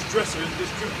 I had this dresser.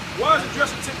 Why is the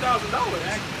dresser $10,000?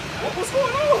 What's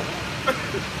going on?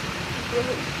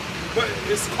 But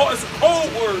it's a code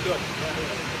word though.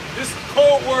 This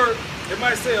code word, it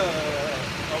might say a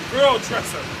girl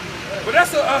dresser, but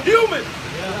that's a human.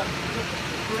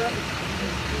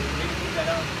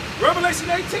 Revelation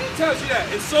 18 tells you that.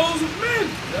 It's souls of men.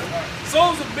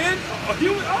 Souls of men, a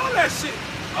human, all that shit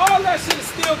is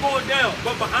still going down,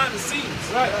 but behind the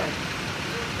scenes. Right.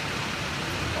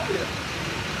 Oh yeah.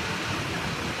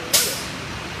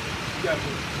 You gotta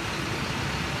move.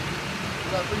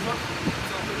 I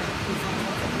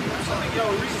think y'all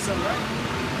were reading something, right?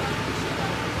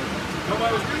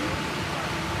 Nobody was reading?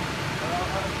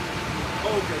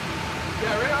 Oh, okay.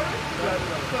 Yeah, right already?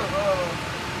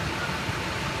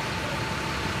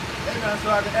 Hey man, so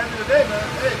at the end of the day, man,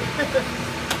 hey,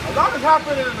 a lot is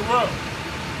happening in the world.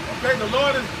 Okay, the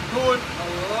Lord is doing a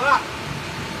lot.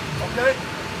 Okay,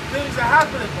 things are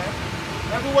happening, man.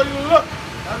 Everywhere you look,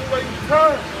 everywhere you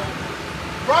turn,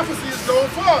 prophecy is going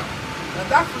forth, and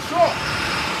that's for sure.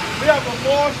 We have a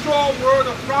more sure word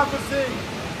of prophecy.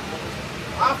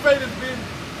 Our faith is being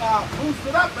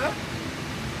boosted up, man.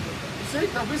 You see,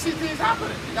 because we see things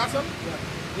happening. You got something?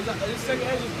 In 2 Ezra 8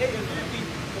 and 50,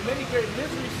 for many great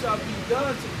miseries shall be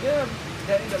done to them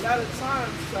that in the latter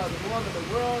times shall dwell in the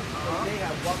world, and they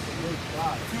have walked with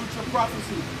God. Future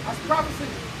prophecy. That's prophecy.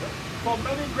 For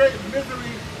many great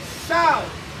misery shall.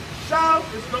 Shall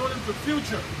is going into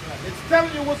future. It's telling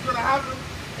you what's going to happen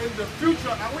in the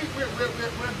future, and we're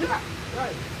there.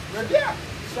 Right. We're there.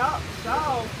 Shall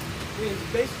is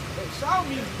basically, shall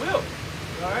means will.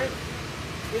 Alright?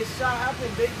 It shall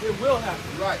happen, it will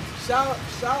happen. Right. Shall is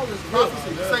will.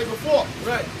 Prophecy. Say before.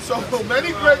 Right. So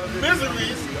many great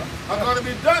miseries are going to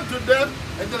be done to them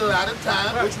in the latter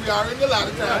time, which we are in the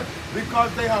latter time, because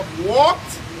they have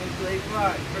walked In great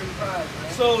pride.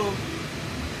 So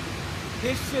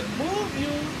this should move you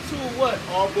to what?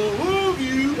 or behoove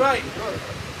you. Right.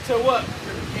 To what?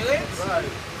 Repent. Right.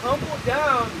 Humble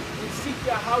down and seek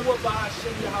Yahweh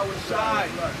Ba'ashem Yahweh Shai.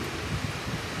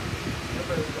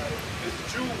 It's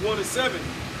Jude 1:7.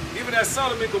 Even as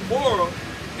Sodom and Gomorrah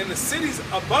and the cities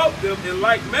about them in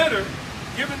like manner,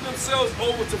 giving themselves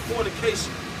over to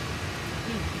fornication.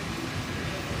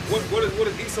 What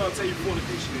does Esau tell you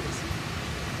fornication is?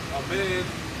 A man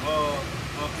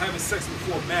having sex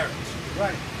before marriage.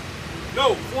 Right.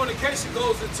 No, fornication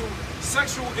goes into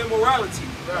sexual immorality,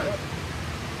 Right.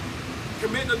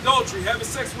 committing adultery, having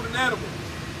sex with an animal,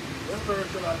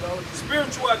 Spiritual idolatry.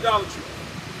 Spiritual idolatry.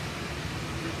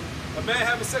 A man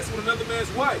having sex with another man's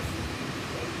wife.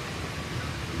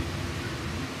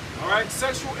 All right,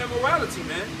 sexual immorality,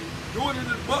 man. Do it in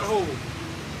the butthole.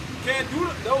 Can't do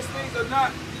it. Those things are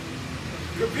not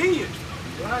convenient.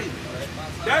 Right.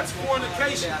 That's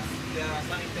fornication.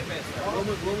 What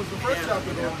was the first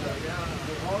chapter there?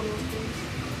 All those things,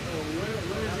 where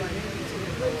is it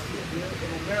taking place? In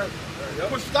America. Yep.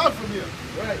 Pushed out from here.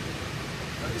 Right.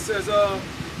 It says,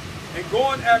 and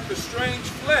going after strange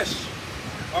flesh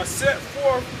are set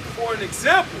forth for an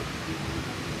example,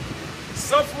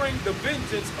 suffering the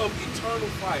vengeance of eternal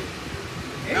fire.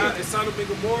 Now, is Sodom and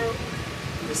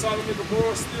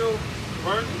Gomorrah still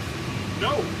burning?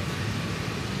 No.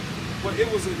 But it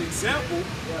was an example.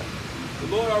 The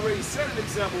Lord already set an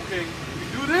example. Okay,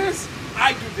 you do this,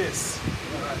 I do this.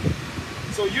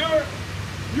 So you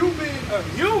being a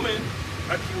human,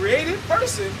 a created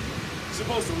person,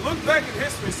 supposed to look back in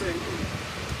history and say,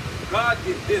 God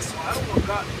did this, so I don't want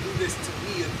God to do this to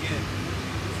me again.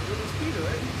 It was Peter,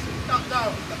 right? Now,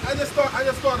 I just thought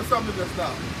of something just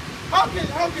now. How can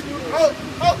you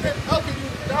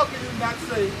not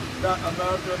say that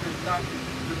America is not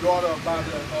the daughter of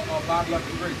Babylon or Babylon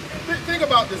the Great? Think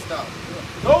about this now.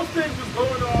 Those things was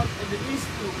going on in the east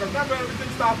too. Remember, everything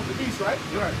started in the east, right?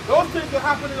 Right. Those things are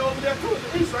happening over there too in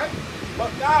the east, right?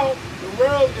 But now the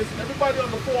world is everybody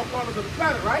on the four corners of the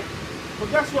planet, right?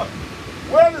 But guess what?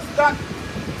 Where does that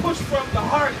push from the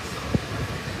hardest?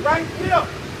 Right here.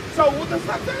 So what does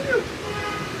that tell you?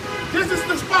 This is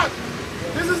the spot.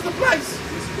 This is the place.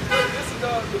 This is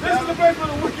the place where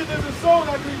the wickedness is sown,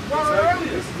 like we brought out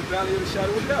earlier. This is the valley of the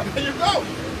shadow of death. There you go.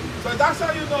 So that's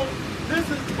how you know this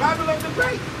is Babylon the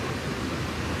Great.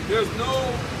 There's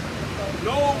no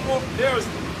more,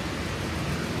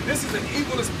 this is the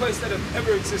evilest place that has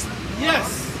ever existed.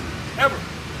 Yes. Ever.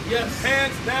 Yes.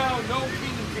 Hands down, no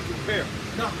kingdom can compare.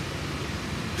 No.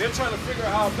 They're trying to figure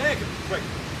out how a man can be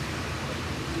pregnant.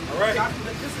 All right?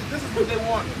 This is what they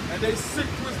want. And they sick,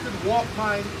 twisted, warped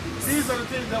mind. These are the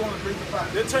things they want to bring to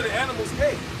pass. They're turning animals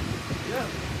gay. Yeah.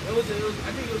 It was.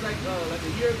 I think it was like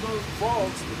a year ago.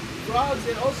 Frogs,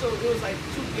 and also it was like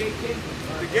 2 gay kingdoms.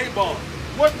 The gay ball.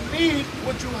 What need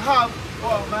would you have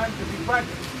for a man to be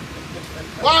pregnant?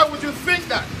 Why would you think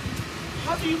that?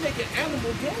 How do you make an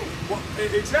animal gay? Well,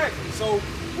 exactly. So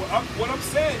what I'm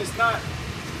saying is not,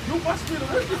 You must be the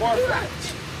wicked.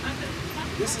 far-fetched.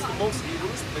 This is the most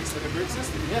evilest place that ever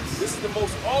existed. Yes. This is the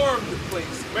most armed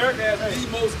place. America has the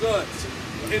most guns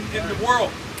in the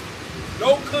world.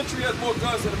 No country has more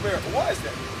guns than America. Why is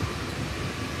that?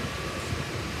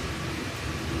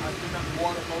 I think that's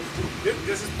water most too.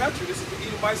 This is Petra. This is the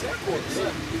Edomites headquarters. Yeah.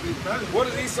 What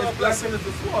is Esau blessing? Blessing is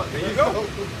the sword. There you go.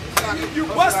 You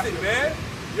busted, man.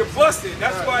 You're busted.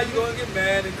 That's why you're going to get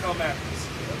mad and come after us.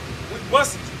 We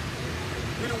busted you.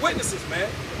 We're the witnesses, man.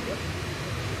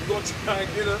 We're going to try and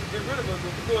get rid of us,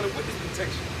 but we're going to witness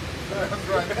protection. That's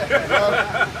right.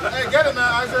 Hey, get it,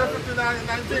 man. Isaiah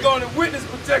 59:19. We're going to witness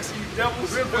protection, you devils.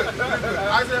 Real quick.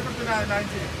 Isaiah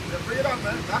 59:19. Bring it up,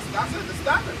 man. That's it. It's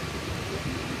standard. You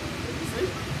see?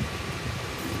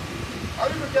 Or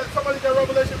even somebody get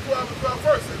Revelation 12 and 12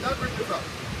 first, and then bring this up.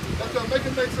 That's going to make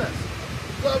it make sense.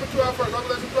 12 and 12 first.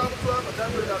 Revelation 12 and 12, and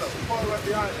then bring that up. Fall right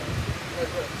behind it.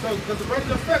 So, because the brother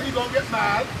just said he's going to get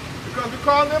mad because we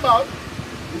called him out.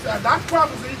 He said, that's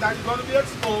prophecy that he's going to be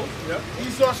exposed. Yep.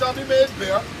 Esau shall be made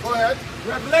bare. Go ahead.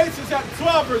 Revelation chapter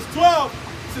 12, verse 12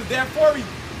 says, therefore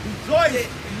rejoice in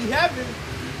the heaven.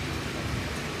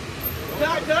 Can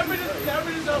I read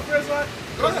this first line?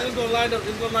 Go ahead. It's going to line up.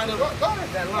 It's going to line up Go ahead.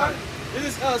 that line. This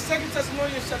is 2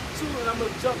 Thessalonians chapter 2, and I'm going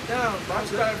to jump down. I'm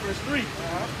starting at verse 3.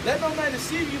 Let no man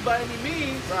deceive you by any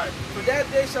means, Right. for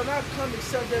that day shall not come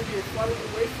except there be a falling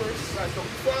away first. Right, so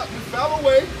we fell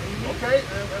away, okay,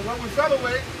 and when we fell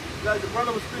away, like the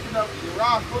brother was speaking of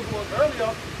Iran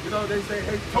earlier, you know, they say,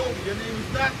 hey, Toby, your name is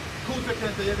not Kuta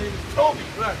Kenta, your name is Toby.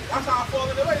 Right. That's how I fall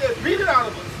away. They beat it out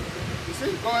of us. You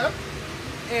see? Go ahead.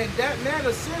 And that man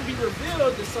of sin be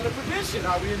revealed, the son of perdition.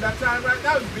 Now, we in that time right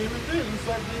now, he's being revealed. He's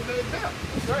starting being made down.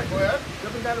 That's right. Go ahead.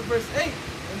 Jumping down to verse 8.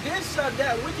 And then shall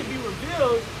that wicked be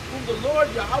revealed, whom the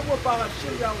Lord Yahweh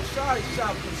Bahashim Yahushai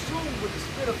shall consume with the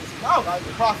spit of his mouth. Like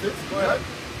the prophets. Go ahead.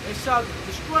 And shall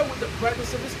destroy with the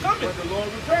brightness of his coming. When the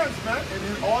Lord returns, man, and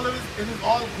in all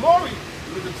glory,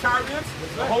 with the chariots,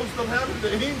 the host of heaven,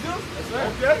 the angels. That's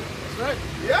right. Okay? That's right.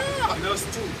 Yeah. And us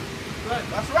too. Right.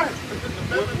 That's right. The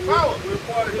men with power. We're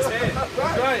part of his hand.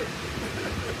 That's right.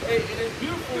 Hey, and it's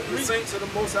beautiful. The saints of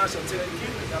the Most High shall take the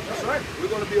kingdom. That's right.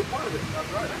 We're going to be a part of it. That's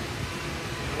right.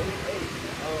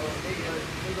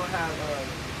 They're gonna have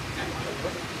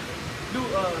new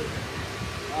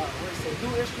So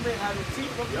new instrument having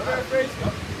teeth from the paraphrase.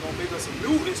 Yep. We're gonna make us a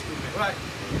new instrument. Right.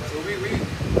 So we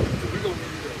gonna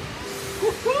need that.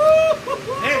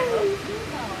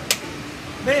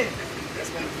 Man. That's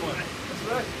gonna be fun. That's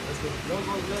right. Those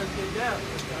ones get down.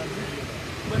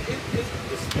 But it's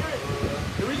the spirit.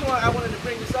 The reason why I wanted to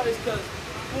bring this out is because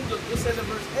it says in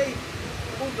verse 8,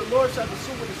 whom the Lord shall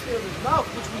consume with the spirit of his mouth,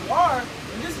 which we are,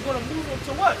 and this is going to move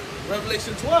into what?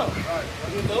 Revelation 12. Right.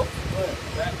 You know?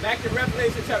 Back in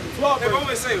Revelation chapter 12. They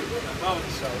always say,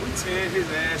 we tearing his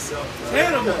ass up.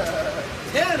 Tear him up.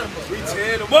 Tear him up. We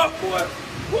tearing him up, boy.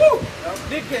 Woo!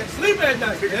 They can't sleep at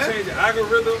night. They can change the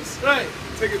algorithms. Right.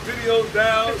 Taking videos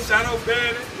down, shadow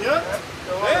banning. Yep.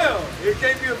 Damn, it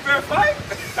can't be a fair fight.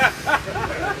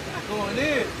 Going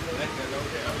in.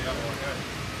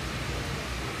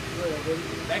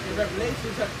 Back in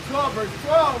Revelation chapter 12, verse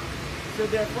 12, it said,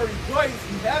 therefore rejoice,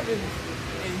 ye heavens,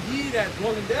 and ye that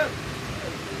dwell in them.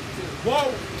 To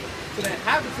woe to the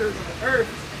inhabitants of the earth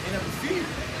and of the sea.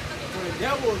 For the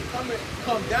devil is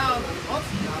come down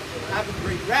unto you, having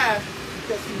great wrath,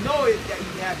 because he knoweth that he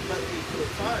hath but a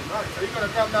short time. Right, so he's going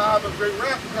to come down and have a great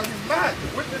wrath because he's mad.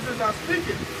 The witnesses are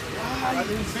speaking. And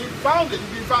he's being founded.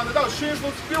 He's being founded out.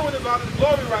 Shameful spewing about his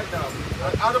glory right now.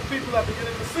 And other people are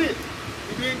beginning to see it.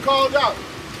 He's being called out.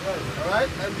 All right?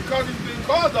 And because he's being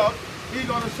called out, he's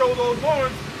going to show those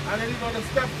horns, and then he's going to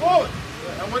step forward.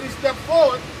 And when he steps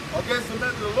forward against the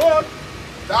men of the Lord,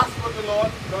 that's what the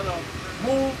Lord is going to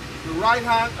move the right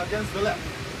hand against the left.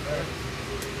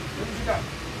 What did you got?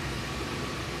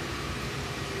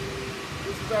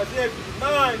 This is Isaiah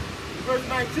 9, verse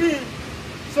 19.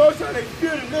 So shall they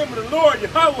fear the name of the Lord,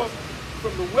 Yahweh,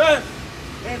 from the west,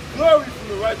 and glory from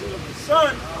the rising of the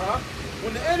sun.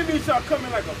 When the enemy shall come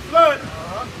in like a flood,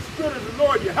 the spirit of the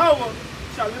Lord, Yahweh,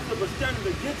 shall lift up a standard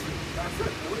against you. That's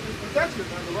it. With his protection,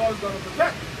 and the Lord is going to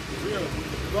protect. Yeah.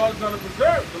 The Lord is going to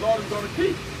preserve. The Lord is going to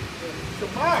keep.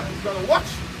 Shamar, he's going to watch.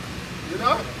 You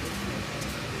know?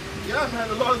 Yeah, man,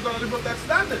 the Lord is going to lift up that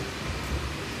standard.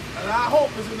 And our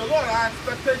hope is in the Lord. Our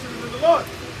expectation is in the Lord.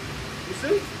 You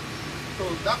see? So,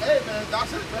 hey, man,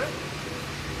 that's it, man.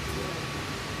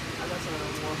 I got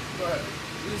something more. Go ahead.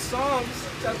 In Psalms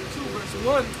chapter 2, verse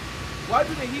 1, why do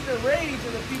the heathen rage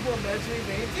and the people imagine a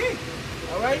vain thing?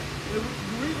 All right? The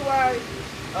reason why,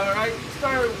 all right,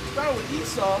 start with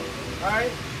Esau, all right?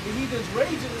 The heathen's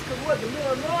raging is because what? The men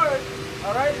of the Lord,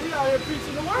 all right? We out here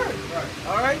preaching the word. Right.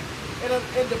 All right?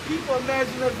 And the people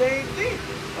imagine a vain thing.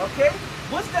 Okay?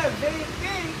 What's that vain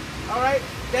thing, all right,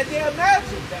 that they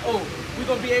imagine? That, oh, we're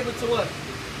going to be able to what?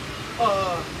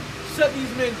 Shut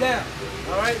these men down.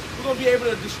 All right? We're going to be able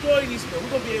to destroy these men.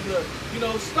 We're going to be able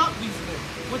to, stop these men.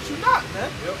 But you're not,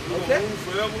 man. Yep, we're okay? going to rule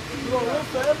forever. We're going to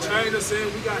rule forever. China saying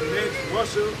we got next,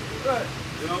 Russia, Right.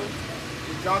 you know.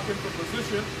 He's jockeying for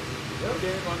position.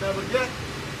 They ain't going to never get.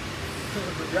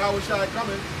 But Yahweh shall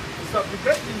coming to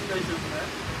subjugate these nations, man.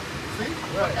 See?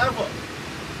 Right. Forever.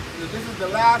 This is the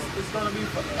last, it's going to be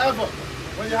forever.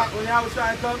 When Yahweh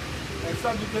shall come and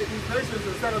subjugate these nations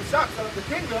and set up shop, set up the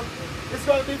kingdom, it's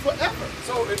going to be forever.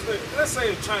 So, let's say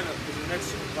if China is the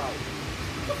next superpower,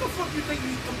 what the fuck you think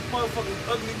these motherfucking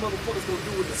ugly motherfuckers gonna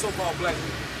do with the so-called black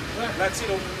people?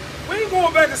 Latino? We ain't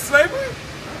going back to slavery.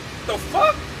 The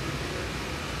fuck?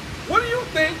 What do you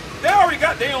think? They already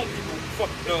got their own people.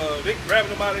 Fuck, they grabbing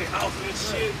them out of their houses and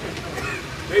shit.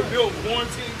 They built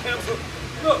quarantine camps.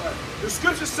 Look, the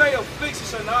scriptures say affliction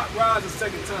shall not rise a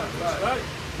second time. Right.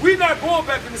 We're not going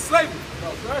back into slavery.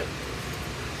 That's right.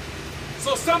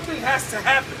 So something has to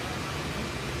happen.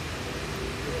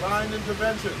 Divine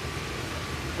intervention.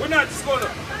 We're not just going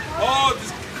to all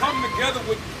just come together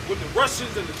with the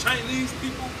Russians and the Chinese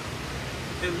people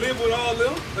and live with all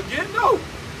them again. No,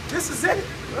 this is it.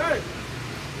 Right.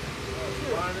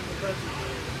 Divine intervention.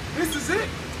 This is it.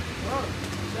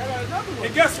 That got another one.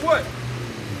 And guess what?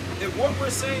 If what we're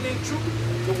saying ain't true,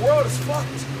 the world is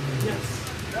fucked. Yes.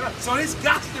 Yeah. So this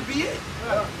got to be it.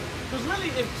 Because really,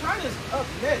 if China's up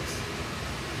next,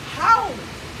 how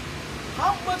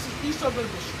much is Esau going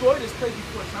to destroy this place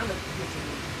before China gets in?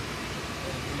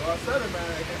 Well, I said it,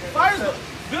 man.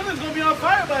 Building's going to be on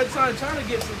fire by the time China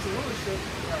gets into rulership.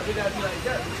 It got to be like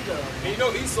that. And you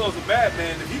know Esau's a bad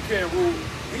man. If he can't rule,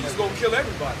 he's just going to kill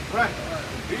everybody. Right.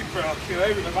 He probably kill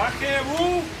everybody. If I can't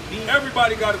rule,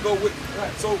 everybody got to go with me.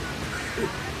 Right. So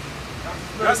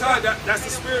that's the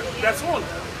spirit that's on him.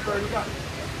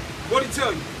 What did he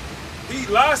tell you? He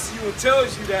lies to you and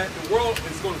tells you that the world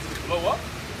is going to blow up.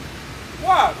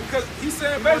 Why? Because he's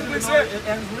saying basically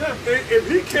if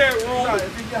he can't rule,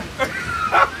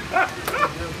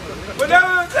 but that's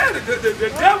what I'm saying. The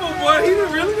devil, boy, he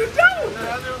really the devil.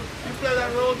 You play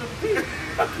that role to the team.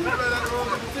 You play that role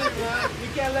to the team, man. You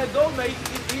can't let go, mate.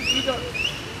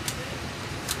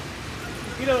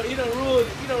 ruled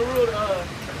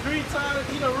 3 times,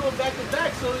 ruled back to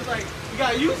back, so it's like you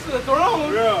got used to the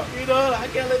throne. Yeah. I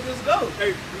can't let this go.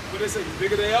 Hey, when they say the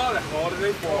bigger they are, the harder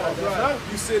they fall. That's right.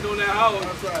 You sitting on that house,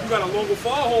 That's right. you got a longer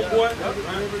fall, homeboy.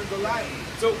 Living the light.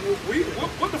 So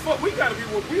what the fuck we gotta be?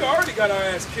 We already got our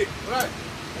ass kicked. Right.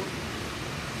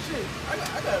 Shit, I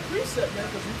got a precept, man,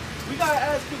 because we got our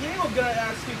ass kicked. We ain't gonna get our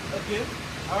ass kicked again.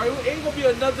 All right, it ain't gonna be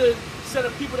another set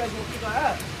of people that's gonna kick our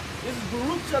ass. This is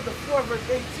Baruch chapter 4, verse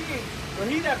 18. For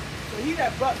he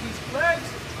that brought these plagues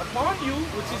upon you,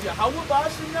 which is Yahweh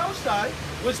Ba'ashem Yahushai,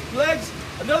 which plagues,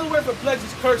 another word for plagues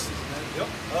is curses, man. Yep.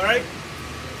 All right?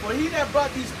 For he that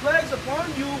brought these plagues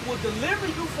upon you will deliver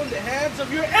you from the hands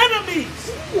of your enemies.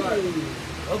 Right.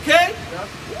 Okay?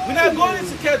 We're not going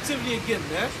into captivity again,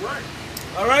 man. That's right.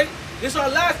 All right? This is our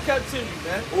last captivity,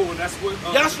 man. Oh, and that's what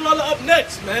Yasharallah up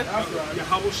next, man.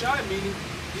 Yahweh Shai, meaning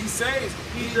he saves,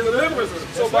 he delivers us.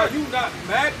 So by you not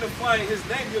magnifying his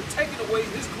name, you're taking away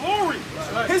his glory.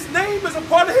 Right. His name is a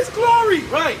part of his glory.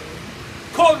 Right.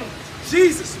 Call him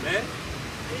Jesus, man.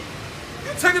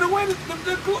 You're taking away the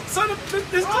son of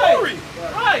his glory.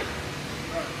 Right.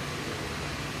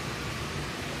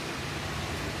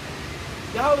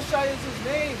 Yahweh Shai is his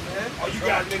name, man. Oh, you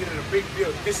guys making it a big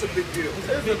deal. It's a big deal. It's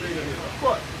a big deal. Of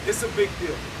course. It's a big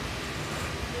deal.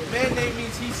 Man name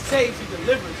means he saves, he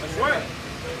delivers. That's right.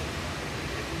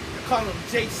 They call him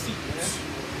JC, man.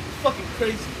 Fucking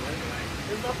crazy, man.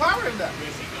 There's no power in that.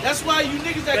 That's why you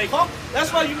niggas that call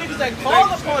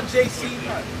upon JC.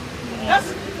 That's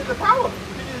the power.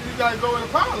 You gotta go in the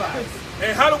power line.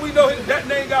 And how do we know that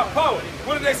name got power?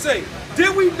 What did they say?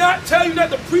 Did we not tell you not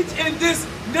to preach in this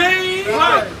name?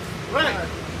 Right.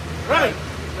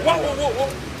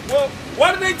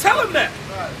 Why did they tell him that?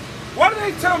 Right. Why did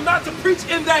they tell him not to preach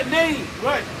in that name?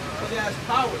 Right. Because it has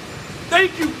power.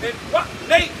 Thank you. And what,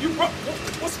 Nate?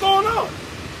 What's going on?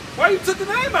 Why you took the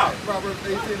name out? Proverbs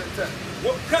 18 and 10.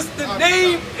 Because the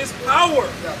name is power.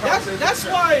 Yeah, Proverbs 18 That's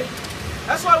and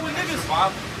 10. why when niggas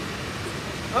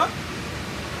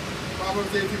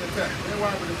Proverbs 18 and 10. They're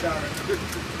wild with the down.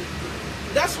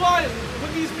 That's why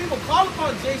when these people call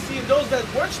upon JC and those that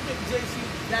worship JC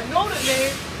that know the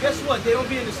name, guess what? They don't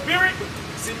be in the spirit.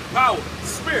 See, power,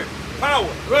 spirit, power.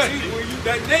 Right. See, when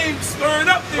that name stirring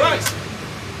up there. Right.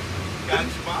 Got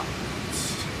you, Bob.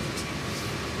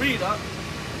 Read up.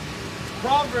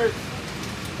 Proverbs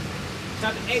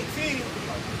chapter 18.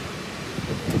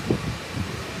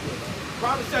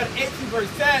 Proverbs chapter 18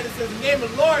 verse 10, it says, the name of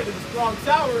the Lord is a strong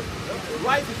tower, the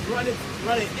righteous running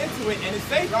into it, and it's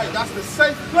safe. Right, that's the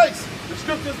safe place. The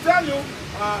scriptures tell you,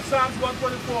 Psalms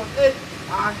 124:8,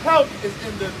 our help is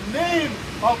in the name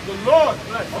of the Lord.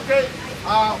 Right. Okay?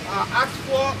 Acts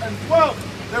 4 and 12,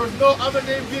 there is no other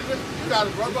name given. You got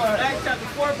it, bro. Go ahead. Acts chapter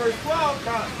 4 verse 12,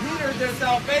 neither is there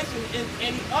salvation in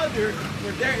any other,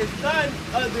 for there is none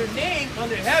other name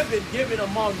under heaven given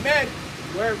among men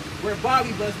whereby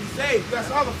we must be saved. That's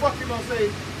how the fuck you gonna say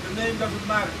the name doesn't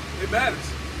matter. It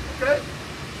matters. Okay?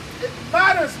 It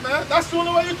matters, man. That's the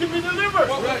only way you can be delivered.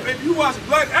 Well, if you watch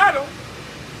Black Adam,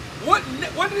 what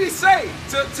did he say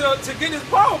to get his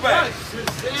power back?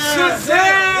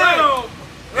 Shazam!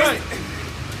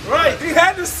 Right. He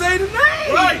had to say the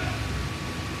name. Right.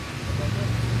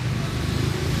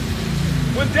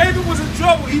 When David was in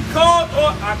trouble, he called,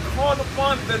 I called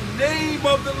upon the name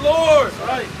of the Lord.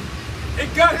 Right.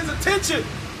 It got his attention.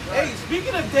 Hey,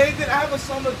 speaking of David, I have a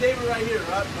Psalm of David right here,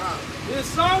 right? In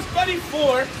Psalms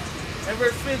 34 and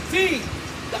verse 15,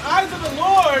 the eyes of the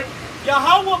Lord,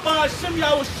 Yahweh Ba'ashem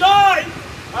Yahushai,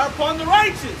 are upon the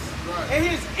righteous, and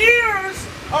his ears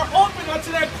are open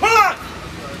unto their cry.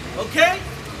 Okay?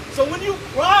 So when you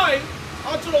cry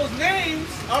unto those names,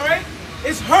 all right,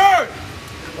 it's heard.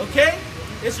 Okay?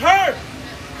 It's heard.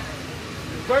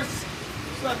 Verse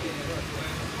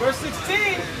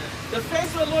 16, the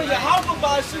face of the Lord Yahweh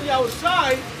Ba'ashem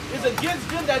Yahushai is against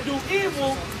them that do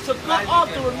evil, to cut off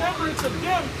the remembrance of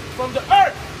them from the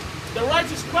earth. The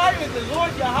righteous cry, and the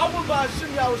Lord Yahweh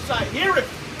Ba'ashem Yahushai heareth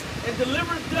and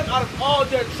delivers them out of all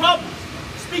their troubles.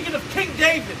 Speaking of King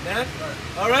David, man.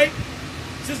 All right?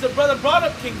 Since the brother brought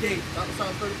up King David. That was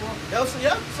Psalm 34?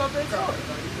 Yeah, Psalm 34.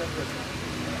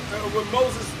 When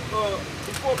Moses,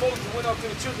 before Moses went up to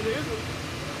the children of Israel,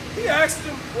 he asked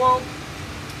them, well,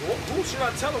 who should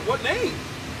I tell him? What name?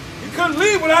 He couldn't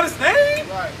leave without his name.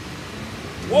 Right.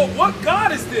 Well, what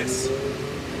God is this?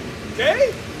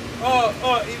 Okay?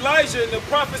 Elijah and the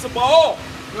prophets of Baal.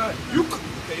 Right.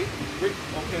 Okay,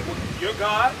 well, your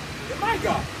God and my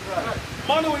God. Right.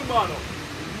 Mano y mano.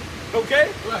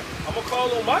 Okay? Right. I'm going to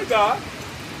call on my God,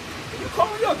 and you call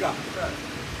on your God. Right.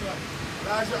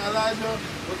 Elijah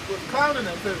was clowning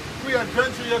them, said, we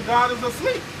adventure your God is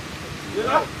asleep. You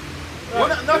know? Well,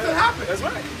 nothing happened. That's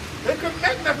right. They couldn't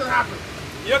make nothing happen.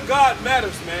 Your God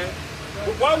matters, man.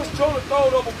 But why was Jonah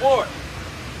thrown overboard?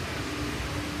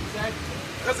 Exactly.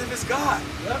 Because of his God.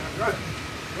 Yep. Right.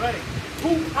 Right.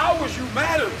 Who powers you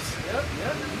matters. Yep.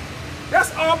 Yep.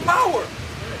 That's our power.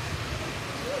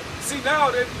 See,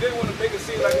 now they want to make it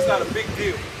seem like it's not a big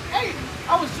deal. Hey,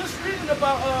 I was just reading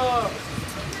about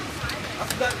I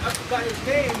forgot his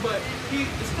name, but he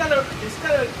instead of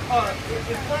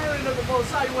inquiring of the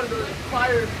Most High, he wanted to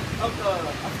inquire of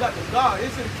I forgot the God.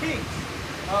 It's the kings.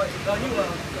 Who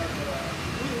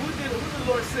did the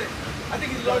Lord send? I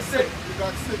think the Lord sent. He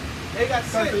got sick. They got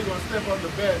Because sick. he was going to step on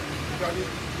the bed. Because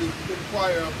he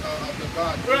inquire of the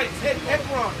God. Right,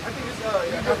 Ekron. I think it's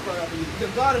Ekron, I believe. the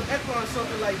God of Ekron,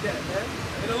 something like that, man.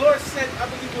 And the Lord sent, I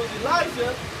believe it was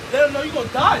Elijah, let him know you're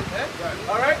gonna die, man. Right.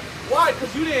 All right? Why?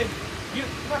 Because you didn't.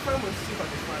 My friend, I'm gonna see if I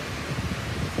can find it.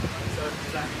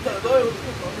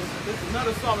 This is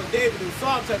another Psalm of David in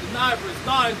Psalm chapter 9, verse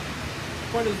 9.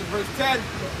 According to verse 10.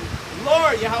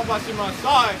 Lord, Yahweh Shema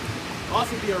Shai,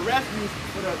 also be a refuge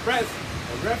for the oppressed,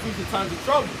 a refuge in times of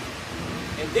trouble.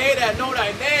 And they that know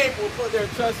thy name will put their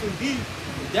trust in thee.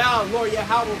 And thou, Lord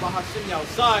Yahweh Bahashim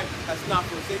Yahushai, hast not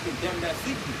forsaken them that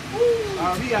seek thee.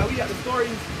 We got the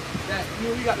stories that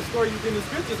we got the stories in the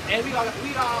scriptures, and we got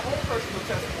our own personal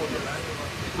testimony, man.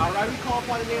 All right, we call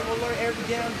upon the name of the Lord every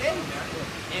damn day, man,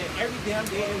 and every damn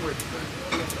day it works.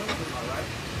 All right,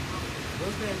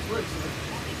 those names work.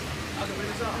 I can bring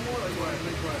this out more, or you want to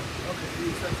make one? Okay,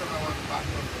 you said something I want to back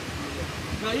up.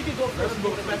 No, you can go first. Go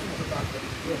back to the back.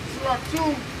 Surah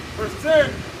 2, verse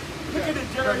 10. Look at the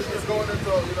generation. It's going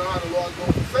into, you know, how the Lord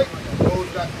goes to Satan. Those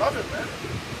that love him, man.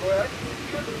 Go ahead.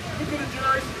 Look at the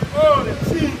generation before and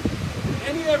see, did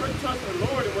any ever trust the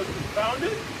Lord and was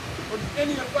confounded? Or did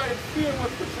any abide in fear and was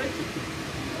forsaken?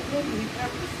 And whom did he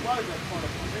ever despise that part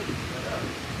of him?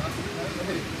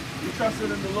 You trusted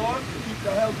in the Lord, you keep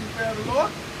the healthy fear of the Lord,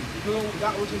 you do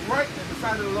that which is right, and the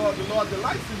sign of the Lord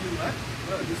delights in you, man.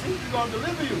 You see, he's going to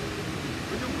deliver you.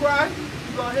 When you cry,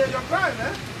 he's going to hear your cry,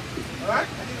 man. Alright?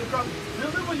 And he's going to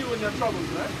deliver you in your troubles,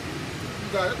 man. You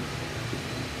got it.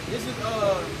 This is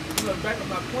back on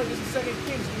my point. This is 2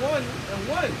 Kings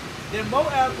 1:1. Then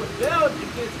Moab rebelled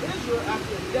against Israel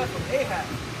after the death of Ahab.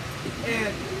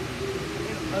 And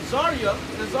Azariah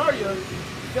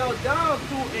fell down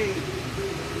through a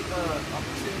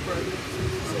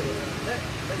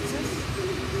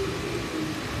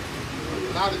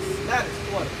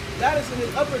lattice in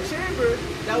his upper chamber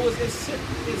that was in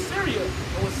Syria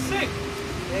and was sick.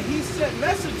 And he sent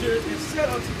messengers and said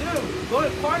unto them, go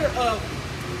inquire of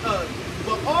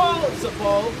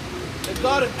Baal-Zebul, the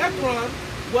god of Ekron,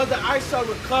 whether I shall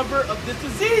recover of this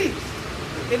disease.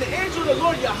 And the angel of the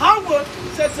Lord Yahweh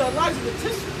said to Elijah the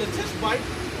Tishbite,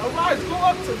 arise, go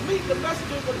up to meet the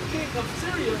messengers of the king of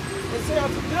Syria, and say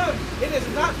unto them, it is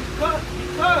not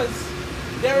because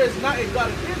there is not a God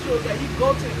of Israel that you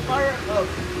go to inquire of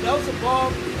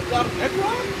Baal-Zebul, the god of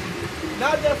Ekron?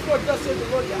 Now therefore, thus says the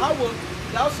Lord Yahweh,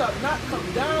 thou shalt not come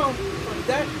down from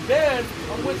that bed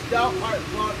on which thou art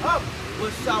gone up,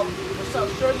 but shalt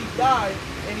surely die.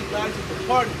 And Elijah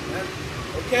departed, man.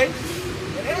 Okay?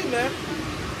 And amen.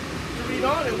 To read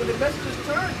on, and when the messengers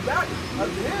turned back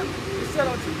unto him, he said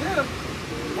unto them,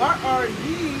 why are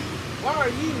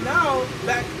ye now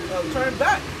back turned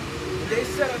back? And they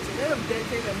said unto him, there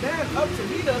came a man up to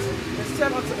meet us, and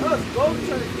said unto us, go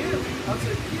turn again unto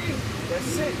the king that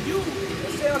sent you,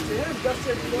 and say unto him, thus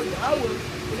said the Lord Yahweh,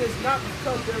 it is not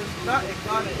because there is not a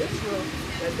God in Israel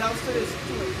that thou sittest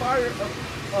to inquire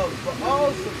of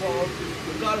Baal-Zebul,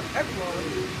 the god of Ekron.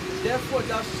 Therefore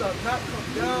thou shalt not come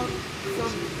down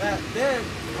from that bed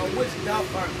on which thou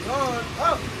art gone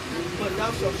up, but thou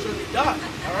shalt surely die.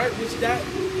 Alright, which that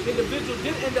individual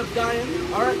did end up dying.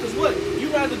 Alright, because what?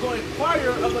 You rather go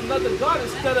inquire of another God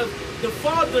instead of the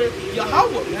Father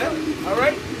Yahweh, man.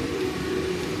 Alright?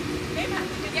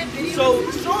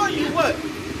 So showing you what?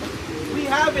 We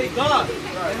have a God.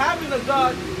 And having a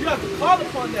God, you have to call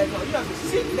upon that God. You have to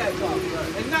seek that God.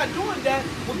 And not doing that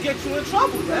will get you in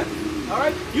trouble, man.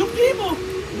 Alright? You people,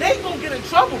 they gonna get in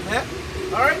trouble, man.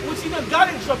 Alright? Which you done got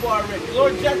in trouble already. The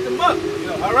Lord jacked them up.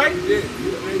 Alright? You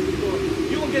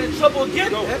gonna get in trouble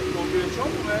again, man. You gonna get in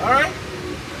trouble, man. Alright?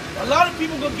 A lot of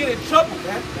people gonna get in trouble,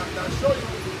 man. Now show you.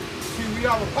 See, we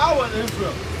have a power in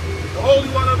Israel. The Holy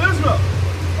One of Israel.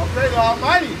 Okay, the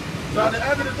Almighty. So at the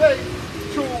end of the day,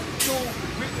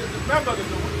 remember, the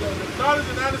knowledge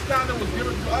and understanding was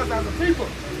given to us as a people.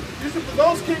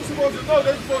 Those kings supposed to know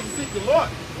they're supposed to seek the Lord.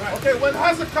 Right. Okay, when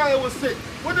Hezekiah was sick,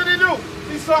 what did he do?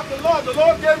 He sought the Lord. The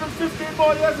Lord gave him 15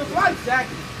 more years of life.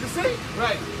 Exactly. You see?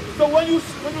 Right. So when you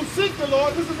seek the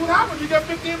Lord, this is what happens. You get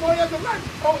 15 more years of life.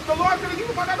 Oh, the Lord going to give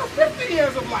him another 50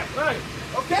 years of life. Right.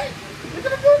 Okay? He's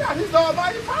going to do that. He's the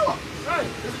almighty power. Right.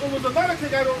 There was another king,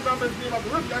 I don't remember his name of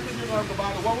the rich. I think you know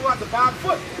about the one who had the bad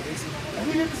foot. And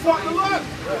he didn't sought the Lord.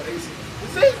 Right. You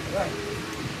see? Right.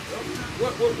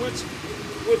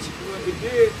 Which it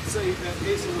did say that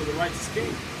Asa was a righteous king.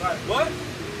 Right. But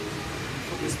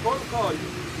from this protocol,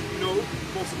 you know, you're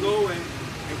supposed to go and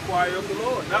inquire of the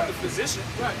Lord, not the physician.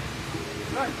 Right.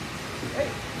 Right. Hey,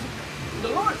 the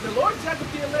Lord jacked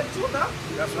up the elect too now.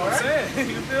 That's what I'm saying.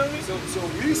 You feel me? So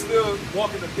we still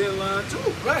walking the thin line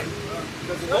too. Right.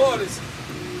 Because the Lord is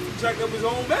jacked up his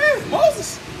own man,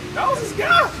 Moses. That was his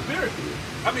guy. Spirit.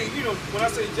 I mean, you know, when I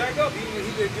say jack up, he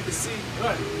didn't get to see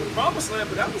Right. the promised land,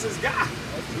 but that was his guy.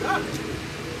 Yeah.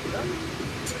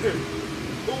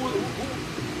 who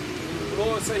the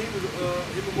Lord said him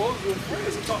and Moses were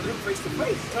friends. He talked to him face to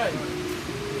face. Right.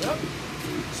 Yep.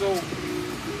 So,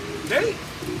 Nate,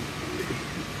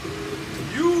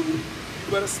 you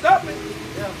better stop it.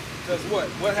 Yeah. Because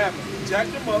what happened? He jacked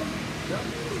him up. Yep.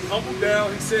 He humbled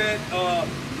down. He said,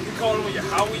 he called him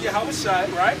Yahweh Shai,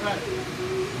 right? Right.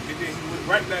 And then he went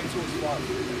right back to his father.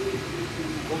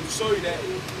 Going to show you that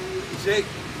Jake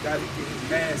got to get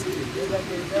his ass kicked.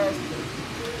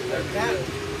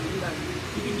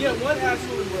 You can get one ass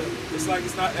whooping, but It's like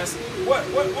it's not that's what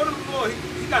is the Lord?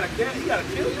 He gotta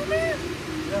kill you, man?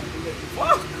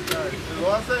 Fuck! The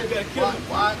Lord said,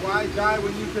 why die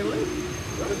when you can live?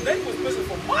 Because Nate was missing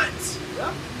for months.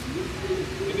 yeah.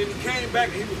 And then he came back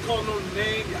and he was calling on the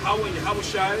name Yahweh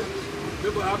Shai. I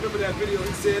remember that video,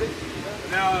 he said it.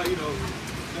 Now, you know,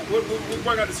 we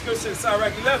bring out the scripture in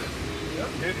Sirach 11.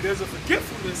 And there's a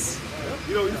forgetfulness.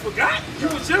 You know, you forgot. You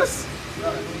was just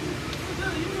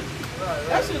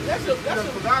That's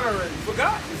Forgot already.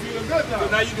 forgot. You feeling good now? So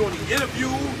now you're doing the interview.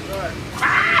 Right.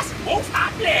 Christ, most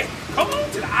high, come on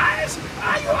to the eyes.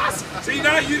 See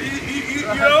now you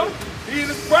know, he in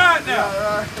his pride now.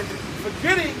 Right.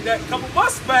 Forgetting that a couple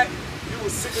months back, you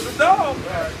was sick as a dog.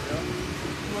 Right.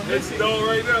 That's the dog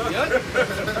right now. Yep.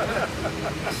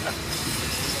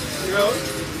 You know?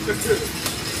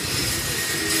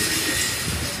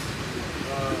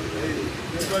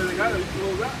 Everybody that got it, you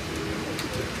close out.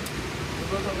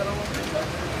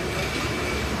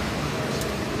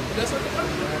 That's what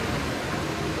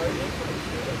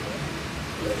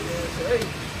hey,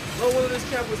 Lord, one of this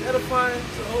camp was edifying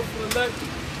to the hopeful elect.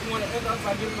 We want to end up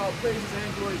by giving our praises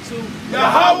and glory to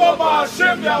Yahweh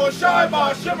Ba'Hashem, Yahweh Shai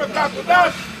Ba'Hashem,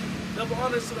 Kakadash. double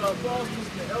honors to the apostles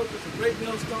and the elders, the great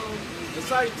millstone, the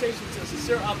salutation to the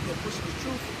sincere opera pushing the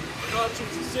truth, and all true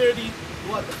sincerity,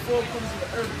 who at the four corners of the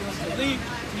earth wants to lead.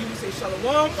 To you we say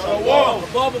shalom. Shalom.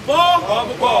 Baba Ball.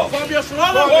 Baba Ball. Fabia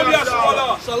Shalom.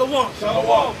 Shalom. Shalom.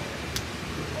 Shalom.